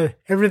moon, When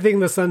everything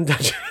the sun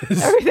touches.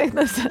 everything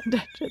the sun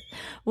touches,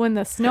 when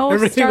the snow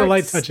Everything starts the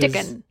light touches.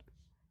 sticking.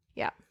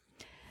 Yeah.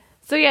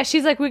 So yeah,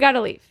 she's like, we got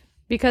to leave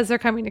because they're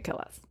coming to kill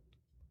us.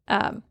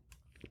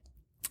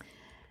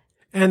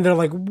 And they're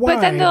like, why?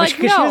 But then they're like,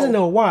 Because she no. doesn't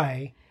know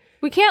why.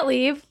 We can't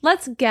leave.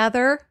 Let's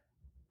gather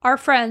our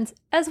friends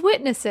as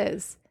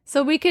witnesses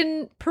so we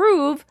can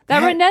prove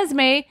that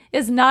Renesmee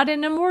is not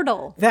an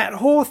immortal. That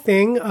whole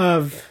thing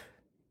of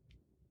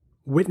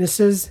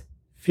witnesses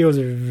feels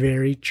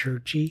very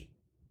churchy.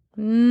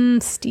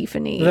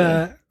 Stephanie.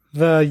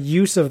 The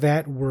use of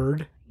that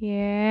word.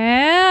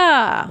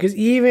 Yeah. Because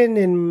even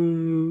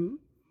in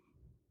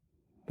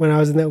when I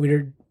was in that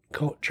weird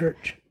cult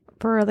church,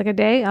 For like a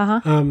day.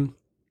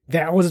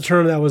 that was a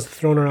term that was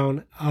thrown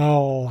around a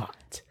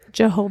lot.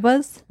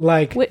 Jehovah's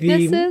Like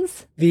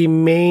Witnesses. the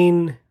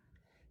main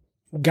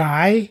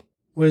guy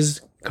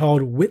was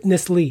called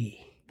Witness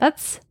Lee.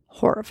 That's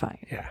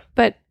horrifying. Yeah.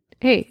 But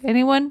hey,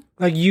 anyone?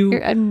 Like you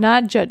I'm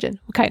not judging.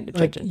 What kind of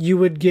like judging? you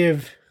would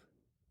give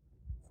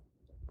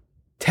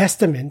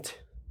testament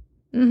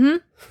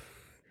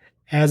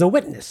as a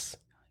witness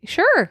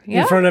Sure.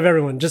 Yeah. in front of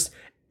everyone.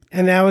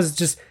 And that was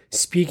just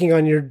speaking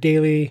on your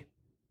daily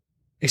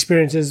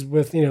experiences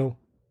with,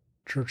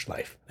 church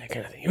life, that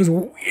kind of thing. It was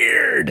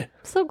weird. I'm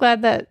so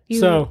glad that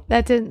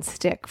that didn't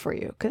stick for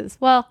you because,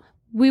 well,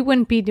 we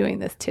wouldn't be doing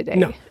this today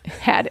No.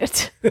 had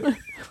it.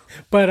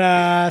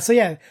 But so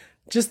yeah,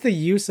 just the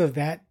use of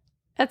that,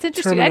 That's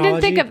interesting. I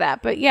didn't think Terminology. of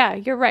that, but yeah,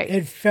 you're right.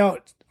 it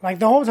felt like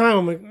the whole time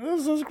I'm like,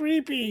 this is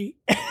creepy.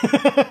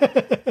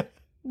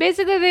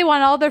 Basically, they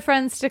want all their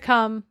friends to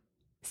come,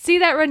 see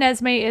that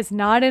Renesmee is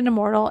not an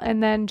immortal,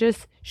 and then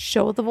just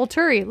show the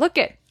Volturi. Look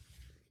at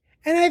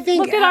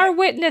our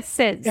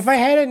witnesses. If I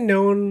hadn't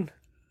known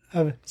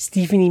of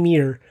Stephanie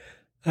Meyer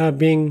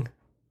being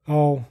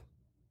all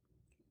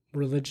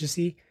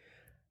religious-y,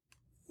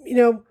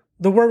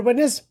 the word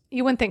witness,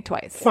 you wouldn't think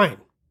twice. fine.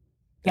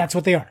 That's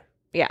what they are.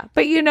 Yeah.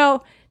 But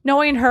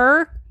knowing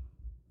her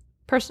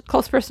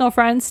close personal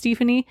friend,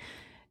 Stephanie,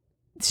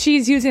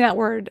 she's using that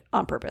word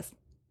on purpose.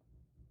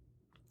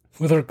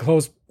 With her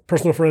close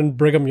personal friend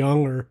Brigham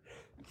Young or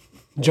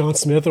John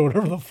Smith or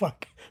whatever the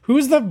fuck.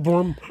 Who's the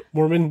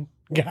Mormon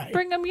guy?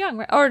 Brigham Young,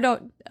 right? Or no,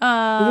 Isn't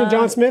it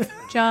John Smith?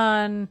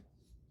 John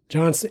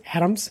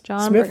Adams?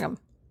 Smith? Brigham.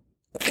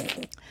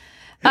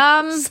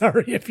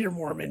 Sorry if you're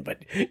Mormon, but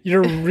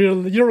your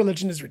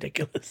religion is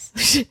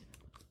ridiculous.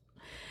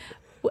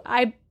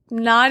 I'm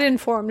not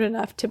informed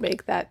enough to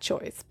make that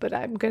choice, but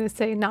I'm going to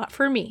say not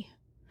for me.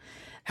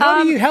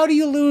 How do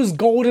you lose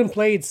golden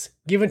plates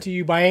given to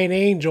you by an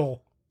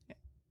angel?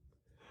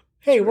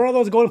 Hey, where are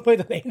those golden plates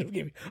that the angel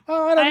gave you?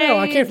 Oh, I don't know.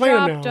 I can't find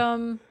them dropped now.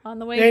 them on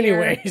the way here.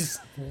 Anyways,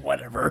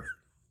 whatever.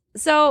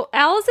 So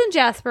Alice and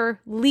Jasper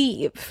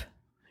leave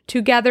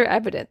to gather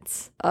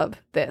evidence of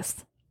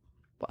this.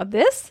 Of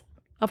this?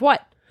 Of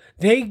what?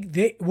 They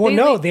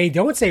leave. they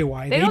don't say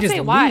why. They don't just say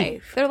why.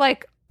 leave. They're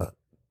like,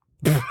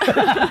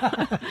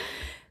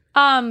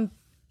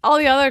 all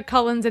the other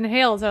Cullens and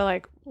Hales are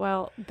like,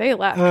 well, they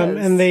left. 'cause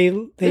And they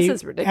this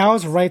is ridiculous.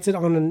 Alice writes it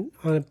on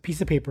a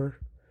piece of paper.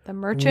 The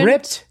merchant.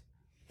 Ripped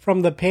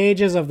from the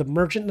pages of The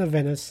Merchant of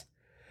Venice.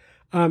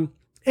 And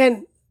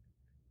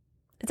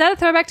Is that a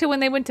throwback to when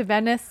they went to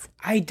Venice?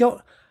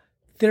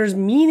 there's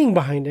meaning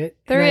behind it.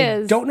 There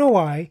and is. I don't know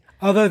why,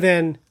 other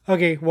than,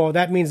 okay, well,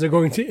 that means they're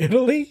going to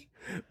Italy,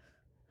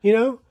 you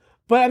know?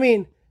 But I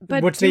mean,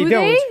 But which do they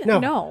they?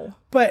 don't. No.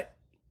 But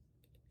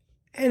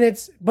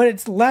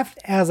it's left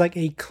as like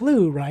a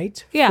clue,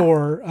 right? Yeah.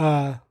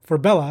 For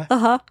Bella.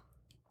 Uh-huh.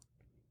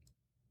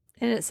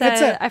 And it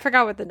said, I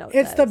forgot what the note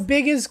says. It's the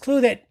biggest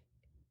clue that,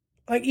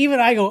 like, even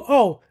I go,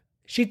 oh,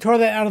 she tore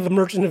that out of The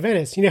Merchant of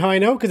Venice. You know how I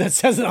know? Because it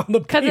says it on the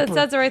paper. Because it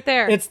says it right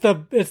there. It's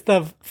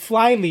the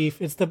fly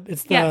leaf. It's the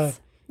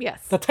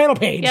Yes. the title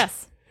page.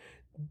 Yes.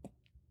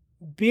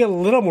 Be a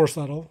little more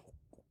subtle.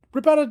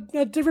 Rip out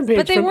a different page.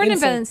 But they from weren't in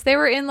inside. Venice. They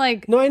were in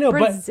No, I know,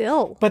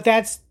 Brazil. but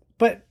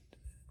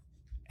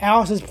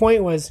Alice's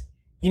point was,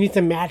 you need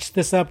to match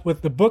this up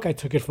with the book I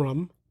took it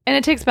from. And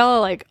it takes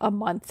Bella like a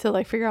month to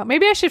like figure out,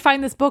 maybe I should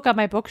find this book on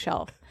my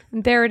bookshelf.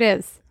 And there it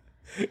is.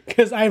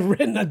 Because I've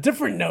written a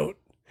different note.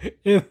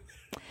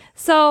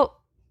 So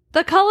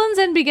the Cullens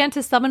then began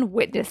to summon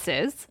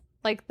witnesses,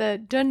 like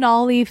the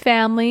Denali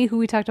family, who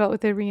we talked about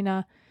with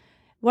Irina.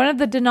 One of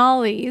the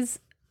Denalis,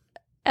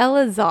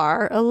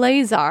 Eleazar,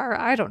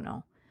 I don't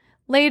know,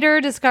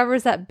 later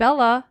discovers that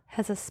Bella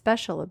has a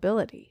special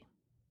ability.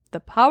 The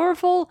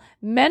powerful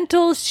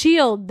mental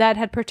shield that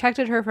had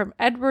protected her from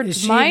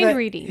Edward's mind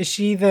reading. Is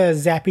she the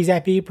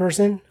zappy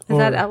person? Is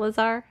that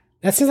Eleazar?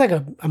 That seems like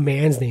a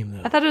man's name,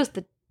 though. I thought it was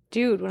the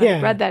dude when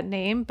I read that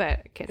name, but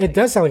I can't it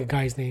does sound like a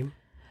guy's name.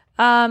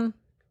 So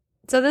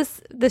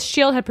this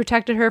shield had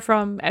protected her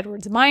from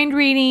Edward's mind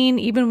reading,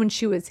 even when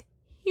she was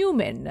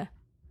human,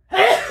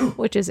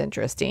 which is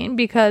interesting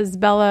because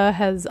Bella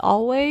has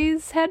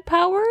always had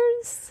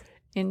powers.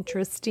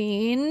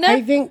 Interesting.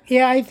 I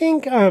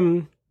think,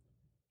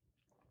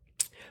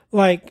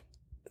 like,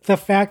 the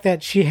fact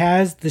that she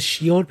has the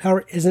shield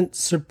power isn't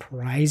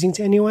surprising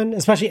to anyone,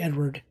 especially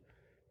Edward.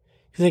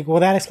 He's like,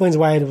 well, that explains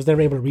why I was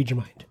never able to read your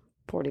mind.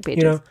 40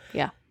 pages. You know?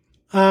 Yeah.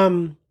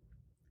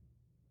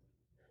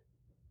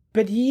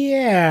 But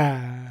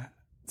yeah.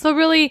 So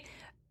really,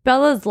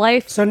 Bella's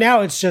life. So now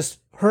it's just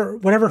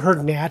whatever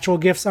her natural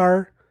gifts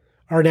are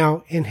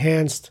now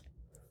enhanced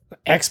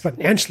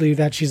exponentially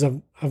that she's a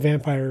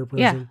vampire person.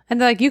 Yeah. And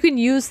like, you can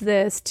use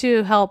this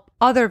to help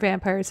other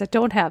vampires that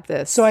don't have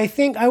this. So I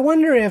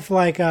wonder if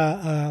like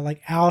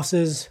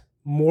Alice's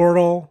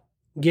mortal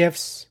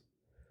gifts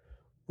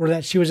were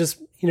that she was just,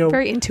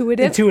 very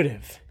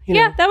intuitive.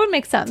 Yeah, that would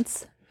make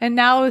sense. And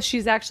now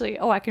she's actually,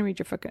 I can read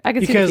I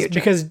can see the future.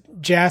 Because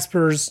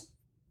Jasper's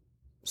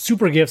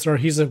super gifts are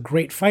he's a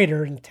great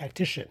fighter and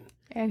tactician.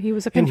 And he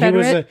was a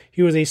Confederate. And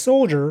he was a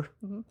soldier.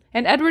 Mm-hmm.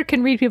 And Edward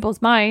can read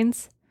people's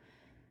minds.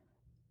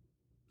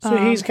 So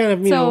he's kind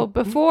of, So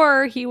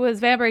before he was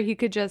vampire, he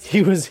could just...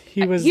 He was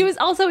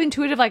also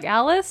intuitive like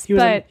Alice,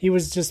 what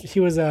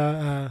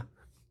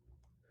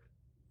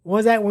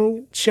was that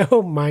one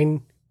show?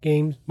 Mind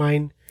Games?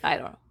 I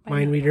don't know.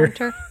 Mind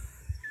Reader.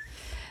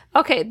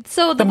 Okay,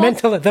 so The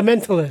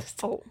Mentalist.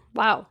 Oh,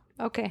 wow.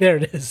 Okay. There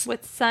it is.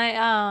 With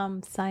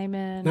Simon.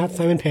 Not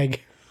Simon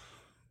Pegg.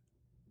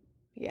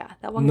 Yeah,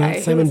 that one Not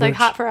guy Simon who was like Birch.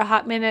 hot for a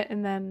hot minute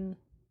and then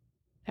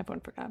everyone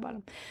forgot about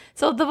him.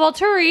 So the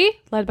Volturi,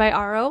 led by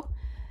Aro,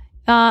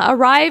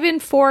 arrive in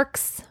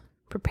Forks,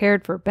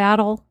 prepared for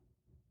battle.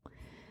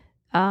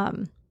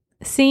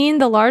 Seeing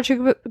the large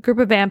group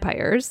of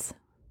vampires,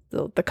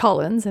 the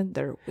Cullens and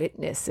their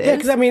witnesses. Yeah,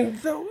 because I mean,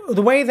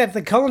 the way that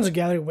the Cullens are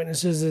gathering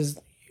witnesses is,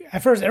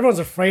 at first everyone's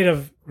afraid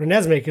of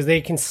Renesmee because they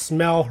can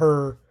smell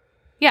her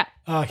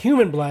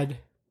human blood.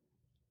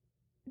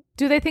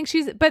 Do they think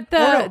she's... But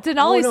the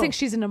Denalis think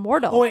she's an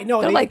immortal. Oh, wait,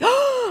 no. They're like,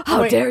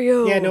 how dare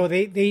you? Yeah, no,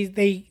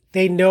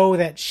 they know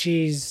that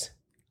she's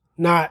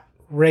not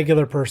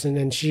regular person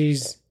and she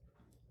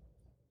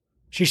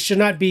should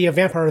not be a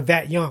vampire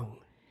that young.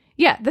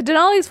 Yeah, the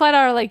Denalis flat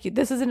out are like,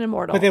 this is an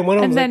immortal. But then one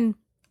of them's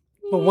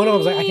one of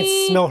them's like, I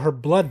can smell her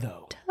blood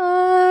though.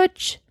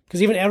 Touch.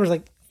 Because even Edward's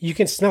like, you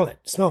can smell it.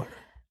 Smell her.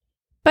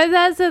 But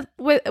that's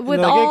with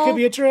all... it could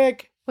be a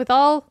trick. With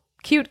all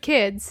cute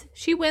kids,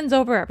 she wins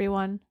over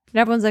everyone. And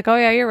everyone's like, oh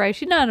yeah, you're right.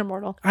 She's not an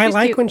immortal. I She's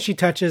like cute. when she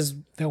touches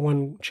that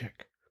one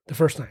chick the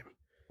first time.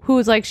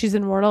 Who's like, she's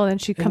immortal, and then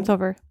she comes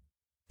over.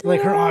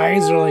 Like her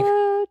eyes are like,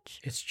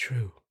 Touch. it's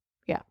true.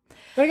 Yeah.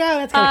 Like,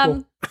 that's kind of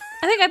cool.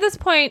 I think at this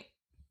point,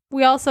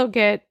 we also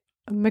get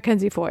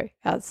Mackenzie Foy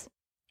as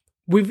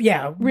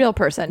real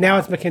person. Now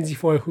it's Mackenzie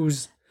Foy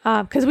who's...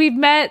 Because we've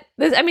met...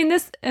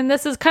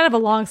 This is kind of a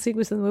long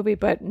sequence in the movie,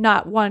 but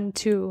not one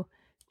to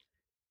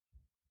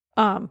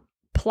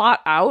plot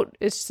out.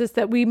 It's just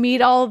that we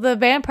meet all the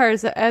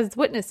vampires as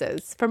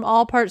witnesses from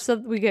all parts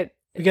of... We get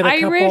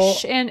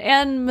Irish and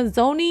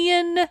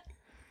Amazonian.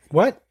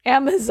 What?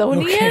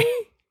 Amazonian? Okay.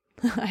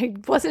 I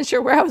wasn't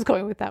sure where I was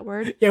going with that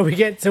word. Yeah, we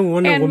get some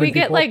Wonder Woman And we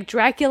get people. like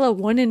Dracula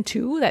 1 and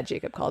 2 that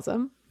Jacob calls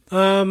them.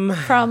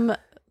 From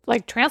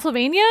like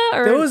Transylvania?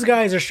 Or Those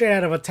guys are straight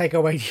out of a Taika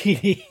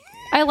Waititi.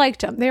 I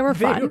liked them. They were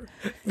fun.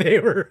 They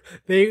were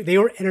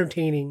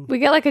entertaining. We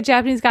get like a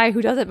Japanese guy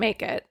who doesn't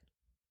make it.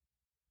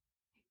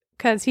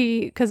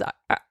 because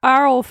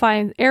Arrow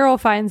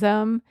finds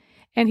him,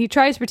 and he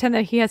tries to pretend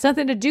that he has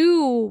nothing to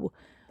do.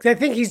 I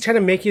think he's trying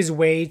to make his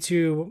way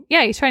to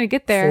He's trying to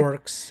get there.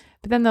 Forks.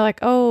 But then they're like,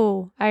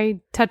 "Oh,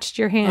 I touched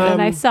your hand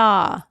and I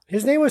saw."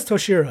 His name was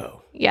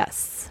Toshiro.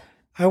 Yes.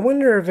 I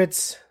wonder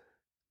if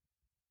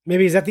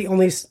maybe is that the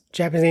only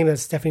Japanese name that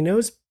Stephanie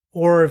knows,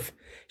 or if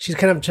she's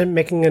kind of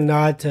making a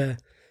nod to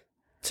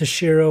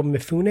Toshiro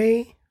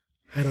Mifune.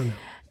 I don't know.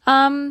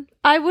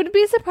 I would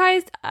be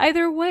surprised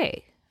either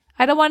way.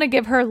 I don't want to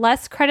give her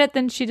less credit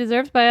than she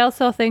deserves, but I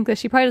also think that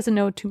she probably doesn't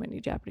know too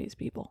many Japanese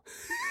people.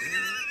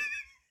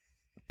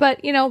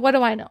 But, what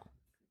do I know?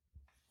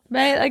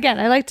 But again,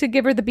 I like to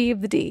give her the B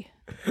of the D.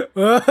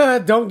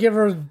 Don't give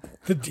her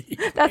the D.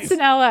 That's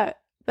now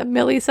that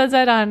Millie says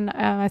that on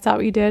I Saw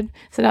What You Did.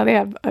 So now they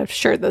have a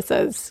shirt that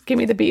says, give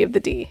me the B of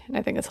the D. And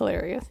I think it's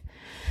hilarious.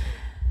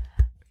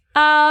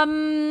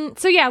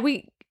 So yeah,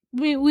 we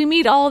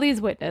meet all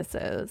these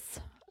witnesses,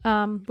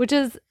 which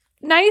is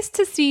nice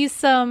to see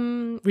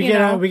some, we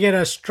get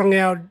a strung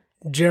out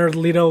Jared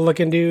Leto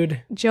looking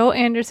dude. Joe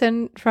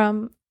Anderson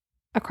from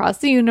Across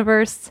the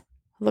Universe.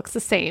 Looks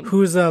the same.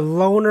 Who's a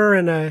loner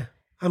and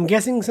I'm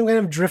guessing some kind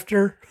of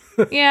drifter.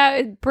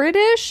 Yeah,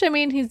 British. I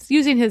mean, he's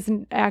using his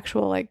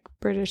actual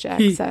British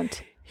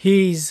accent.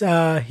 He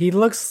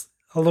looks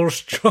a little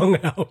strung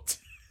out.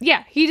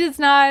 Yeah, he does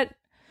not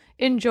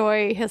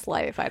enjoy his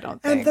life, I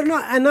don't think. And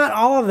not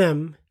all of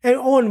them.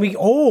 And we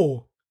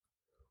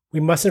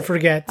mustn't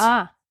forget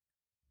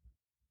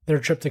their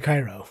trip to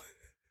Cairo.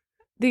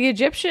 The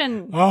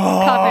Egyptian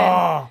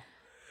coven.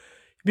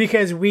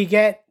 Because we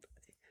get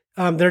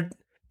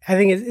I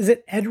think is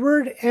it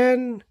Edward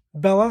and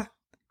Bella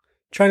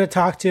trying to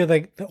talk to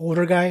the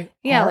older guy?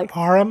 Yeah,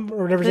 Aram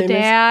or whatever his the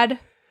name dad.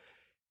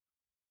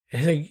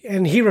 is.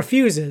 And he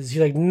refuses. He's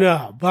like,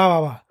 no, blah, blah,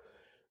 blah.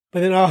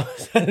 But then all of a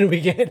sudden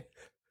we get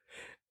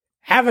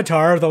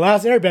Avatar, the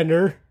last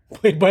airbender,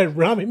 played by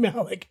Rami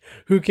Malek,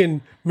 who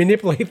can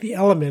manipulate the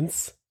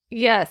elements.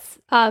 Yes.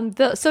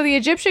 So the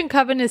Egyptian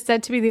coven is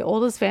said to be the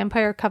oldest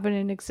vampire coven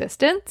in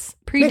existence,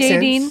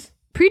 predating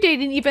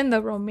even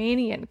the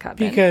Romanian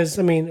coven. Because,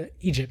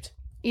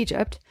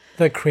 Egypt.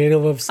 The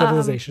cradle of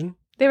civilization.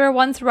 They were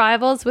once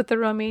rivals with the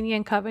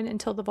Romanian coven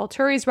until the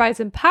Volturi's rise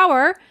in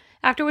power,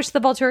 after which the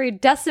Volturi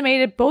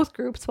decimated both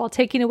groups while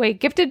taking away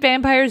gifted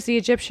vampires the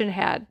Egyptians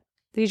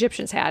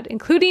had,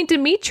 including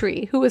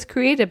Dimitri, who was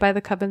created by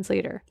the coven's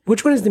leader.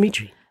 Which one is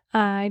Dimitri?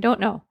 I don't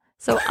know.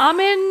 So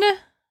Amin...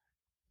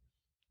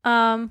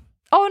 oh,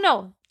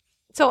 no.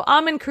 So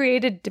Amin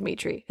created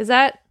Dimitri. Is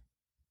that...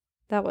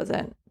 That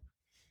wasn't...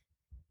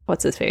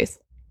 What's his face?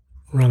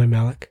 Rami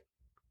Malek.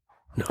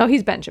 No. Oh,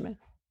 he's Benjamin.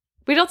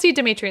 We don't see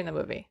Dimitri in the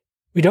movie.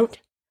 We don't?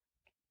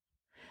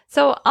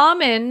 So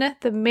Amin,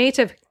 the mate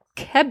of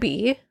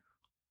Kebi,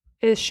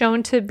 is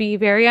shown to be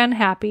very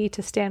unhappy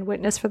to stand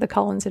witness for the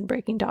Cullens in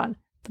Breaking Dawn,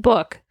 the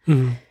book.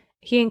 Mm-hmm.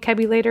 He and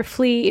Kebi later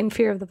flee in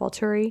fear of the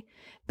Volturi.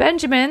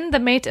 Benjamin, the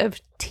mate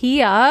of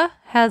Tia,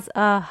 has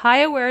a high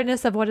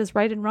awareness of what is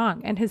right and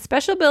wrong, and his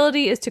special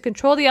ability is to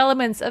control the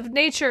elements of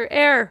nature,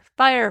 air,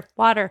 fire,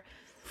 water.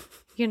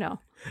 You know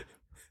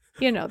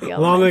the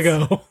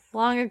elements.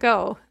 Long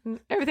ago.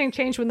 Everything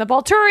changed when the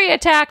Volturi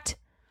attacked.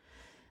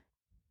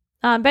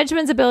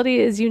 Benjamin's ability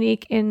is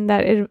unique in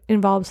that it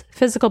involves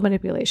physical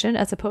manipulation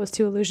as opposed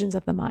to illusions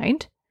of the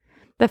mind.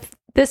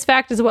 This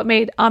fact is what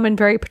made Amin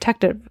very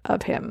protective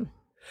of him.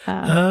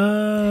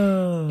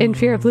 In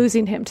fear of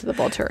losing him to the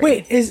Volturi.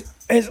 Wait,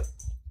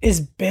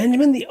 is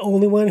Benjamin the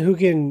only one who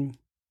can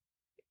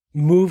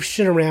move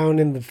shit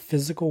around in the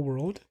physical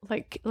world?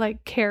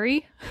 Like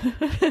Carrie?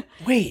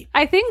 Wait.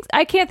 I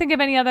can't think of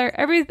any other.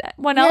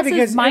 Everyone else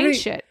is mind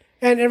shit.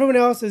 And everyone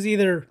else is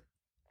either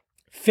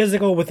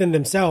physical within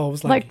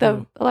themselves. Like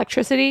the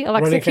electricity,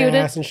 running electrocuted.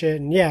 fast and shit.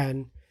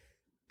 And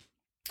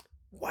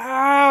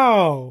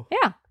wow.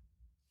 Yeah.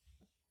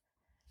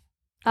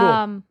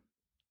 Cool.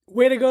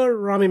 Way to go,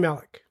 Rami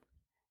Malek.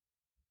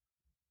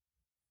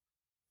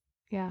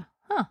 Yeah.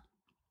 Huh.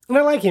 And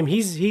I like him.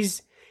 He's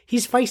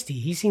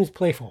feisty. He seems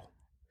playful.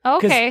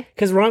 Okay.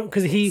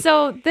 Because he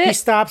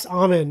stops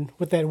Amin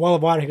with that wall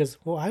of water. He goes,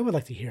 well, I would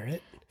like to hear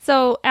it.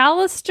 So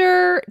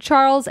Alistair,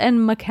 Charles,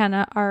 and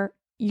McKenna are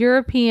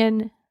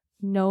European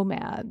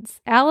nomads.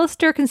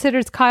 Alistair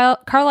considers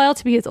Carlisle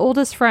to be his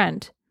oldest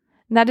friend.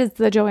 And that is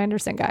the Joe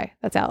Anderson guy.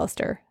 That's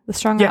Alistair, the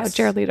strung out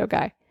Jared Leto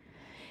guy.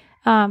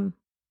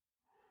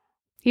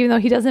 Even though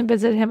he doesn't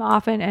visit him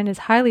often and is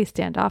highly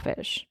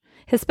standoffish.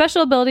 His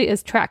special ability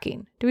is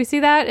tracking. Do we see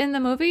that in the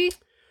movie?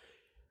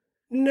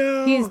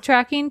 No. He's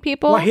tracking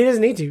people? Well, he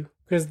doesn't need to,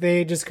 because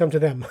they just come to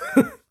them.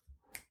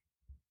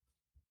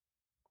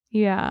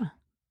 Yeah.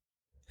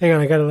 Hang on,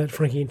 I gotta let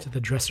Frankie into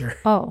the dresser.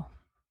 Oh.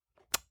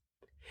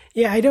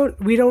 Yeah,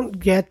 we don't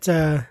get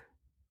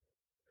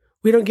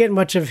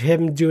much of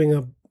him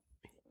doing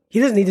he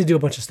doesn't need to do a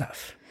bunch of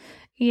stuff.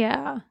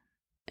 Yeah.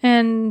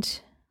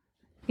 And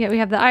yeah, we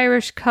have the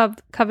Irish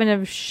coven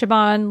of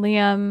Shaban,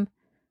 Liam,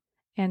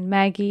 and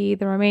Maggie,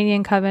 the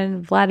Romanian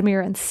coven,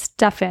 Vladimir, and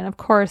Stefan. Of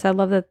course, I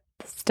love that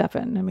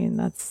Stefan. I mean,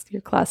 that's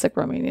your classic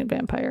Romanian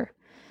vampire.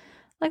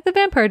 Like the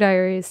Vampire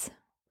Diaries.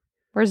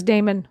 Where's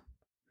Damon?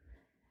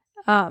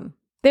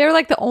 They're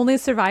like the only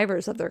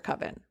survivors of their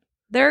coven.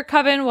 Their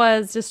coven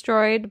was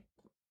destroyed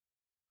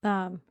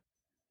by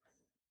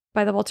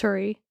the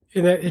Volturi.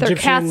 In that Their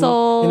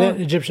castle. In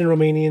that Egyptian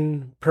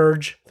Romanian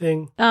purge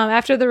thing.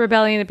 After the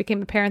rebellion, it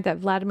became apparent that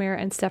Vladimir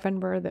and Stefan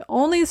were the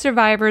only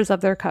survivors of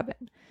their coven.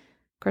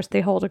 Of course,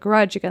 they hold a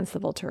grudge against the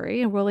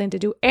Volturi and willing to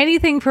do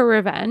anything for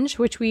revenge,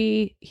 which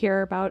we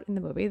hear about in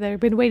the movie. They've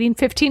been waiting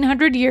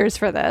 1,500 years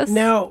for this.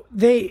 Now,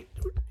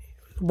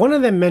 one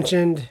of them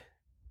mentioned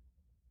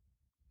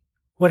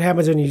what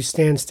happens when you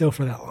stand still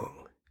for that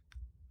long.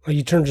 Like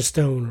you turn to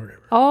stone or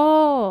whatever.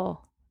 Oh,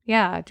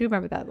 yeah, I do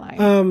remember that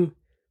line.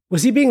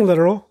 Was he being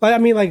literal? Like, I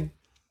mean,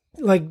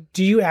 like,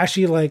 do you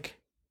actually like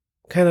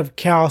kind of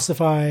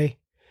calcify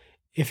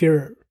if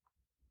you're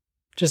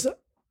just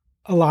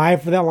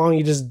alive for that long?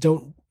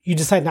 You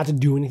decide not to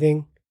do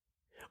anything,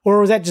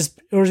 or is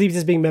he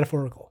just being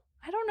metaphorical?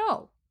 I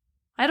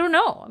don't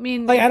know. I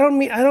mean, like, I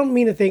don't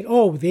mean to think,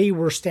 oh, they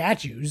were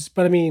statues,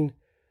 but I mean,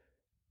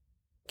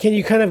 can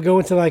you kind of go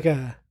into like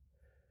a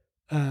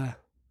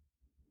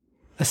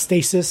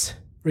stasis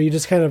where you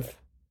just kind of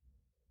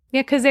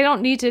because they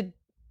don't need to.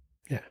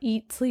 Yeah.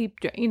 Eat, sleep,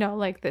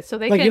 like this. So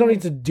they like can, you don't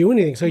need to do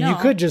anything. So you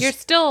could just. You're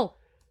still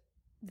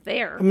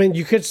there. I mean,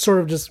 you could sort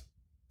of just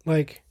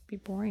like be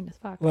boring as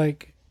fuck.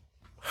 Like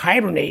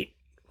hibernate,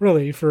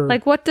 really. For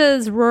like, what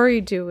does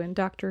Rory do in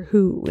Doctor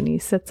Who when he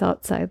sits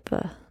outside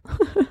the?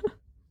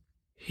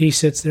 He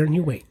sits there and he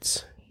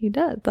waits. He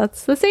does.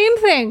 That's the same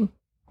thing.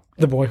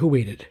 The boy who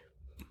waited.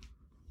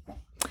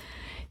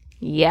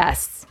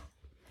 Yes.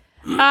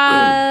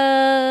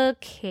 Okay.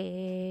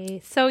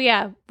 So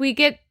yeah, we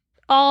get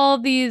all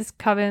these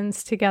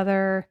covens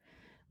together,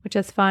 which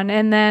is fun.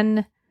 And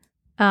then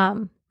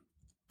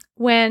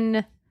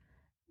when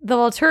the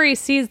Volturi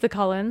sees the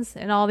Cullens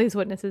and all these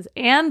witnesses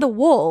and the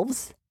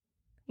wolves,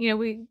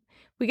 we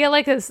get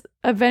like this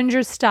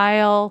Avengers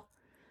style,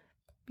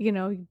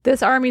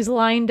 this army's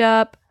lined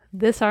up,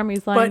 this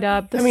army's lined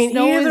up. The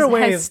snow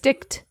has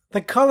sticked. The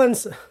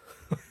Cullens.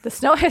 The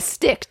snow has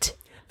sticked.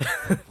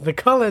 The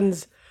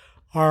Cullens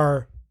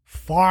are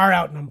far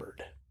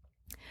outnumbered.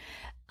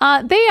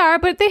 They are,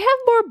 but they have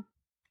more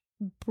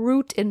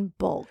brute in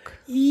bulk.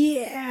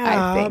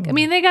 Yeah. I think. I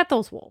mean, they got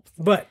those wolves.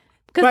 But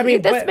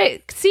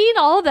seeing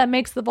all of them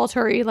makes the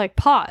Volturi like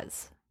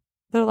pause.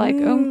 They're like,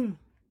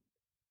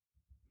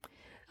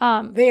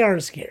 they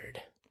aren't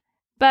scared.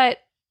 But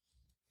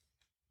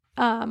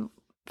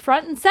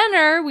front and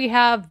center, we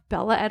have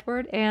Bella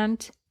Edward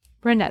and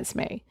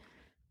Renesmee.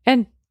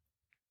 And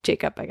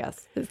Jacob, I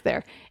guess, is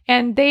there.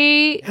 And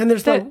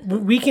there's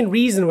we can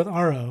reason with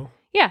Aro.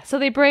 Yeah, so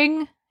they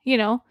bring,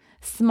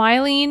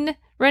 smiling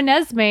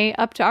Renesmee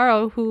up to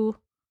Aro, who...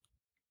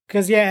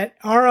 Because,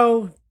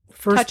 Aro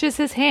first... touches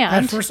his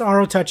hand. At first,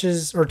 Aro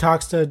touches or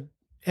talks to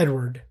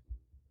Edward.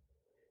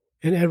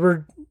 And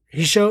Edward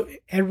shows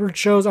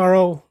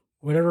Aro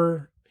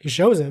whatever he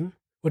shows him,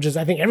 which is,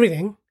 I think,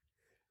 everything.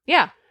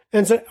 Yeah.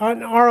 And so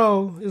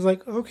Aro is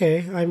like,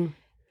 okay,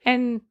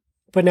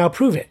 but now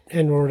prove it,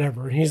 and or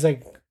whatever. And he's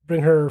like,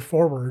 bring her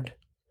forward.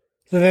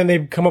 So then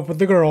they come up with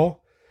the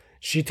girl.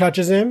 She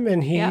touches him,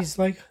 and he's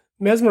like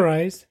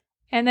mesmerized.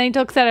 And then he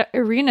looks at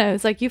Irina,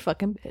 who's like, you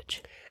fucking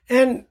bitch.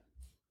 And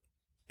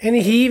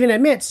he even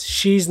admits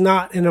she's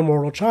not an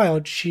immortal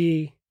child.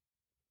 She,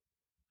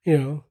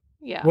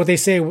 what they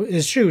say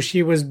is true.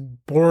 She was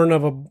born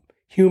of a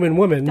human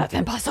woman. That's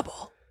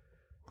impossible.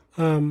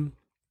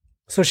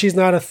 So she's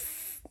not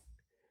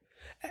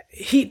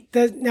he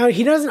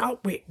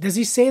doesn't. Wait, does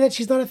he say that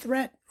she's not a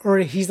threat, or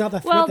he's not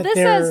the threat? Well, this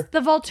says the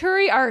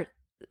Volturi are.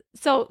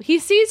 So he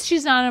sees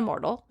she's not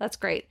immortal. That's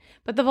great,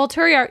 but the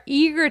Volturi are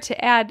eager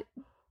to add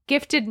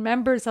gifted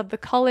members of the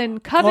Cullen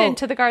Coven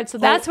to the guard. So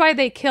that's why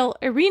they kill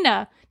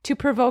Irina to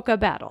provoke a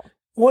battle.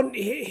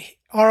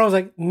 Aro's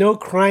like, no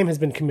crime has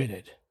been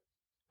committed.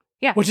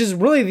 Yeah, which is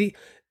really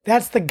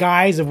that's the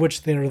guise of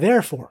which they're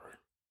there for.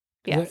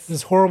 Yes,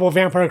 this horrible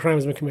vampire crime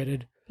has been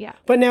committed. Yeah,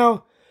 but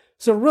now,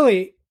 so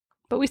really.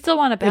 But we still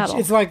want a battle.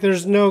 It's like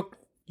there's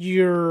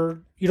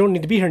you don't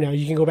need to be here now.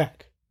 You can go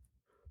back.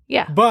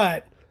 Yeah.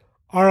 But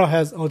Aro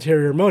has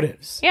ulterior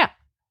motives. Yeah.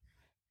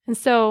 And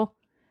so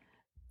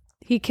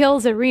he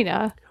kills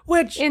Irina.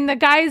 Which in the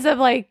guise of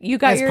like, you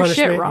got your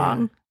shit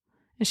wrong. Yeah.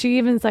 And she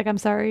even's like, I'm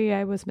sorry,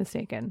 I was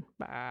mistaken.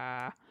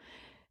 Bah.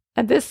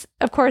 And this,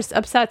 of course,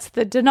 upsets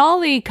the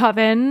Denali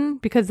Coven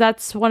because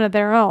that's one of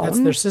their own.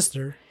 That's their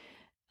sister.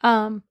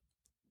 And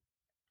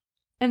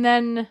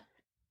then...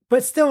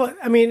 But still,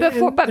 I mean, there's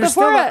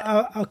still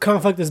a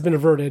conflict that's been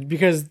averted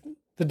because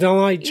the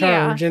Denali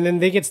charge and then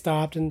they get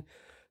stopped and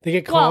they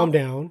get calmed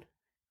down.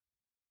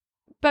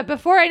 But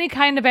before any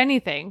kind of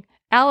anything,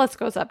 Alice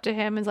goes up to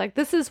him and is like,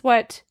 this is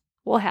what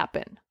will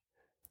happen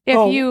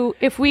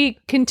if we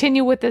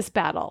continue with this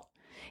battle.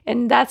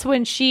 And that's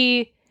when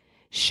she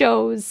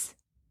shows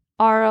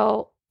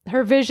Aro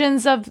her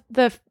visions of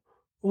the...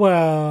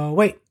 Well,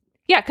 wait.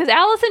 Yeah, because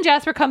Alice and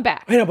Jasper come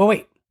back. I know, but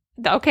wait.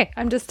 Okay,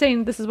 I'm just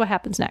saying this is what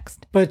happens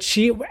next. But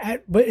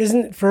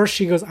isn't first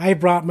she goes, I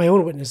brought my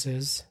own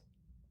witnesses.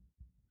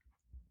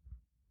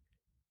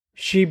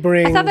 she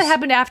brings. I thought that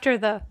happened after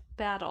the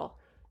battle.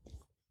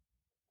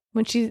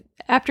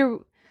 After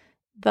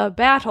the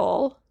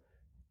battle,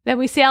 then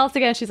we see Alice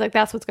again. She's like,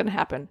 "That's what's going to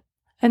happen,"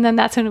 and then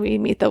that's when we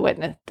meet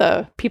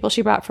the people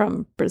she brought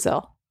from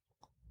Brazil.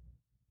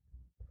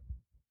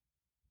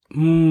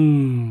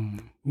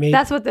 Maybe.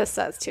 That's what this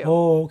says too.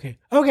 Oh, okay.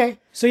 Okay.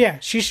 So yeah,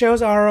 she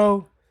shows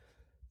Aro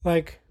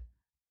like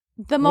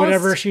The most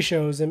whatever she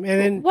shows him.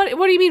 And then what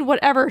do you mean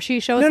whatever she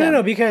shows him?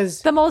 No,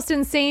 because the most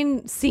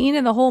insane scene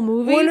in the whole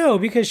movie? Well, no,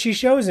 because she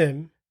shows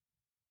him.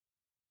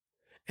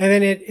 And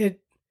then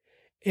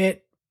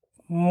it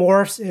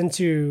morphs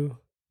into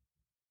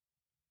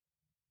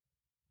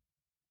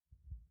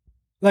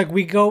like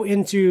we go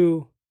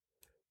into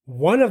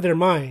one of their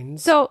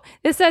minds. So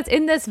it says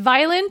in this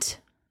violent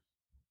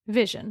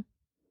vision,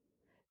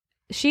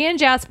 she and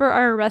Jasper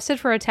are arrested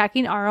for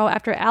attacking Aro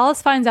after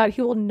Alice finds out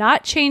he will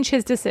not change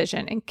his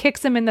decision and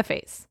kicks him in the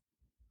face.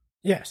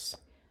 Yes.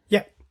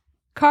 Yep.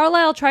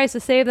 Carlisle tries to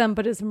save them,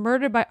 but is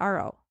murdered by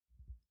Aro.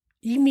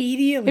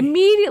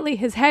 Immediately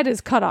his head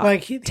is cut off,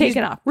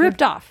 taken off,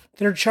 ripped off.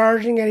 They're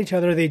charging at each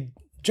other. They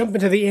jump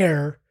into the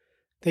air.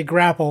 They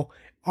grapple.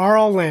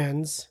 Aro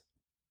lands,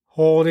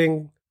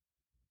 holding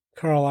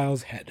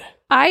Carlisle's head.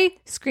 I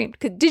screamed.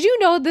 Did you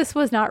know this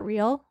was not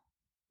real?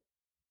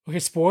 Okay,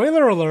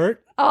 spoiler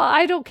alert. Oh,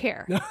 I don't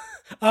care. Because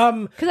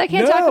I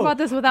can't talk about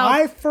this without...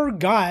 I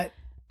forgot.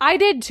 I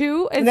did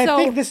too. And I so,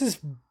 think this is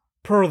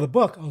per the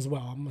book as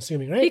well, I'm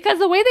assuming, right? Because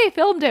the way they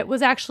filmed it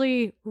was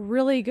actually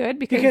really good.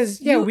 Because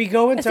we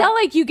go into... It's not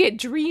like you get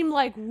dream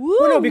like, woo,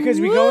 well, no, because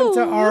we go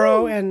into woo.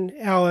 Aro and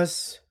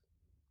Alice,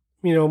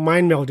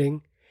 mind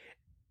melding.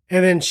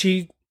 And then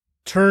she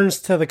turns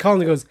to the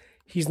colony and goes,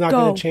 he's not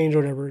going to change or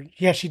whatever.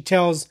 Yeah, she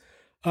tells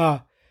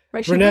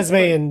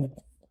Renesmee and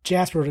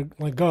Jasper to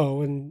let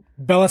go, and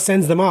Bella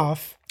sends them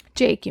off.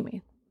 Jake, you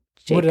mean?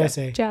 Jacob. What did I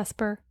say?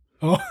 Jasper.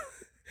 Oh,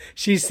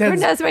 she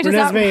sends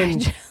Renesmee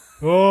and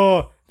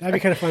oh, that'd be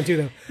kind of fun too,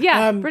 though.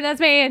 Yeah,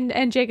 Renesmee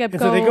and Jacob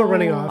so they go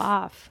running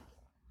off.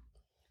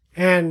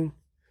 And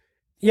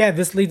yeah,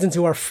 this leads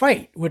into our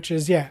fight, which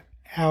is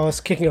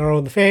Alice kicking Aro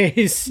in the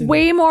face.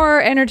 Way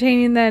more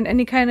entertaining than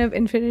any kind of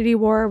Infinity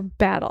War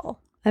battle.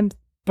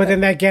 But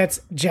then that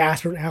gets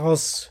Jasper and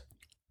Alice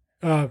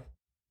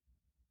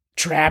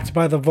trapped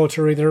by the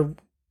Volturi. They're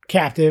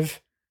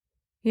captive.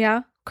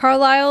 Yeah.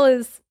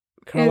 Carlisle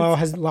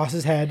has lost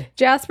his head.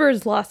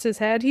 Jasper's lost his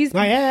head. He's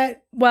not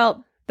yet.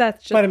 Well,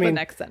 that's just the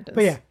next sentence.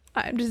 But yeah.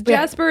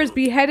 Jasper is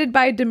beheaded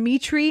by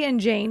Dimitri and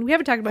Jane. We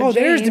haven't talked about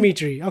Jane. Oh, there's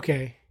Dimitri.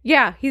 Okay.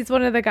 Yeah, he's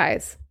one of the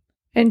guys.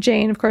 And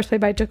Jane, of course,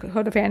 played by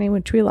Dakota Fanning,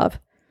 which we love.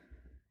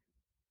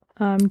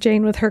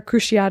 Jane with her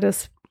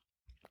Cruciatus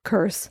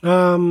curse.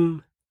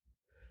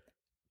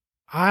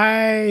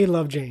 I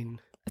love Jane.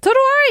 So do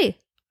I.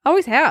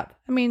 Always have.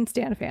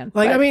 Stan a fan.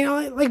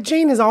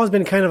 Jane has always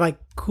been kind of like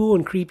cool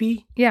and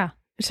creepy. Yeah.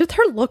 It's just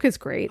her look is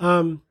great.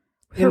 In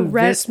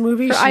this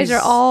movie, her eyes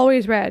are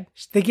always red.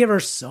 They give her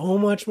so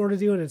much more to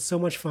do, and it's so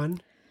much fun.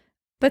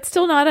 But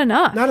still not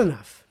enough. Not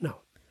enough. No.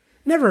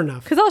 Never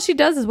enough. Because all she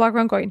does is walk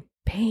around going,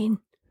 pain.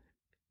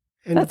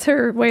 And that's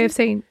her way of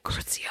saying,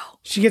 Crucio.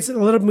 She gets a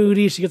little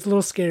moody. She gets a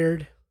little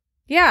scared.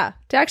 Yeah.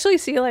 To actually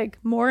see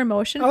more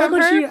emotion from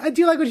her. I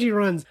do like when she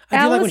runs.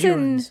 Alice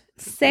and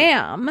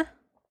Sam...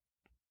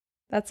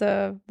 That's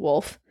a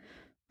wolf,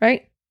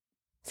 right?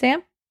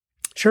 Sam?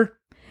 Sure.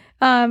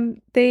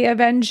 They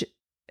avenge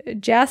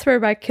Jasper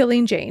by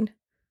killing Jane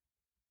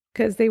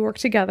because they work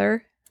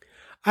together.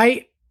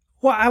 I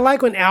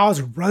like when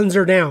Alice runs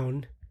her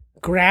down,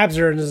 grabs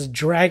her and is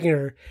dragging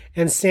her,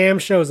 and Sam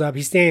shows up.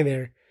 He's standing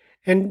there,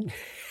 and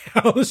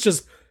Alice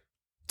just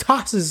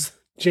tosses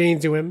Jane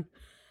to him.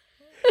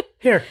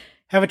 Here,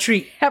 have a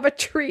treat. Have a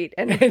treat.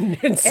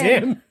 And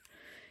Sam...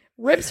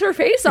 rips her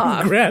face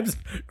off. grabs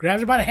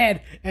her by the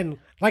head and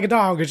like a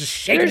dog is just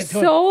shaking There's it.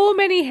 There's so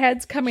many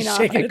heads coming off.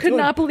 I could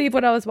not believe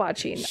what I was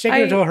watching. Shaking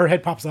it until her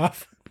head pops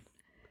off.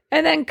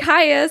 And then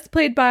Caius,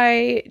 played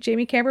by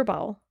Jamie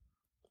Campbell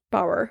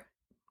Bower.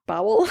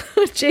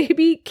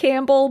 Jamie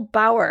Campbell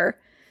Bower.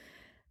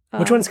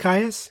 Which one's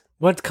Caius?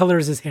 What color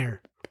is his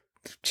hair?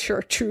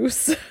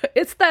 Chartreuse.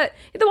 It's the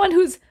one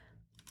who's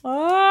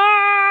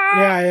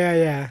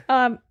Yeah.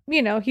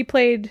 He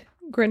played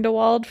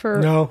Grindelwald for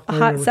a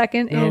hot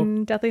second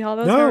in Deathly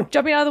Hallows. No.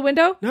 Jumping out of the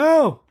window?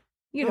 No.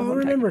 You don't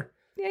remember.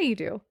 Yeah, you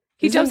do.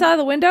 He jumps out of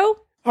the window?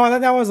 Oh,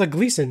 that was a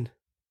Gleason.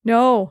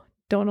 No.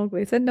 Donald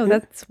Gleason? No,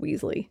 that's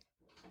Weasley.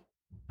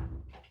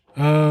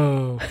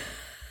 Oh.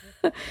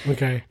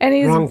 Okay. And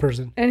he's wrong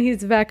person. And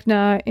he's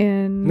Vecna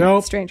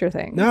in Stranger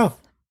Things. No.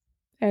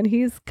 And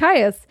he's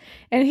Caius.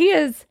 And he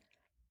is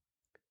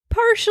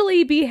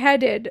partially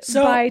beheaded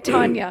by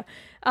Tanya.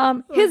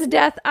 His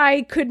death,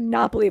 I could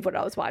not believe what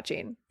I was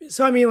watching.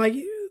 So,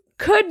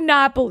 could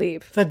not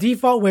believe. The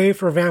default way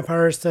for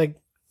vampires to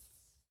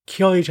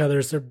kill each other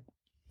is to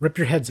rip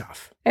your heads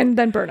off. And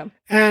then burn them.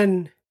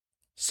 And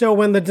so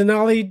when the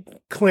Denali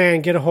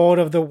clan get a hold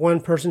of the one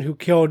person who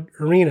killed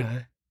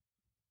Irina...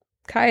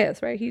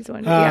 Caius, right? He's the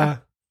one.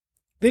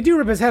 They do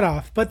rip his head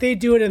off, but they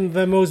do it in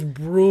the most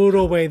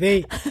brutal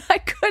way. I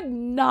could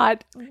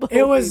not.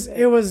 It was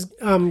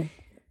King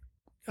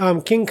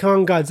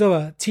Kong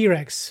Godzilla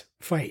T-Rex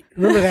fight.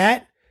 Remember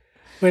that?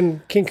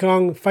 When King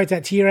Kong fights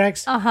that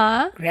T-Rex,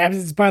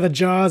 grabs it by the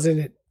jaws and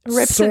it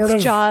rips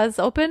its jaws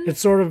open. It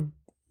sort of,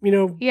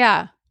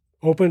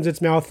 opens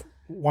its mouth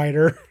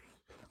wider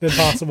than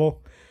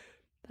possible.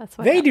 That's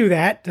why they do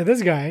that to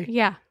this guy.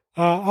 Yeah,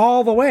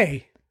 all the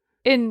way.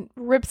 And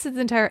rips its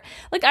entire.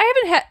 Like,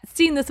 I haven't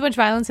seen this much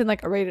violence in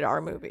like a rated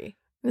R movie.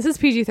 This is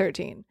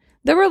PG-13.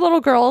 There were little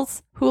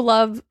girls who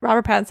love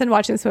Robert Pattinson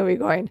watching this movie,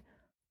 going,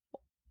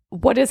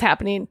 "What is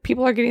happening?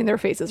 People are getting their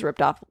faces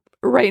ripped off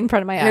right in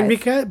front of my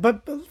eyes."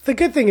 But the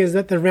good thing is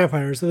that they're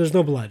vampires, so there's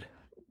no blood.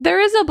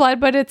 There is no blood,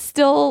 but it's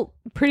still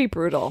pretty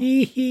brutal.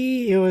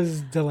 It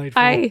was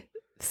delightful. I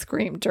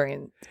screamed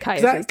during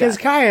Caius' death. Because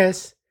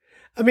Caius,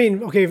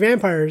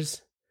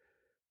 vampires,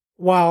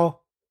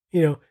 while,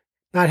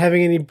 not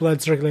having any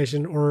blood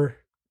circulation or,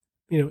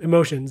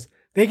 emotions,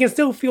 they can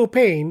still feel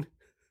pain.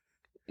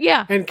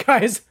 Yeah. And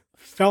Caius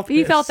felt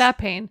that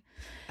pain.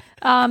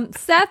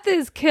 Seth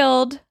is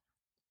killed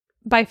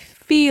by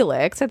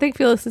Felix. I think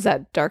Felix is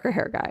that darker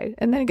hair guy.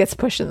 And then he gets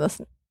pushed in the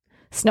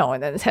snow,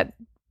 and then his head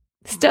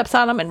steps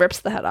on him and rips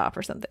the head off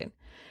or something.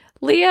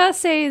 Leah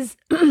saves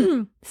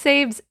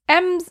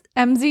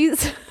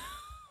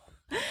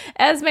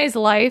Esme's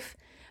life,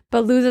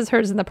 but loses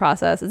hers in the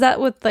process. Is that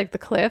with like the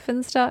cliff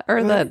and stuff,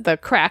 or the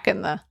crack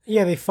in the?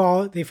 Yeah, they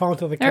fall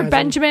into the chasm. Or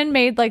Benjamin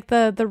made like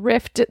the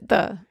rift.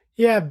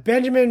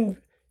 Benjamin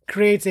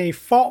creates a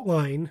fault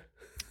line.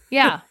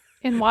 Yeah,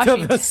 in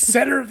Washington, to the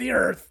center of the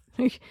earth.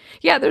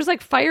 Yeah, there's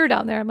like fire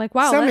down there. I'm like,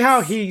 wow.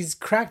 Somehow he's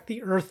cracked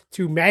the earth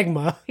to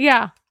magma.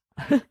 Yeah.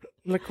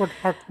 Liquid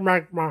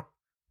magma.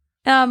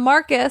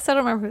 Marcus, I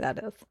don't remember who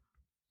that is,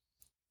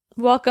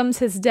 welcomes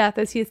his death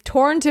as he's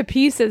torn to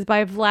pieces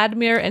by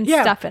Vladimir and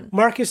Stefan.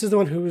 Marcus is the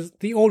one who's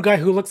the old guy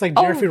who looks like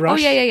Jeffrey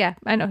Rush. Oh, yeah.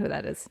 I know who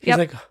that is. He's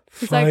like,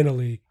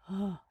 finally.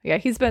 Yeah,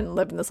 he's been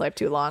living this life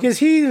too long. Because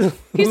he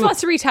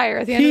wants to retire.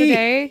 At the end of the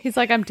day, he's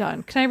like, I'm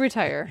done. Can I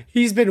retire?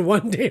 He's been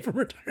one day from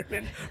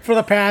retirement for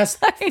the past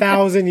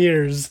 1,000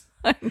 years.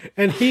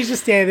 And he's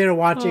just standing there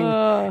watching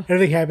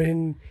everything happen.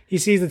 And he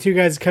sees the two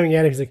guys coming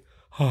at him. He's like,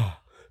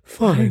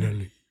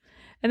 finally.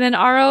 And then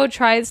Aro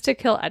tries to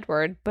kill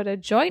Edward, but a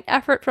joint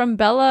effort from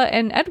Bella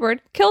and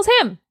Edward kills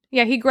him.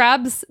 Yeah, he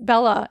grabs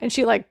Bella and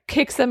she like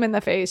kicks him in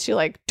the face. She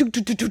like, doo,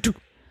 doo, doo, doo, doo.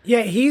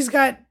 Yeah,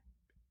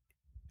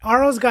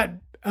 Aro's got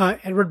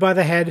Edward by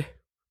the head,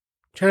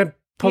 trying to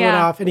pull it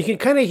off. And you can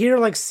kind of hear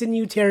like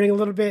sinew tearing a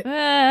little bit.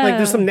 Like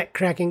there's some neck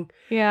cracking.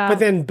 Yeah. But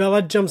then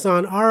Bella jumps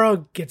on.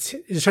 Aro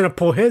is trying to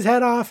pull his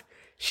head off.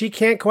 She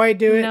can't quite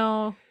do it.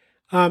 No.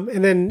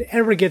 And then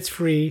Edward gets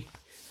free,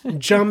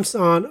 jumps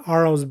on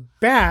Aro's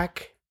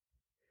back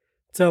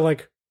to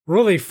like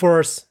really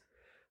force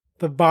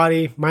the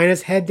body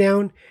minus head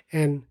down,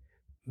 and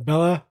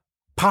Bella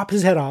pops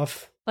his head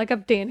off. Like a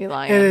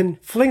dandelion. And then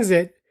flings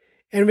it.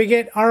 And we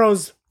get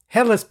Aro's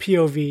headless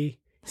POV,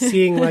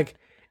 seeing like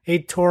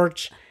a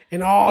torch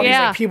and all these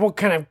like, people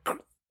kind of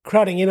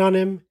crowding in on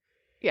him.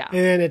 Yeah.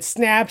 And then it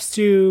snaps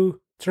to,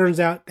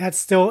 turns out that's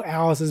still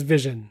Alice's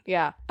vision.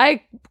 Yeah.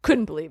 I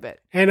couldn't believe it.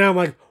 And I'm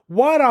like,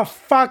 what a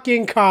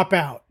fucking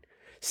cop-out.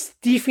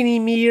 Stephanie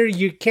Meyer,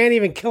 you can't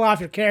even kill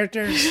off your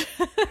characters.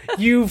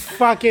 You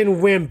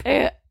fucking wimp.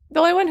 The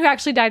only one who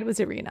actually died was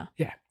Irina.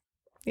 Yeah.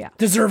 Yeah.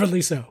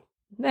 Deservedly so.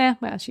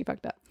 Well, she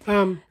fucked up.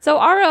 So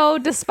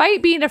Aro,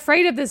 despite being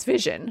afraid of this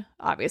vision,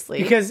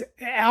 obviously. Because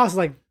Alice is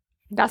like,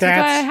 that's what's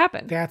going to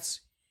happen. That's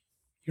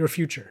your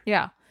future.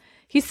 Yeah.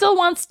 He still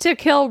wants to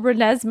kill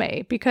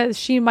Renesmee because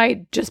she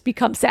might just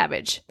become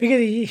savage. Because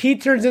he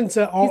turns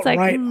into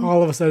alt-right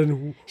all of a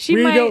sudden.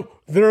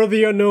 They're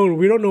the unknown.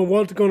 We don't know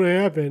what's going to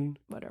happen.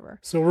 Whatever.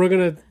 So we're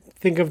going to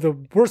think of the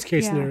worst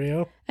case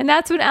scenario. And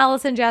that's when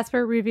Alice and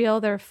Jasper reveal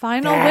their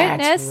final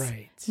witness.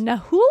 Right.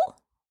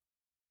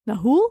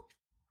 Nahul?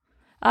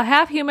 A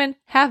half human,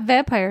 half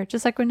vampire,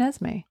 just like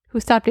Renesmee, who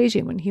stopped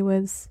aging when he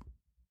was...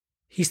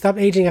 He stopped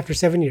aging after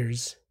 7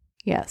 years.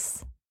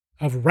 Yes.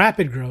 Of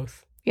rapid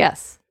growth.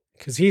 Yes.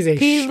 Because he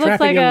looks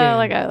like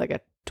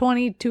a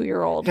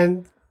 22-year-old.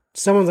 And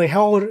someone's like,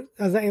 "How old?"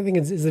 I think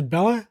is it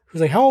Bella? Who's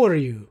like, "How old are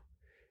you?"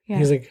 Yeah.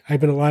 And he's like, "I've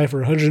been alive for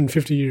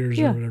 150 years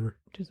or whatever."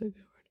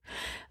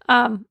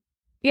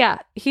 Yeah.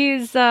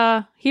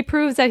 He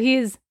proves that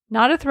he's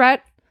not a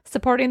threat,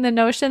 supporting the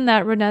notion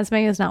that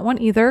Renesmee is not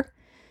one either.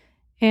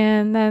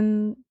 And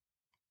then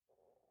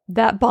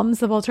that bums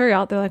the Volturi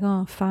out. They're like,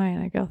 "Oh, fine,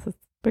 I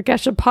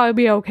guess she'll probably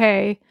be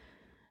okay."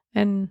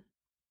 And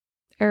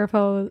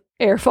Aro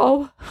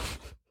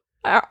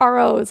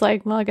is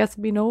like, "Well, I guess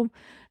it'll be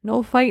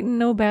no fighting,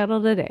 no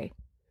battle today."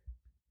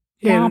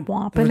 Womp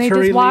womp, and they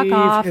just walk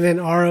off. And then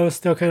Aro is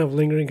still kind of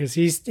lingering because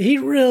he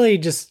really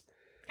just.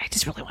 I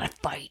just really want to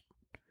fight.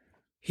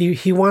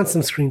 He wants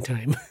some screen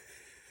time.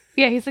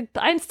 Yeah, he's like,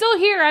 "I'm still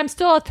here. I'm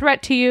still a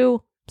threat to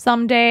you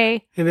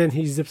someday." And then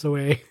he zips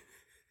away.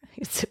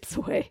 So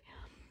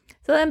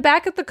then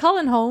back at the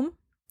Cullen home.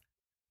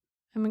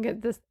 I'm gonna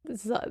get this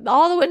is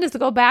all the witnesses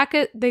go back.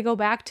 They go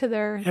back to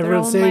their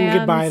Everyone's own saying lands.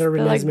 goodbye to Renesmee.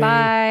 They're like,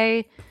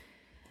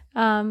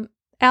 bye.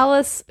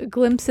 Alice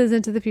glimpses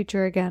into the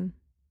future again,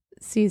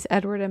 sees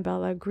Edward and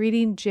Bella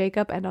greeting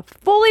Jacob and a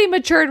fully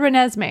matured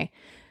Renesmee.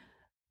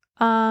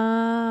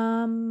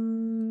 I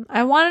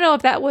want to know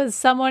if that was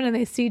someone and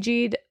they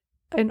CG'd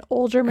an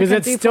older Mackenzie Foy.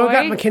 Because it's still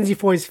got Mackenzie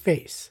Foy's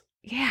face.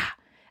 Yeah.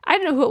 I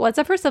didn't know who it was.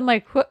 At first I'm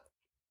like, what?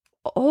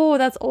 Oh,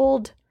 that's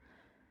old.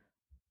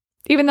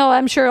 Even though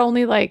I'm sure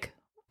only like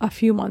a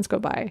few months go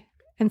by.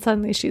 And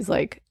suddenly she's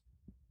like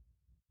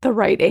the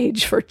right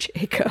age for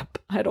Jacob.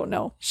 I don't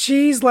know.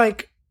 She's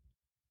like,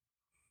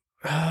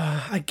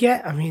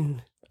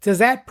 does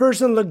that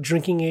person look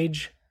drinking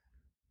age?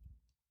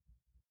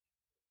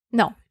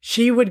 No.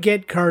 She would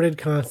get carded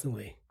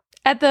constantly.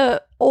 At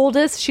the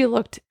oldest, she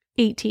looked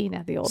 18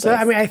 at the oldest. So,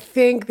 I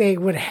think they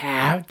would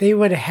have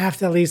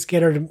to at least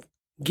get her to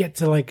get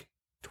to like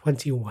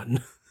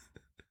 21.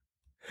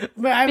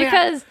 But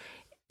because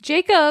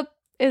Jacob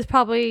is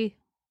probably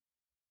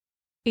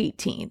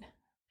 18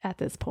 at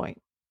this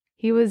point.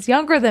 He was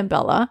younger than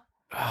Bella.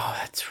 Oh,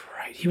 that's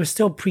right. He was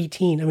still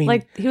preteen.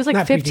 He was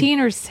like 15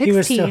 or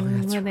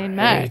 16 when they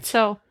met.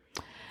 So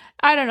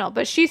I don't know,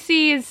 but she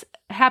sees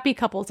happy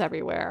couples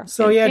everywhere.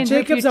 So in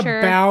Jacob's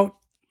about,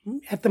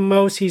 at the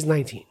most, he's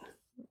 19.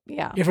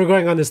 Yeah. If we're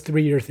going on this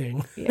 3-year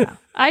thing. Yeah.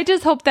 I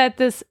just hope that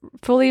this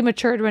fully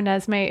matured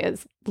Renesmee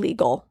is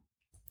legal.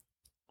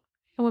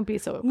 It wouldn't be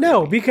so creepy.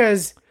 No,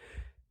 because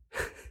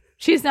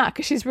she's not,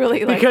 because she's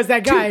really like... Because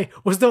that guy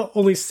was still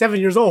only 7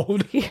 years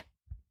old.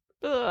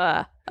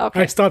 Yeah.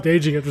 Okay. I stopped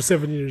aging after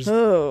 7 years.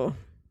 Oh.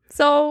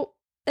 So,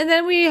 and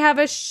then we have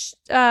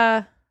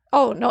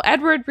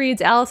Edward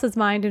reads Alice's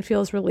mind and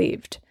feels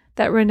relieved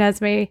that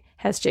Renesmee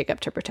has Jacob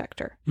to protect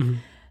her. Mm-hmm.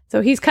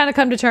 So he's kind of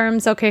come to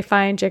terms, okay,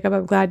 fine, Jacob,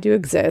 I'm glad you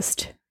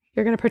exist.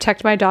 You're going to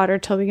protect my daughter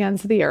till the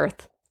ends of the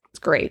earth. It's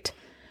great.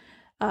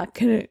 Do I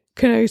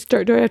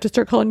have to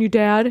start calling you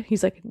dad?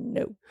 He's like,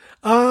 no.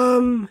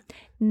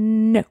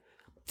 No.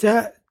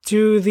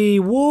 Do the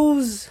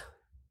wolves...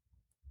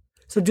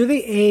 So do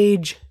they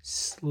age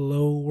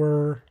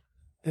slower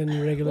than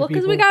regular people? Well,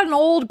 because we got an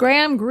old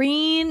Graham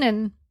Greene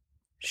and...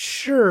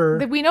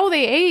 Sure. We know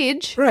they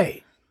age.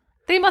 Right.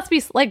 They must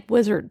be like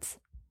wizards.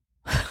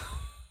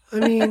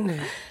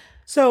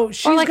 So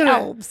she's like gonna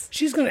elves.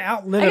 She's gonna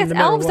outlive I them. guess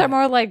No elves matter are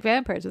more like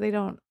vampires.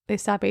 They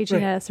stop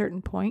aging at a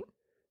certain point.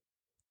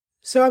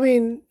 So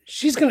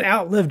she's gonna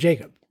outlive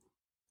Jacob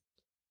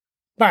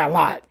by a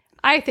lot.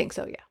 I think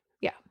so.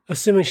 Yeah.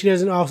 Assuming she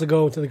doesn't also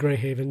go into the Grey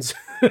Havens.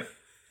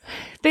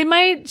 They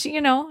might,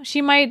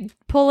 she might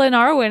pull in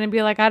Arwen and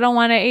be like, I don't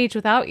want to age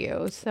without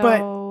you.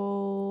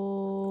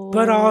 So,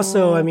 but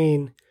also,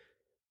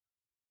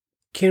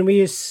 can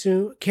we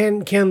assume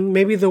can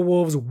maybe the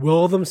wolves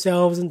will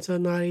themselves into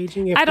not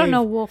aging? I don't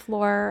know wolf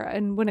lore,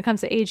 and when it comes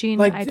to aging,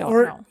 I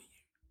don't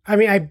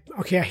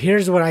know.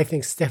 Here's what I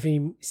think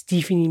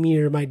Stephanie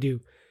Meyer might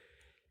do.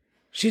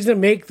 She's gonna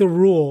make the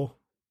rule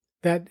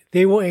that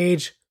they will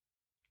age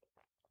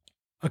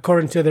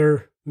according to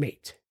their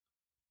mate.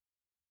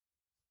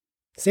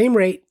 Same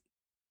rate.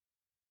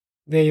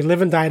 They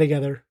live and die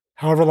together,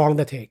 however long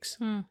that takes.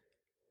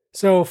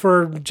 So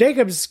for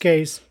Jacob's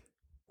case,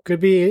 could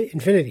be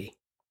infinity.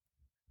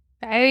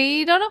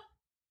 I don't know.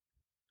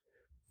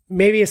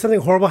 Maybe if something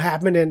horrible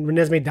happened and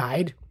Renesmee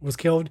died, was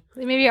killed.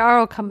 Maybe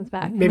Arrow comes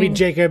back. Maybe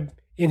Jacob,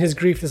 in his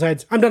grief,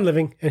 decides, I'm done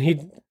living, and he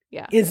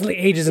instantly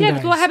ages and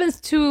dies. What happens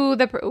to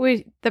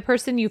the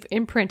person you've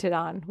imprinted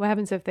on? What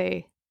happens if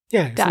they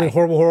die? Something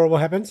horrible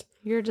happens.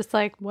 You're just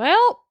like,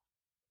 well...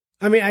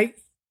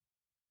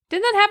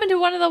 Didn't that happen to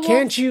one of the wolves?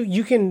 Can't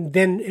you can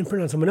then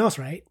imprint on someone else,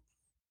 right?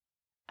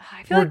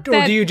 I feel like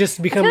or do you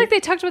just become... I feel like they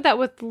talked about that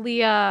with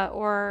Leah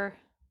or...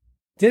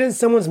 Didn't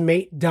someone's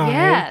mate die?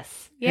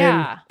 Yes.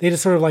 Yeah. And they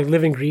just sort of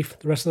live in grief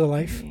the rest of their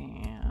life?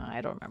 Yeah, I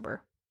don't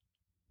remember.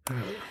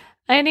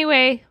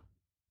 Anyway.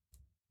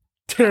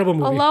 Terrible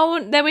movie.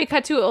 Alone. Then we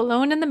cut to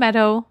Alone in the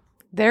Meadow.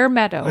 Their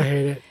meadow. I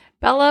hate it.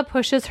 Bella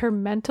pushes her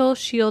mental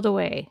shield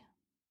away.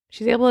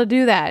 She's able to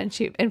do that.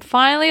 And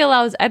finally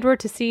allows Edward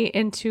to see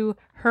into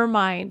her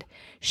mind,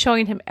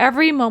 showing him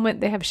every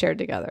moment they have shared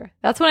together.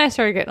 That's when I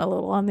started getting a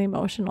little on the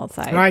emotional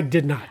side. I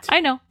did not.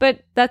 I know,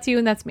 but that's you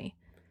and that's me.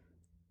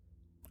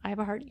 I have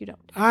a heart, you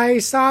don't. I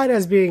saw it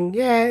as being,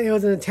 it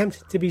was an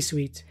attempt to be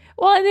sweet.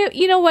 Well, and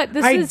you know what?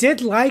 I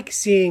did like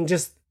seeing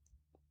just,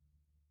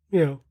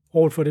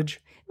 old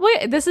footage.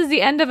 Wait, this is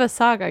the end of a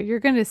saga.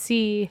 You're going to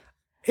see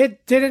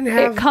it didn't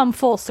have... It come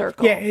full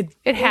circle. Yeah,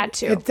 it had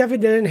to. It definitely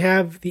didn't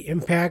have the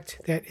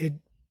impact that it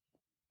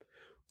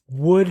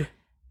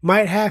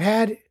might have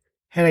had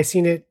I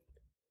seen it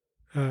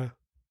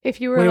if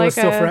you were like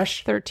still a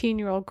fresh.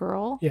 13-year-old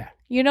girl. Yeah.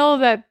 You know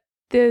that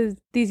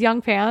these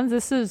young fans,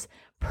 this is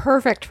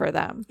perfect for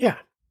them. Yeah.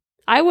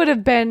 I would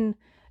have been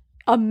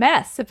a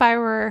mess if I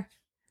were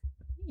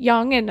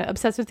young and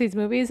obsessed with these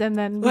movies, and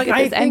then we get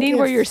this ending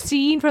where you're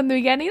seeing from the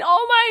beginning,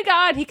 oh my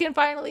God, he can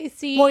finally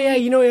see. Well, yeah,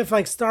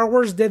 if Star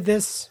Wars did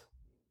this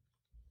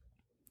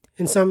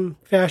in some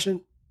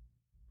fashion,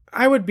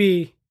 it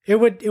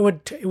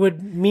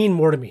would mean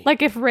more to me.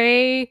 Like if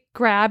Rey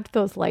grabbed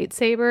those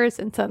lightsabers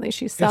and suddenly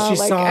she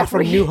saw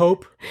from New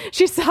Hope.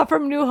 She saw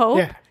from New Hope.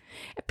 Yeah.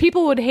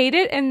 people would hate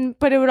it,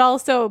 but it would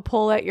also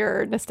pull at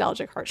your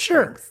nostalgic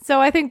heartstrings. Sure. So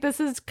I think this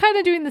is kind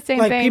of doing the same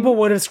Like thing. people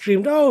would have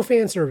screamed, "Oh,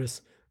 fan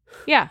service!"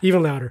 Yeah.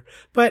 Even louder.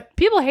 But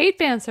People hate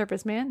fan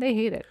service, man. They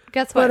hate it.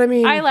 Guess what? But, I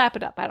mean- I lap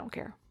it up. I don't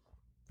care.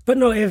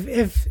 no,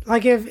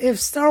 if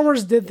Star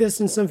Wars did this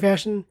in some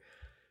fashion,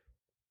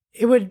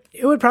 it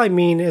would probably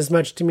mean as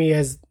much to me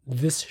as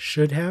this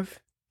should have.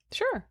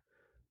 Sure.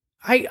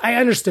 I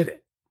understood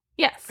it.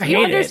 Yes. I you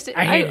hate understand. it.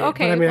 I hate it.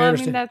 Okay. But, I well, I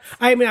understood. mean,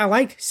 that's I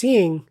liked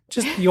seeing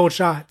just the old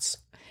shots.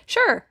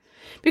 sure.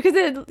 Because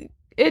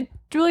it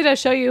really does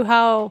show you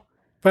how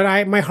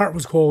But my heart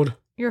was cold.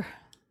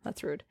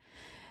 that's rude.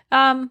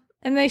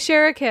 And they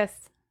share a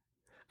kiss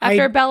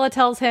after Bella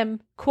tells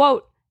him,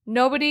 quote,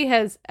 "Nobody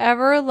has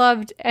ever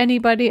loved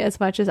anybody as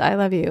much as I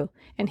love you."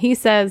 And he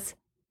says,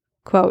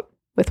 quote,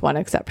 "with one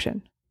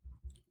exception."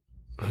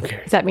 Okay.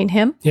 Does that mean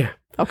him? Yeah.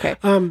 Okay.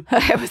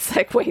 I was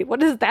like, wait, what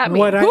does that mean?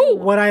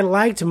 What I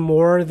liked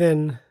more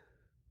than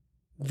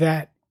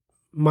that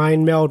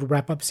mind meld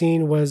wrap up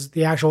scene was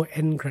the actual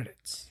end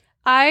credits.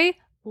 I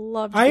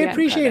loved I the end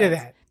appreciated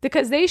credits that.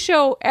 because they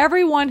show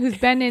everyone who's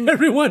been in.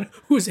 Everyone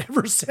who's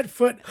ever set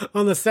foot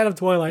on the set of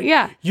Twilight,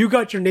 Yeah. you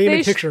got your name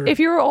and picture. If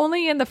you were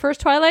only in the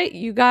first Twilight,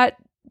 you got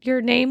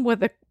your name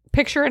with a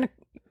picture and a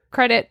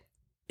credit.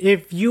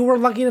 If you were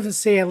lucky enough to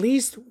say at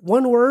least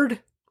one word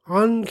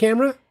on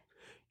camera,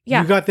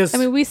 Yeah. you got this I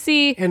mean, we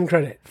see end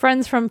credit.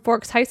 friends from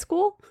Forks High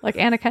School, like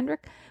Anna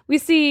Kendrick. We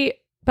see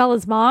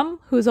Bella's mom,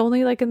 who's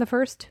only like in the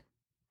first,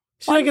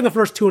 She's like in the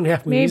first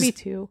 2.5 movies. maybe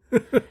 2.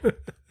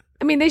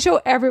 I mean, they show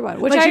everyone,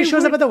 which Like I she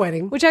shows up at the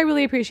wedding. which I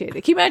really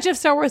appreciated. Can you imagine if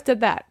Star Wars did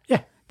that?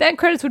 Yeah. The end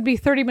credits would be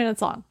 30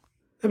 minutes long.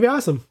 That'd be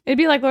awesome. It'd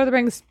be like Lord of the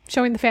Rings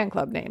showing the fan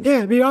club names. Yeah,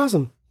 it'd be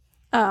awesome.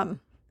 Um,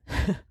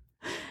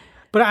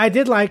 But I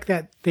did like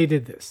that they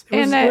did this. It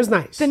was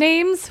nice. The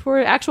names were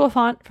actual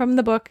font from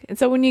the book. And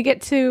so when you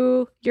get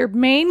to your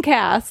main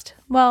cast,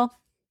 well,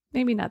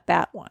 maybe not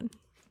that one.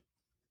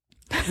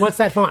 What's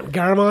that font?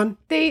 Garamond?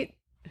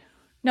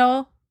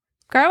 No,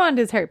 Garmond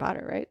is Harry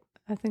Potter, right?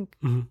 I think.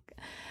 Mhm.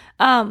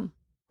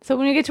 So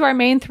when you get to our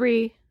main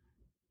 3,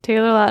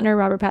 Taylor Lautner,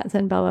 Robert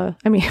Pattinson,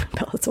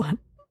 Bella's one,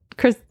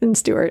 Kristen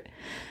Stewart,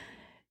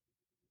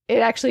 it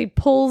actually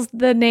pulls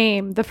the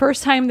name. The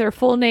first time their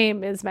full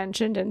name is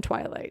mentioned in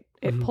Twilight,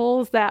 it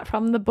pulls that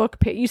from the book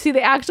page. You see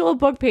the actual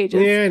book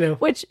pages. Yeah, I know.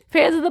 Which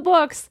fans of the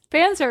books,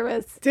 fan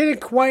service.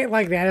 Didn't quite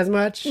like that as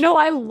much. No,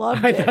 I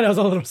loved I it. thought it was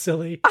a little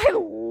silly. I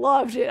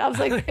loved it. I was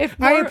like, if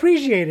I more-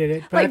 appreciated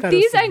it. But I like thought it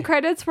was these silly. end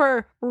credits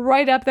were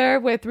right up there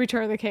with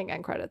Return of the King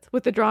end credits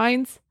with the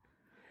drawings.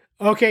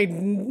 Okay,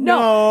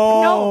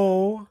 No.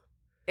 no.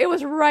 It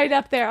was right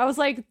up there. I was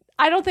like,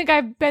 I don't think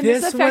I've been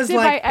this This was affected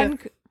like by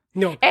end.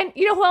 No. And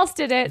you know who else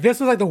did it? This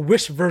was like the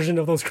Wish version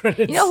of those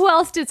credits. You know who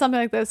else did something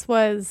like this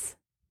was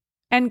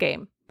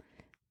Endgame.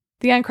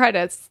 The end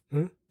credits.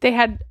 Hmm? They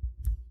had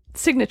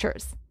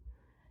signatures.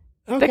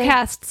 Okay. The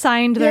cast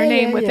signed their Yeah,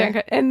 name yeah, with yeah.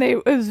 their and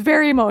it was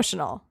very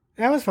emotional.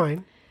 That was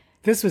fine.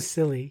 This was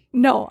silly.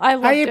 No, I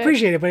loved I it.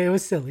 appreciate it, but it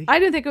was silly. I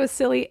didn't think it was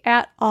silly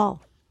at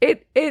all.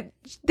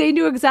 They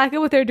knew exactly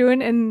what they're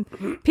doing, and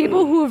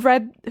people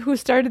who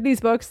started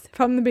these books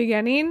from the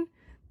beginning,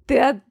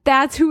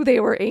 that's who they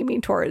were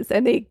aiming towards,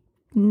 and they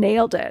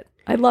nailed it.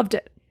 I loved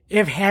it.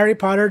 If Harry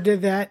Potter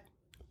did that,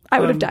 I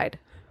would have died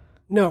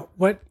no,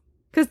 what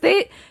because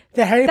the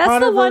Harry that's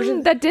Potter the one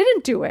version? that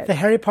didn't do it. The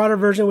Harry Potter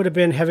version would have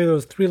been having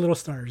those 3 little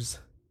stars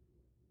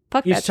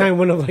Fuck each that time shit.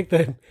 one of like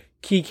the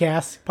key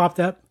casts popped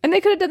up. And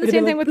they could have done the It'd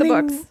same be thing like, with the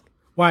bling. books.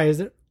 Why is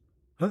it?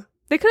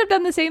 They could have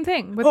done the same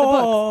thing with the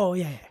books, Oh,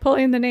 yeah.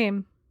 pulling the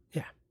name.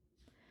 Yeah.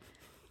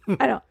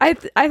 I don't. I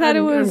thought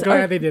it was. I'm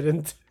glad they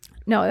didn't.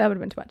 No, that would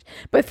have been too much.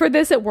 But for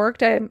this, it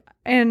worked. And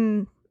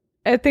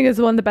I think it's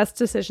one of the best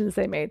decisions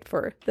they made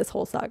for this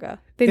whole saga.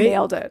 They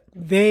nailed it.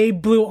 They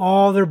blew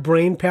all their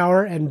brain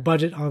power and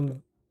budget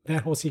on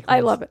that whole sequence. I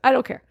love it. I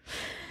don't care.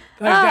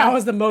 Like, that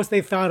was the most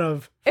they thought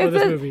of for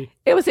this movie.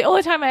 It was the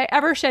only time I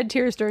ever shed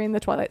tears during the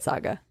Twilight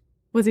Saga.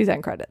 Was these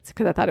end credits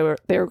because I thought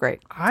they were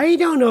great. I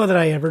don't know that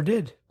I ever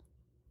did.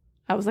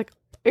 I was like,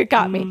 it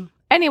got me.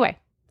 Anyway,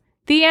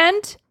 the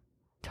end.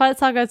 Twilight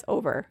Saga is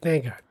over.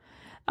 Thank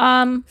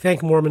God.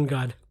 Thank Mormon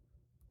God.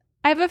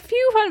 I have a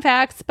few fun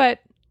facts, but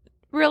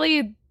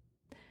really,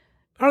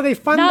 Are they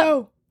fun Not-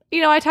 though?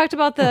 I talked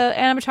about the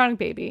animatronic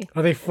baby.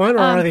 Are they fun or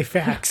are they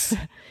facts?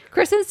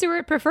 Kristen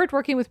Stewart preferred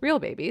working with real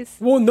babies.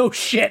 Well, no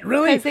shit,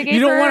 really? 'Cause they gave You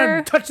don't her-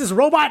 want to touch this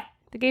robot?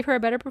 They gave her a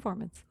better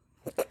performance.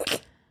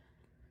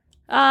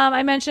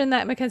 I mentioned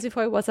that Mackenzie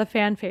Foy was a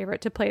fan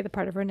favorite to play the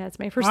part of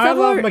Renesmee for I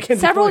love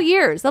Mackenzie several Foy.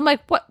 years. I'm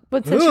like, what?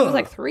 Since she was Ugh.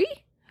 like 3?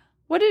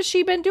 What has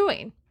she been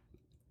doing?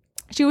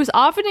 She was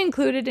often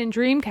included in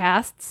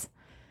Dreamcasts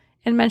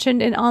and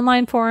mentioned in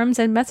online forums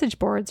and message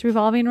boards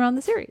revolving around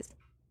the series.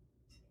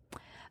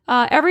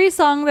 Every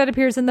song that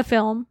appears in the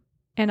film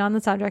and on the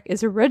soundtrack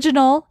is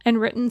original and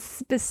written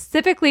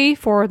specifically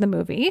for the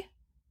movie.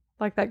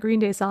 Like that Green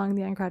Day song in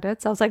the end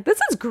credits. I was like, this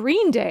is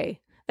Green Day.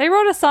 They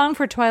wrote a song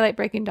for Twilight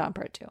Breaking Dawn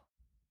Part 2.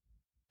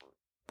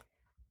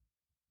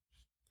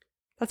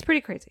 That's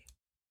pretty crazy.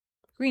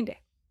 Green Day.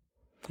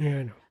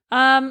 Yeah,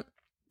 I know.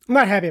 I'm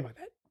not happy about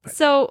that. But.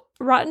 So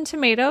Rotten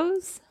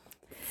Tomatoes,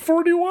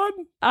 41?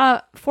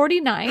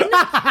 49.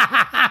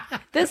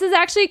 This is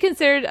actually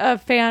considered a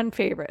fan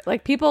favorite.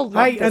 Like people love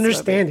I this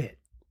understand movie.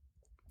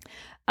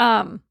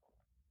 it.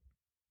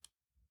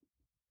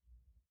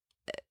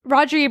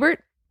 Roger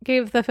Ebert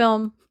gave the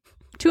film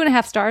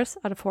 2.5 stars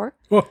out of 4.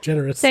 Oh,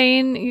 generous.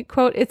 Saying,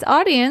 quote, its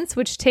audience,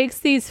 which takes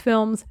these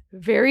films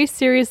very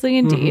seriously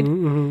indeed,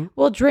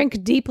 will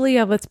drink deeply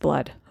of its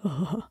blood.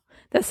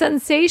 The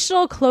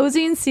sensational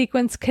closing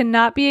sequence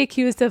cannot be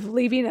accused of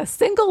leaving a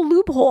single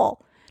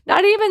loophole,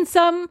 not even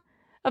some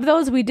of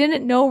those we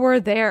didn't know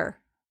were there.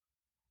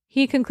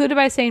 He concluded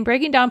by saying,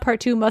 Breaking Down Part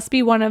 2 must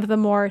be one of the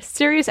more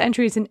serious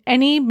entries in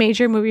any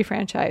major movie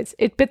franchise.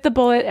 It bit the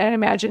bullet, and I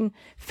imagine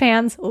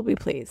fans will be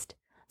pleased.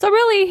 So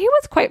really, he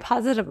was quite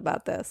positive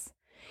about this.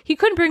 He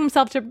couldn't bring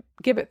himself to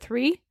give it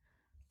 3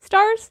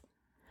 stars,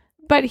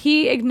 but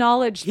he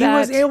acknowledged that... He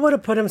was able to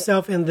put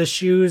himself in the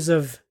shoes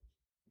of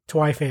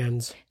Twi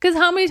fans. Because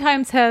how many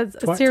times has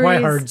a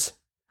series... Twihards.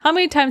 How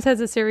many times has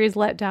a series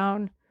let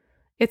down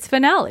its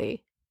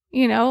finale?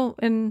 You know,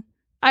 and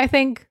I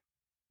think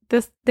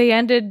they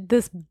ended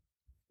this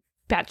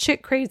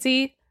batshit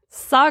crazy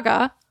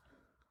saga.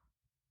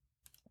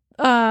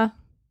 They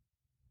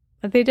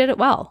did it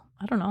well.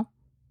 I don't know.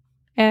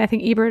 And I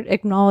think Ebert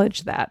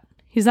acknowledged that.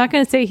 He's not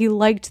going to say he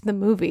liked the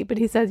movie, but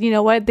he says, you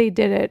know what? They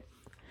did it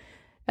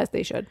as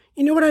they should.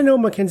 You know what I know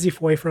Mackenzie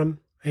Foy from?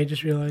 I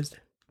just realized.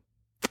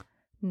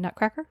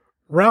 Nutcracker?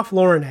 Ralph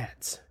Lauren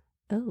ads.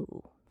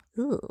 Oh.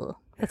 Ooh.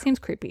 That seems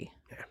creepy.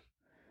 Yeah.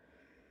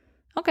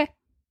 Okay.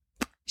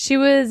 She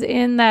was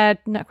in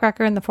that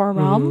Nutcracker in the Four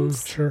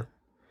Realms. Sure.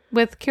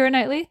 With Keira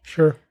Knightley.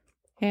 Sure.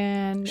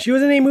 And she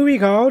was in a movie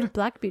called...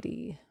 Black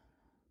Beauty.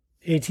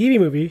 A TV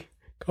movie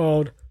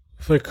called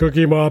The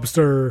Cookie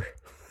Mobster.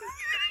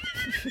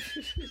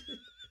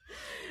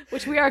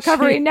 Which we are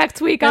covering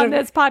next week on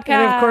this podcast.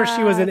 And of course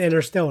she was in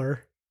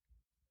Interstellar.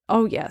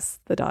 Oh yes,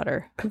 the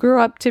daughter. Who grew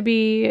up to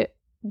be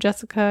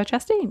Jessica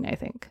Chastain, I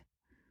think.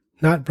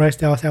 Not Bryce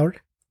Dallas Howard?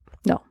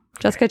 No,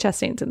 Jessica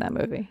Chastain's in that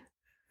movie.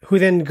 Who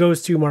then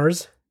goes to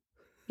Mars.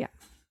 Yeah.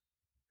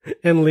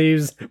 And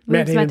leaves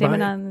Matt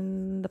Damon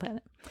on the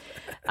planet.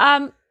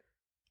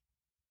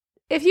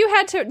 If you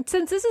had to,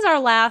 since this is our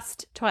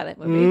last Twilight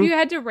movie, if you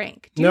had to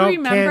rank, do you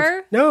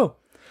remember? Can't.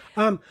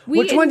 No.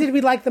 Which one did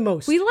we like the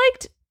most? We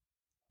liked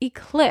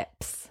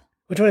Eclipse.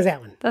 Which one is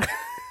that one? The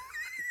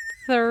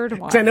third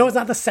one. Because I know it's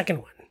not the second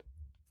one.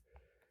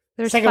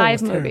 There's second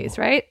 5 movies,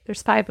 right?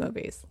 There's 5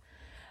 movies.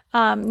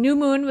 New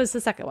Moon was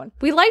the second one.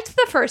 We liked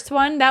the first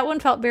one. That one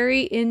felt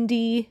very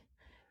indie,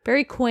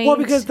 very quaint. Well,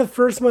 because the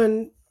first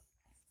one,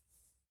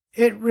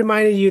 it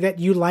reminded you that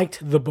you liked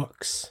the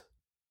books.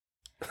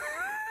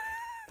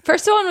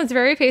 First one was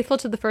very faithful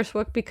to the first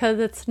book because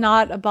it's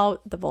not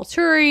about the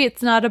Volturi.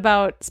 It's not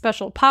about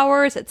special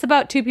powers. It's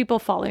about 2 people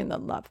falling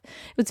in love.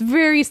 It's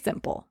very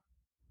simple.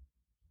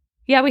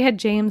 Yeah, we had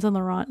James and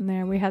Laurent in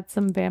there. We had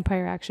some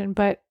vampire action.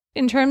 But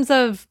in terms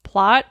of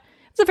plot,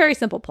 it's a very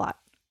simple plot.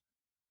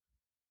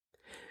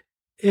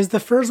 Is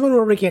the first one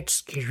where we get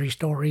scary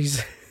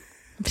stories?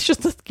 It's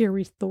just a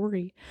scary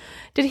story.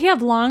 Did he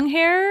have long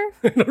hair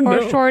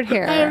or short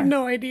hair? I have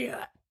no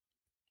idea.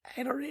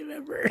 I don't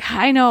remember.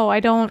 I know. I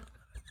don't.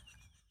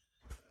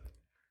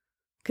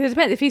 Because it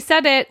depends. If he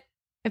said it,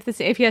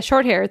 if he has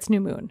short hair, it's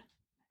New Moon.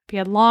 If he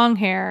had long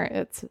hair,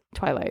 it's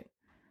Twilight.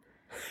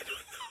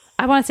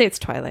 I want to say it's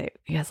Twilight.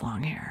 He has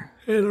long hair.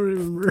 I don't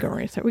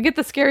remember. We get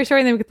the scary story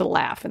and then we get the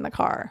laugh in the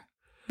car.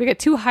 We get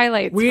 2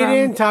 highlights. We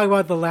didn't talk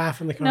about the laugh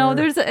in the car.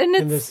 No,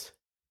 it's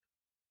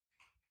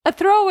a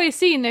throwaway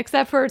scene,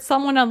 except for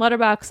someone on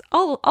Letterboxd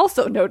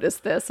also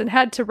noticed this and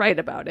had to write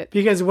about it.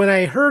 Because when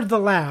I heard the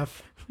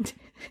laugh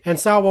and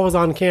saw what was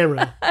on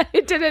camera,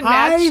 it didn't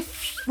match. I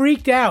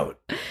freaked out.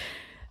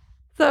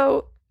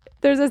 So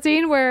there's a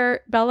scene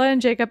where Bella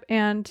and Jacob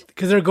and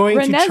because they're going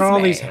Renesmee, to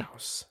Charlie's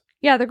house.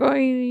 Yeah, they're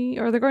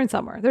going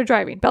somewhere. They're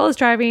driving. Bella's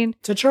driving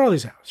to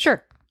Charlie's house.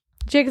 Sure.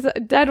 Jacob's.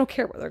 I don't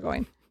care where they're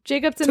going.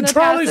 Jacob's in the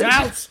Charlie's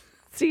house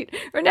seat.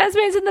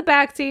 Renesmee's in the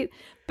back seat.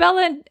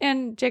 Bella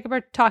and Jacob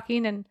are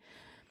talking, and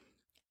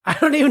I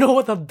don't even know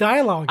what the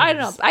dialogue is. I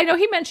don't know. I know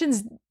he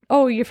mentions,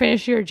 "Oh, you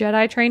finished your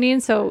Jedi training,"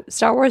 so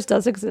Star Wars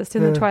does exist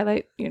in the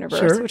Twilight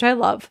universe, which I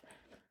love.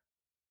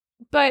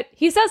 But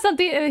he says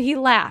something and he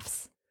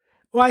laughs.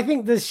 Well, I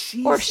think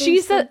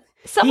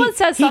someone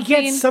says something.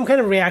 He gets some kind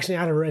of reaction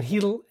out of her, and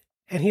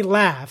he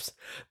laughs,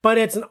 but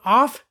it's an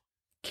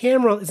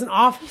off-camera, it's an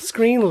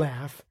off-screen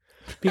laugh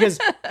because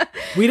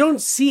we don't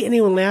see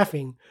anyone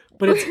laughing,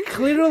 but it's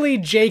clearly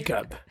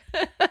Jacob,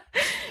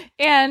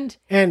 and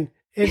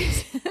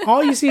it's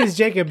all you see is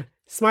Jacob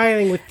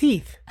smiling with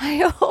teeth. I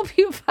hope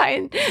you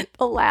find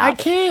the laugh. I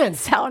can't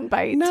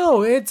soundbite.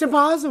 No, it's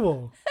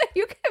impossible.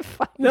 You can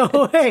find no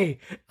it. way.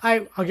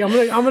 I'm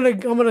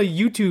gonna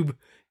YouTube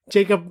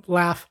Jacob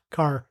laugh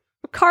car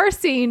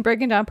scene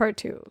Breaking Down Part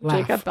 2. Laugh.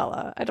 Jacob,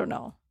 Bella. I don't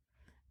know.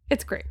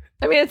 It's great.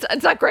 I mean,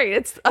 it's not great.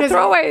 It's a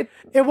throwaway.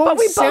 It won't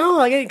sound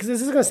like it because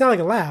this is going to sound like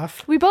a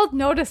laugh. We both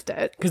noticed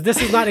it because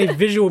this is not a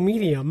visual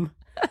medium,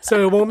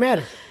 so it won't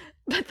matter.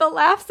 But the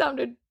laugh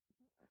sounded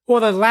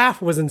Well, the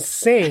laugh was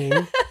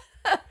insane.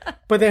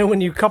 But then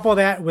when you couple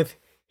that with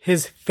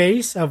his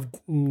face of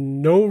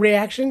no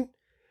reaction,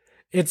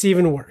 it's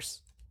even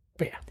worse.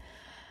 But yeah.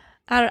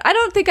 I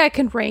don't think I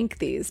can rank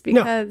these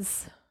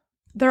because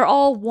they're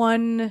all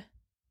one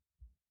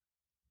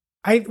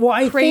I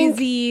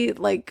crazy think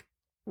like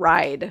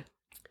ride.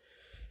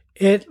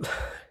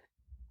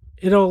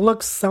 It'll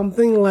look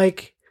something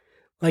like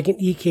an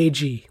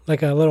EKG,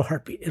 like a little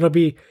heartbeat. It'll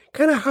be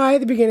kind of high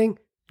at the beginning,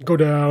 go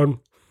down,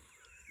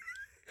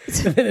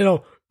 and then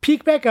it'll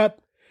peak back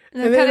up,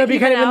 and then it'll be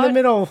kind of in the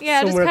middle.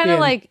 Yeah, just somewhere at kind the of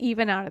end. like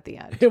even out at the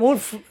end. It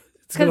won't.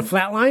 It's gonna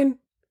flatline.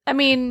 I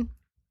mean,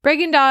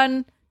 Breaking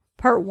Dawn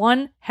Part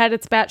 1 had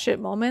its batshit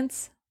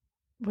moments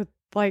with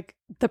like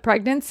the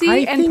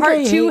pregnancy, and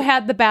Part 2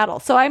 had the battle.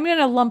 So I'm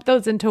gonna lump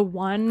those into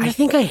one. I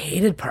think I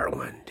hated Part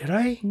 1. Did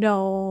I?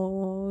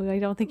 No, I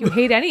don't think you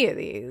hate any of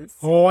these.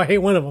 Oh, I hate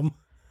one of them.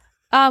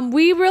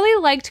 We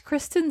really liked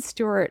Kristen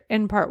Stewart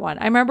in Part 1.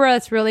 I remember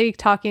us really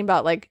talking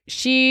about like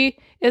she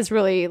is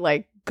really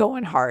like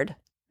going hard.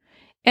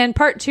 And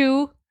Part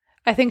 2,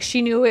 I think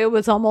she knew it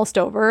was almost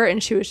over,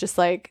 and she was just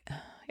like,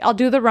 I'll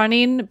do the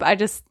running,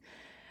 but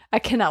I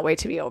cannot wait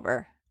to be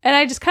over. And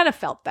I just kind of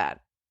felt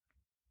that.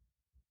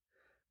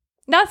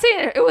 Not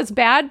saying it was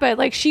bad, but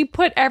like she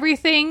put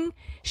everything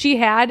she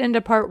had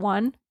into Part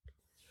 1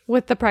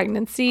 with the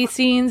pregnancy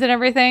scenes and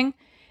everything.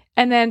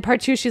 And then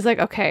Part 2, she's like,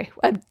 okay.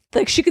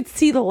 Like she could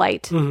see the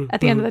light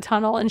at the end of the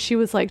tunnel. And she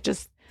was like,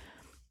 just,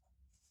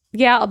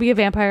 yeah, I'll be a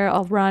vampire.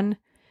 I'll run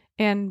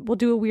and we'll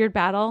do a weird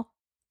battle.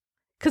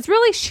 Because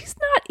really, she's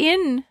not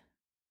in.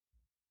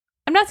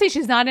 I'm not saying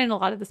she's not in a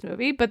lot of this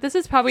movie, but this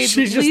is probably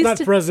she's just not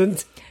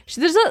present.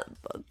 There's a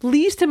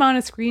least amount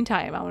of screen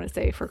time, I want to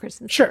say, for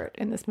Kristen Stewart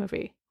in this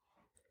movie.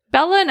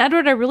 Bella and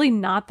Edward are really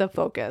not the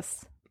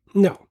focus.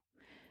 No.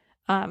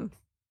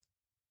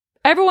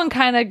 Everyone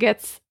kind of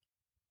gets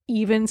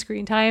even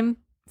screen time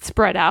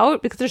spread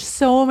out because there's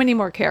so many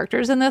more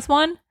characters in this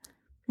one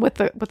with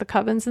the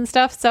covens and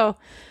stuff. So,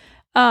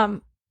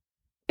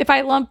 if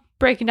I lump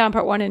Breaking Down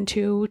Part 1 and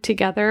 2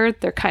 together,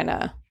 they're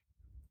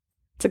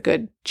it's a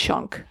good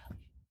chunk.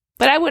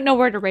 But I wouldn't know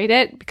where to rate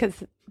it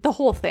because the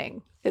whole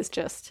thing is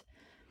just.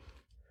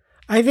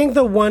 I think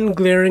the one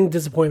glaring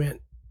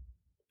disappointment,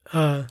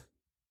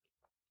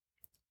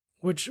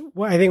 which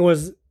I think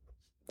was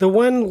the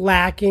one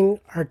lacking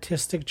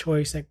artistic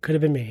choice that could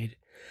have been made,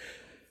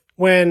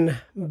 when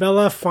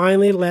Bella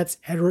finally lets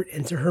Edward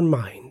into her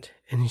mind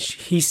and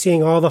he's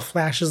seeing all the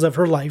flashes of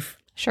her life.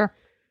 Sure.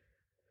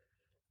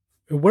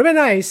 It would have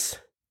been nice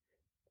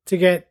to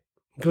get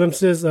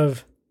glimpses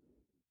of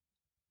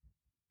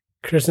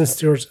Kristen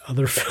Stewart's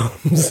other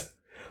films.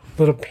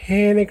 Little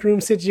panic room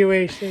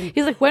situation.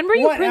 He's like, when were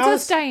you What Princess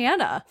else?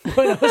 Diana?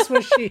 What else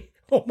was she?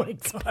 Oh my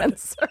God.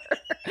 Spencer.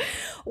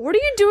 What are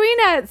you doing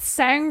at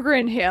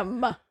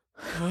Sangrenham?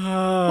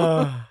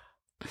 Why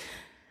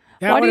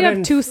do you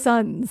have two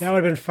sons? That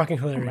would have been fucking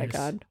hilarious. Oh my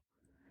God.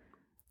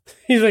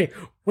 He's like,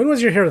 when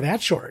was your hair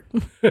that short?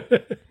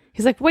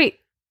 He's like, wait,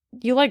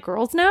 you like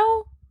girls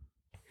now?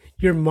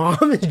 Your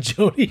mom is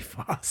Jodie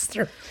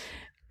Foster.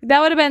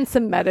 That would have been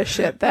some meta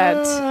shit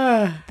that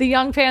the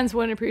young fans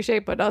wouldn't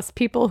appreciate, but us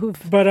people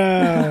But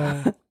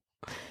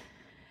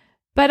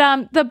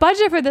the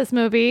budget for this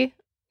movie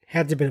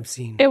had to have been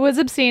obscene. It was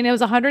obscene. It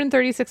was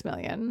 $136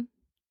 million.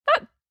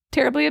 Not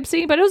terribly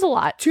obscene, but it was a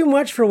lot. Too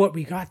much for what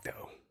we got,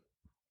 though.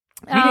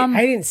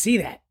 I didn't see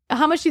that.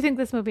 How much do you think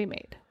this movie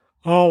made?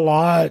 A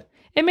lot.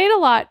 It made a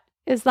lot.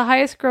 It's the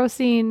highest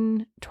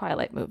grossing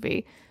Twilight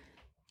movie.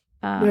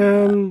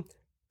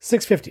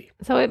 650.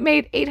 So it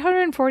made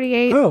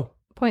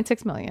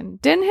 $848.6 million.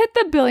 Didn't hit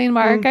the billion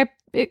mark.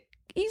 It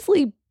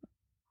easily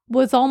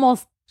was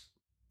almost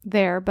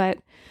there, but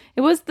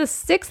it was the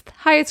sixth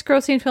highest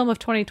grossing film of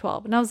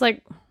 2012. And I was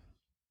like,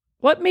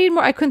 what made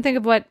more? I couldn't think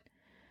of what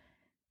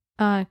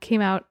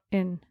came out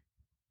in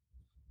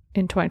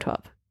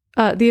 2012.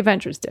 The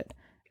Avengers did.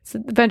 So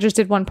the Avengers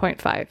did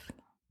 1.5.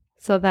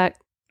 So that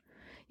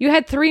you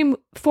had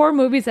 4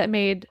 movies that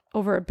made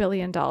over $1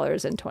 billion in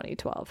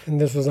 2012.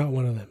 And this was not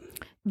one of them.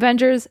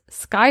 Avengers,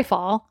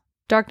 Skyfall,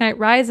 Dark Knight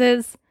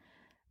Rises,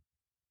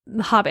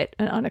 The Hobbit,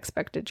 An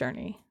Unexpected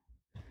Journey.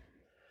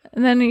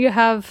 And then you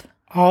have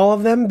all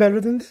of them better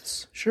than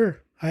this.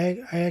 Sure. I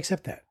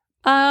accept that.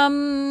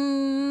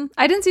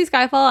 I didn't see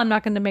Skyfall. I'm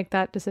not going to make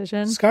that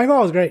decision.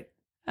 Skyfall was great.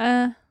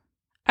 I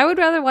would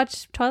rather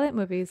watch Twilight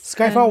movies.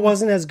 Skyfall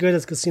wasn't as good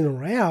as Casino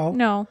Royale.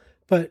 No.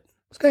 But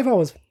Skyfall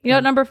was fun. You know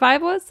what number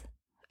 5 was?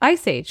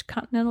 Ice Age,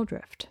 Continental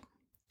Drift.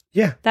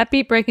 Yeah. That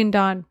beat Breaking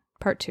Dawn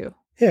Part 2.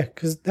 Yeah,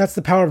 because that's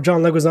the power of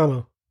John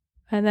Leguizamo.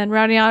 And then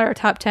rounding out our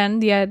top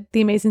 10, you had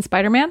The Amazing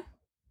Spider-Man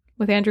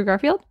with Andrew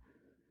Garfield,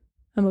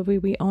 a movie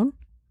we own.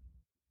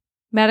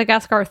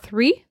 Madagascar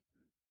 3,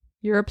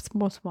 Europe's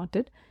Most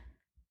Wanted.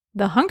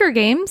 The Hunger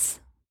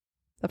Games,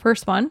 the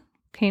first one,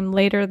 came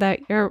later that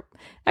year.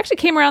 Actually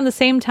came around the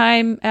same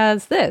time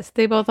as this.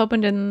 They both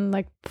opened in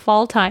like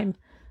fall time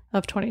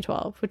of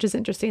 2012, which is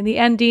interesting. The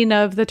ending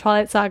of the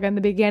Twilight Saga and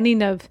the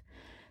beginning of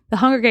the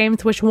Hunger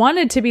Games, which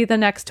wanted to be the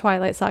next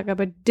Twilight Saga,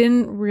 but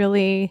didn't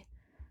really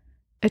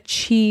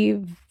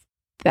achieve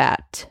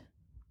that.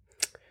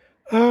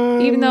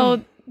 Even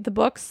though the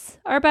books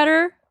are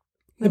better.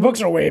 The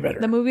books are way better.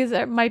 The movies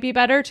might be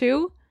better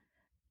too.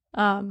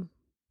 I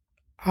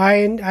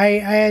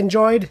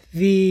enjoyed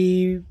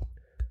the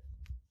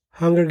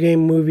Hunger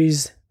Game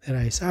movies that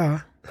I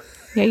saw.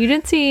 Yeah, you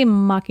didn't see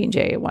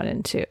Mockingjay 1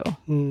 and 2.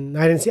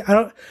 I didn't see.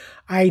 I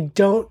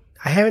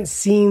haven't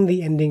seen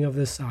the ending of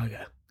the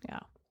saga. Yeah,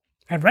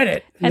 I've read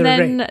it. And they're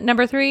then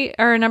great.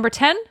 number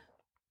 10,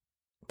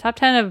 top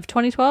 10 of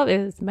 2012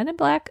 is Men in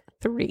Black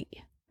 3.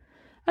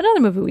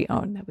 Another movie we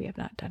own that we have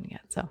not done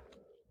yet. So,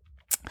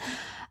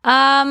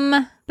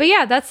 but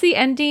yeah, that's the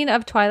ending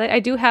of Twilight. I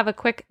do have a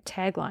quick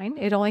tagline.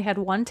 It only had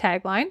one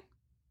tagline.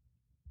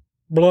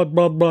 Blood,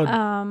 blood,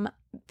 blood.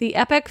 The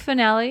epic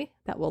finale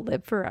that will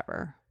live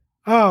forever.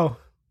 Oh,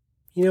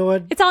 you know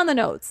what? It's on the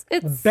notes.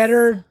 It's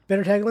Better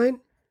tagline.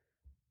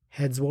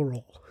 Heads will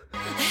roll.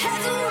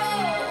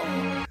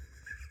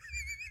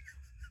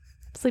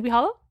 Sleepy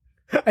Hollow?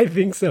 I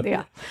think so.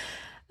 Yeah.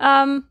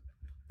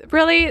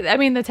 Really, I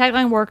mean, the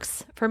tagline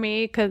works for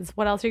me because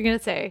what else are you going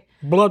to say?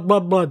 Blood,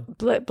 blood, blood.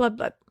 Blood, blood,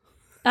 blood.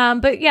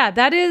 But yeah,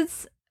 that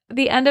is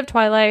the end of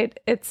Twilight.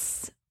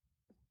 It's,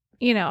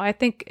 I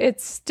think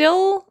it's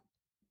still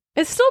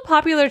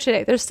popular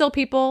today. There's still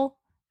people,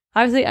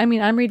 obviously, I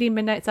mean, I'm reading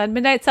Midnight Sun.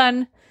 Midnight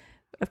Sun,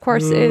 of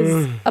course,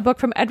 is a book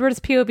from Edward's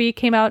POV,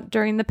 came out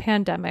during the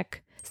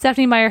pandemic.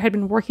 Stephanie Meyer had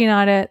been working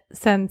on it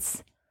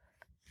since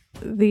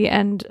the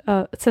end,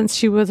 since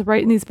she was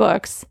writing these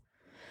books.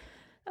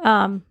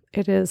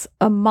 It is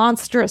a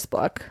monstrous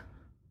book,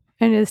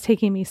 and it is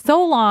taking me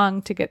so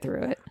long to get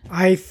through it.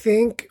 I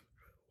think,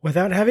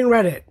 without having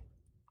read it,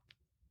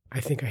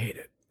 I think I hate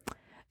it.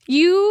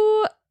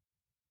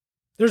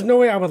 There's no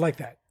way I would like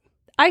that.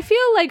 I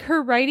feel like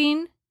her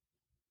writing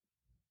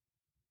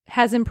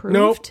has improved.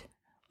 Nope.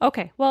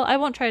 Okay, well, I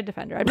won't try to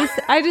defend her.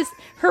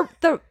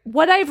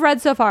 What I've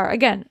read so far,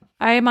 again,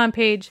 I am on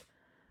page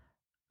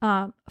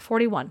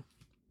 41.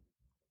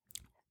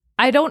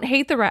 I don't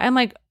hate the writing. I'm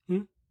like,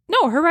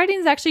 no, her writing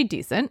is actually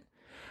decent.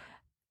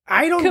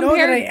 I don't know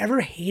that I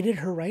ever hated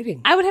her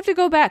writing. I would have to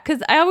go back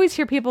because I always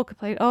hear people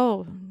complain,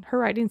 oh, her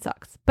writing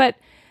sucks. But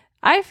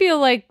I feel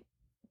like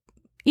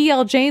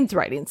E.L. James'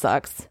 writing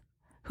sucks,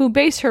 who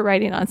based her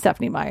writing on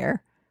Stephanie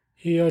Meyer.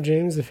 E.L.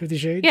 James, The 50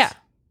 Shades? Yeah,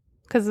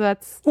 because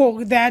that's...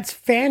 Well, that's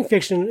fan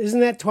fiction. Isn't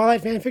that Twilight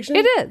fan fiction?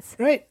 It is.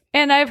 Right.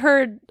 And I've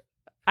heard...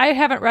 I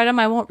haven't read them.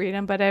 I won't read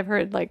them. But I've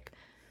heard, like,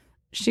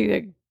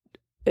 she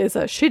is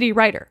a shitty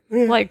writer.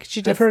 Yeah, like,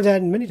 she just... I've heard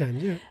that many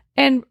times, yeah.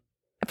 And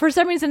for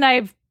some reason,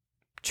 I've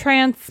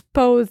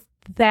transposed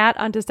that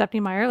onto Stephanie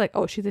Meyer. Like,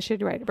 oh, she's a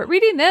shitty writer. But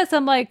reading this,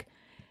 I'm like,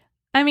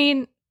 I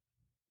mean,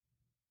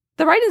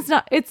 the writing's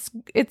not...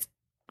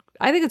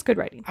 I think it's good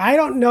writing. I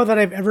don't know that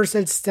I've ever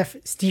said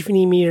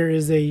Stephanie Meyer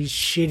is a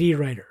shitty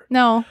writer.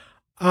 No.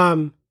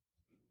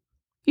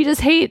 You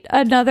just hate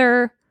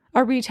a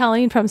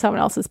retelling from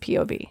someone else's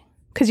POV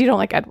because you don't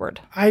like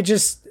Edward. I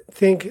just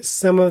think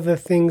some of the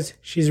things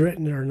she's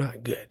written are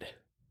not good.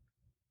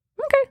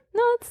 Okay.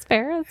 No, that's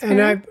fair. That's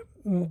fair.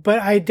 But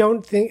I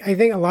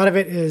think a lot of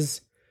it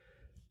is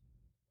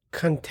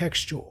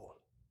contextual.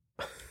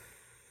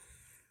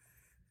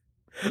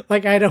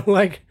 Like, I don't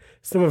like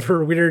some of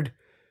her weird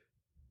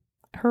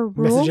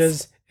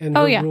messages and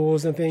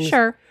rules and things.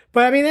 Sure.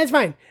 But I mean, that's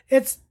fine.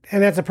 And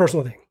that's a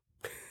personal thing.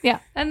 Yeah.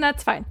 And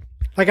that's fine.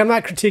 Like, I'm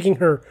not critiquing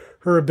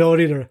her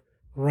ability to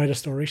write a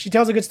story. She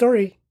tells a good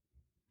story.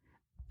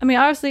 I mean,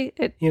 obviously,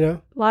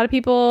 a lot of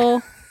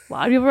people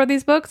wrote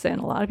these books, and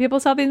a lot of people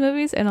saw these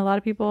movies, and a lot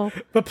of people.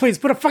 But please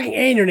put a fucking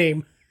A in your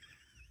name.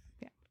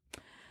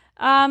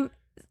 Yeah.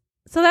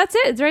 So that's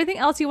it. Is there anything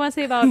else you want to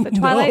say about the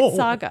Twilight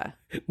Saga?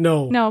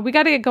 No, we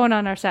got to get going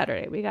on our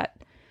Saturday. We got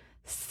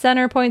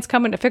Center Point's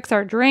coming to fix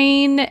our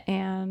drain,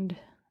 and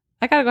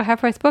I got to go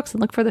Half Price Books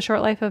and look for the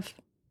short life of.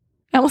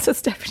 I almost said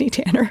Stephanie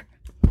Tanner.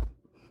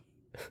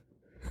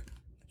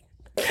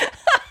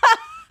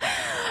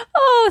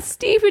 Oh,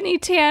 Stephanie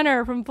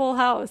Tanner from Full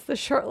House, The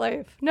Short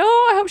Life. No,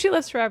 I hope she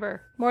lives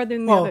forever. More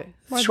than the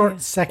other.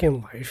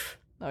 Second Life.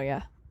 Oh,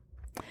 yeah.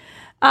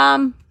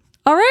 All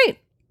right.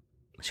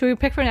 Should we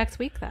pick for next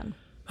week then?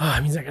 Oh,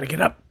 that means I gotta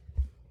get up.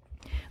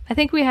 I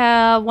think we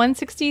have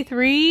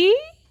 163.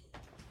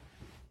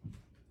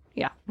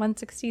 Yeah,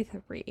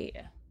 163.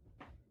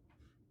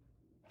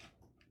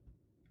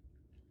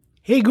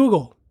 Hey,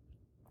 Google.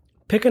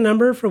 Pick a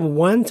number from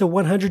 1 to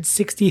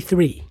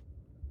 163.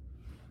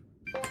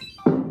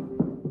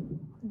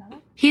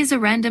 Here's a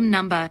random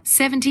number,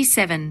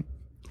 77.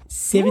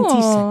 77.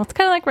 Oh, it's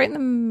kind of like right in the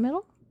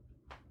middle.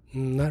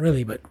 Not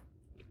really, but...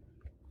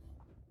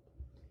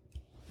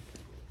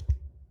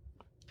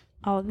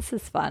 Oh, this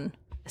is fun.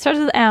 It starts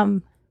with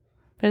M,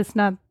 but it's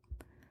not...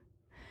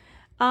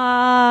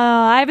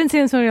 I haven't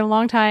seen this movie in a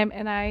long time,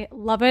 and I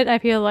love it. I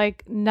feel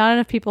like not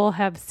enough people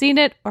have seen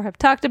it or have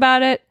talked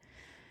about it.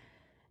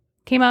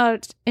 Came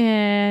out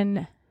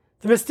in...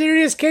 The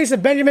Mysterious Case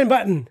of Benjamin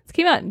Button. It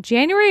came out in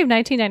January of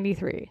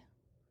 1993.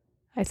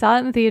 I saw it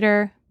in the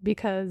theater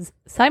because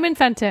Simon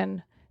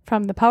Fenton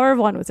from The Power of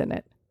One was in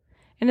it.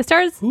 And it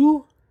stars...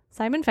 Who?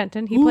 Simon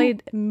Fenton. He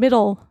played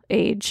middle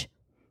age.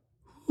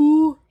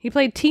 He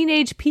played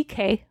teenage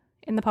PK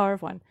in The Power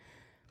of One.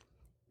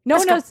 No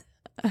one knows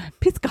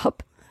Peace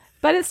Cup,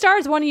 but it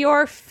stars one of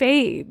your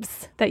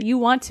faves that you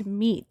want to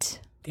meet.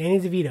 Danny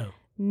DeVito.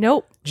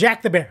 Nope.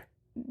 Jack the Bear.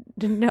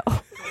 No.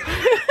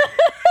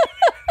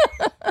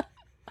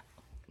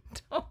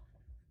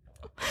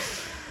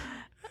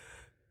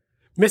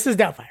 Mrs.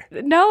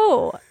 Doubtfire.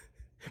 No.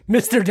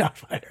 Mr.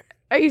 Doubtfire.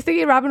 Are you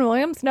thinking Robin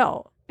Williams?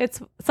 No.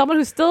 It's someone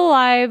who's still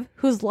alive,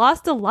 who's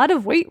lost a lot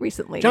of weight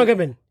recently. John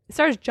Goodman. It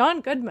stars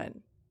John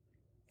Goodman.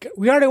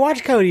 We already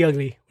watched Coyote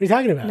Ugly. What are you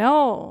talking about?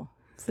 No.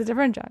 It's a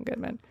different John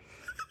Goodman.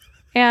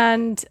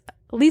 And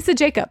Lisa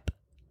Jacob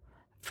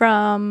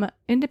from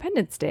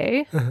Independence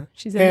Day.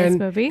 She's in this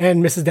movie.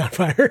 And Mrs.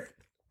 Doubtfire.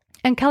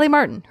 And Kelly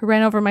Martin, who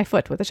ran over my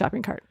foot with a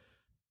shopping cart.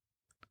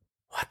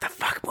 What the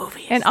fuck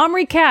movie is And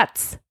Omri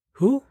Katz.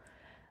 Who?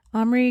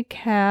 Omri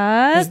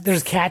Katz.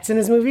 There's cats in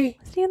this movie?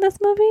 Is he in this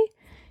movie?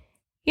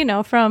 You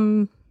know,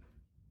 from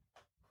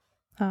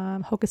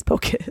Hocus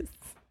Pocus.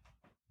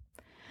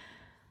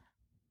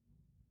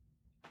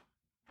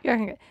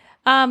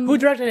 Who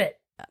directed it?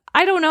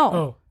 I don't know.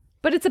 Oh.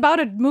 But it's about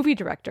a movie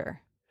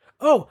director.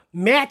 Oh,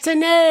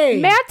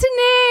 Matinee.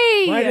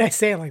 Matinee! Why did I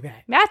say it like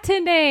that?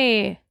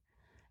 Matinee.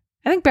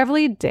 I think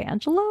Beverly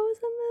D'Angelo is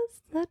in this.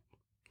 Is that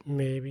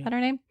Maybe. her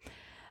name?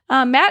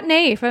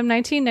 Matinee from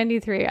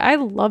 1993. I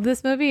love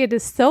this movie. It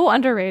is so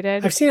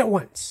underrated. I've seen it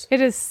once.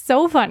 It is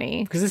so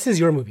funny. Because this is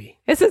your movie.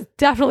 This is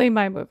definitely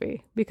my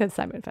movie because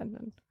Simon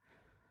Fenton.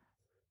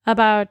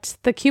 About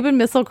the Cuban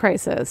Missile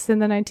Crisis in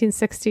the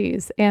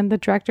 1960s and the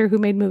director who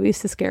made movies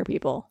to scare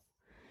people.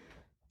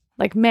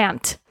 Like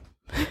Mant.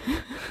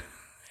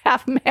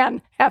 Half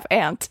man, half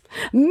ant.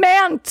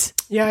 Mant!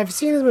 Yeah, I've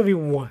seen this movie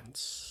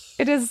once.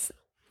 It is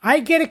I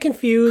get it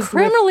confused.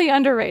 criminally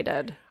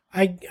underrated.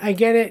 I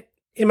get it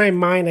in my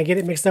mind. I get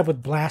it mixed up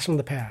with Blast from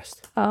the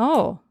Past.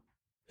 Oh.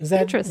 Is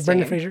that Interesting.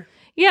 Brendan Fraser?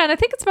 Yeah, and I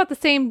think it's about the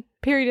same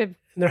period of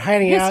And they're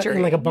hiding history. out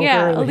in like a bunker.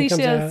 Yeah, and then he comes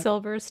Alicia out.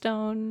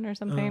 Silverstone or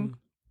something.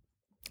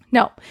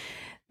 No,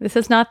 this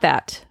is not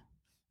that.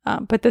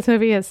 But this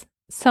movie is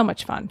so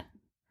much fun.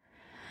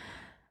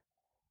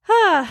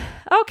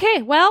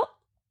 Okay, well,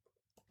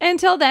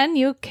 until then,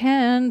 you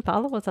can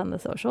follow us on the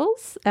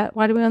socials at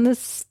Why Do We Own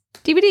This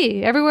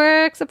DVD,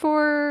 everywhere except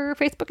for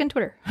Facebook and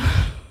Twitter.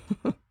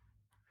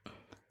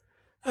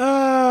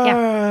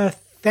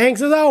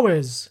 Thanks as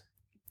always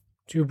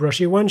to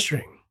Brushy One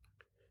String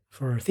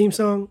for our theme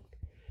song.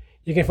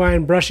 You can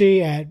find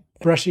Brushy at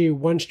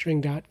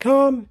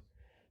brushyoneString.com.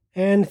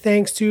 And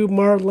thanks to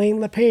Marlene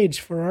LePage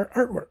for our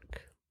artwork.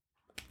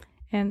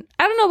 And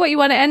I don't know what you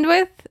want to end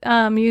with.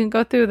 You can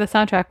go through the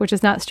soundtrack, which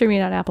is not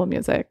streaming on Apple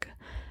Music.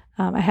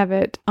 I have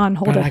it on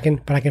hold. But I can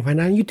find it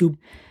on YouTube.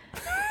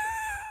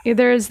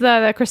 There's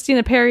the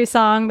Christina Perri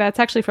song that's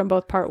actually from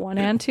both part 1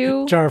 and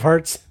 2. Jar of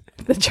Hearts.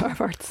 The Jar of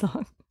Hearts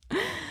song.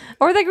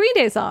 Or the Green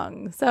Day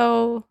song.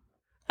 So,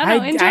 I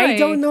don't know, enjoy. I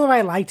don't know if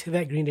I liked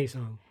that Green Day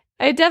song.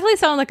 It definitely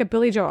sounded like a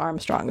Billy Joe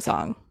Armstrong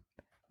song.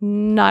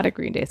 Not a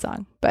Green Day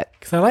song, but...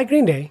 Because I like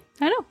Green Day.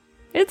 I know.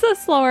 It's a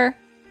slower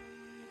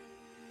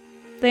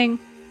thing.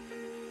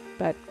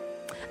 But,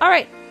 all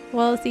right.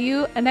 We'll see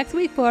you next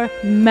week for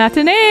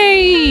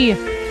Matinee.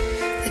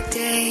 The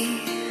day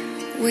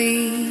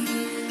we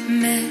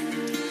met,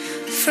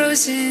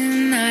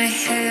 frozen, I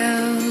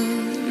held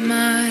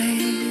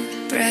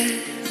my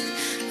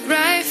breath.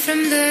 Right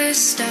from the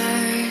start,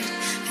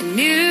 I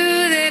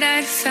knew that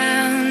I'd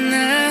found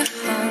the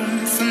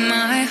home for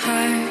my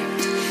heart.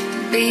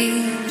 It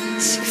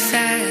beats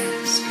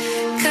fast,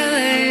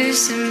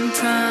 colors and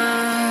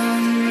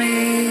promises.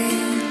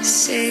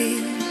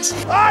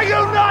 Are you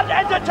not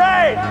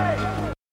entertained?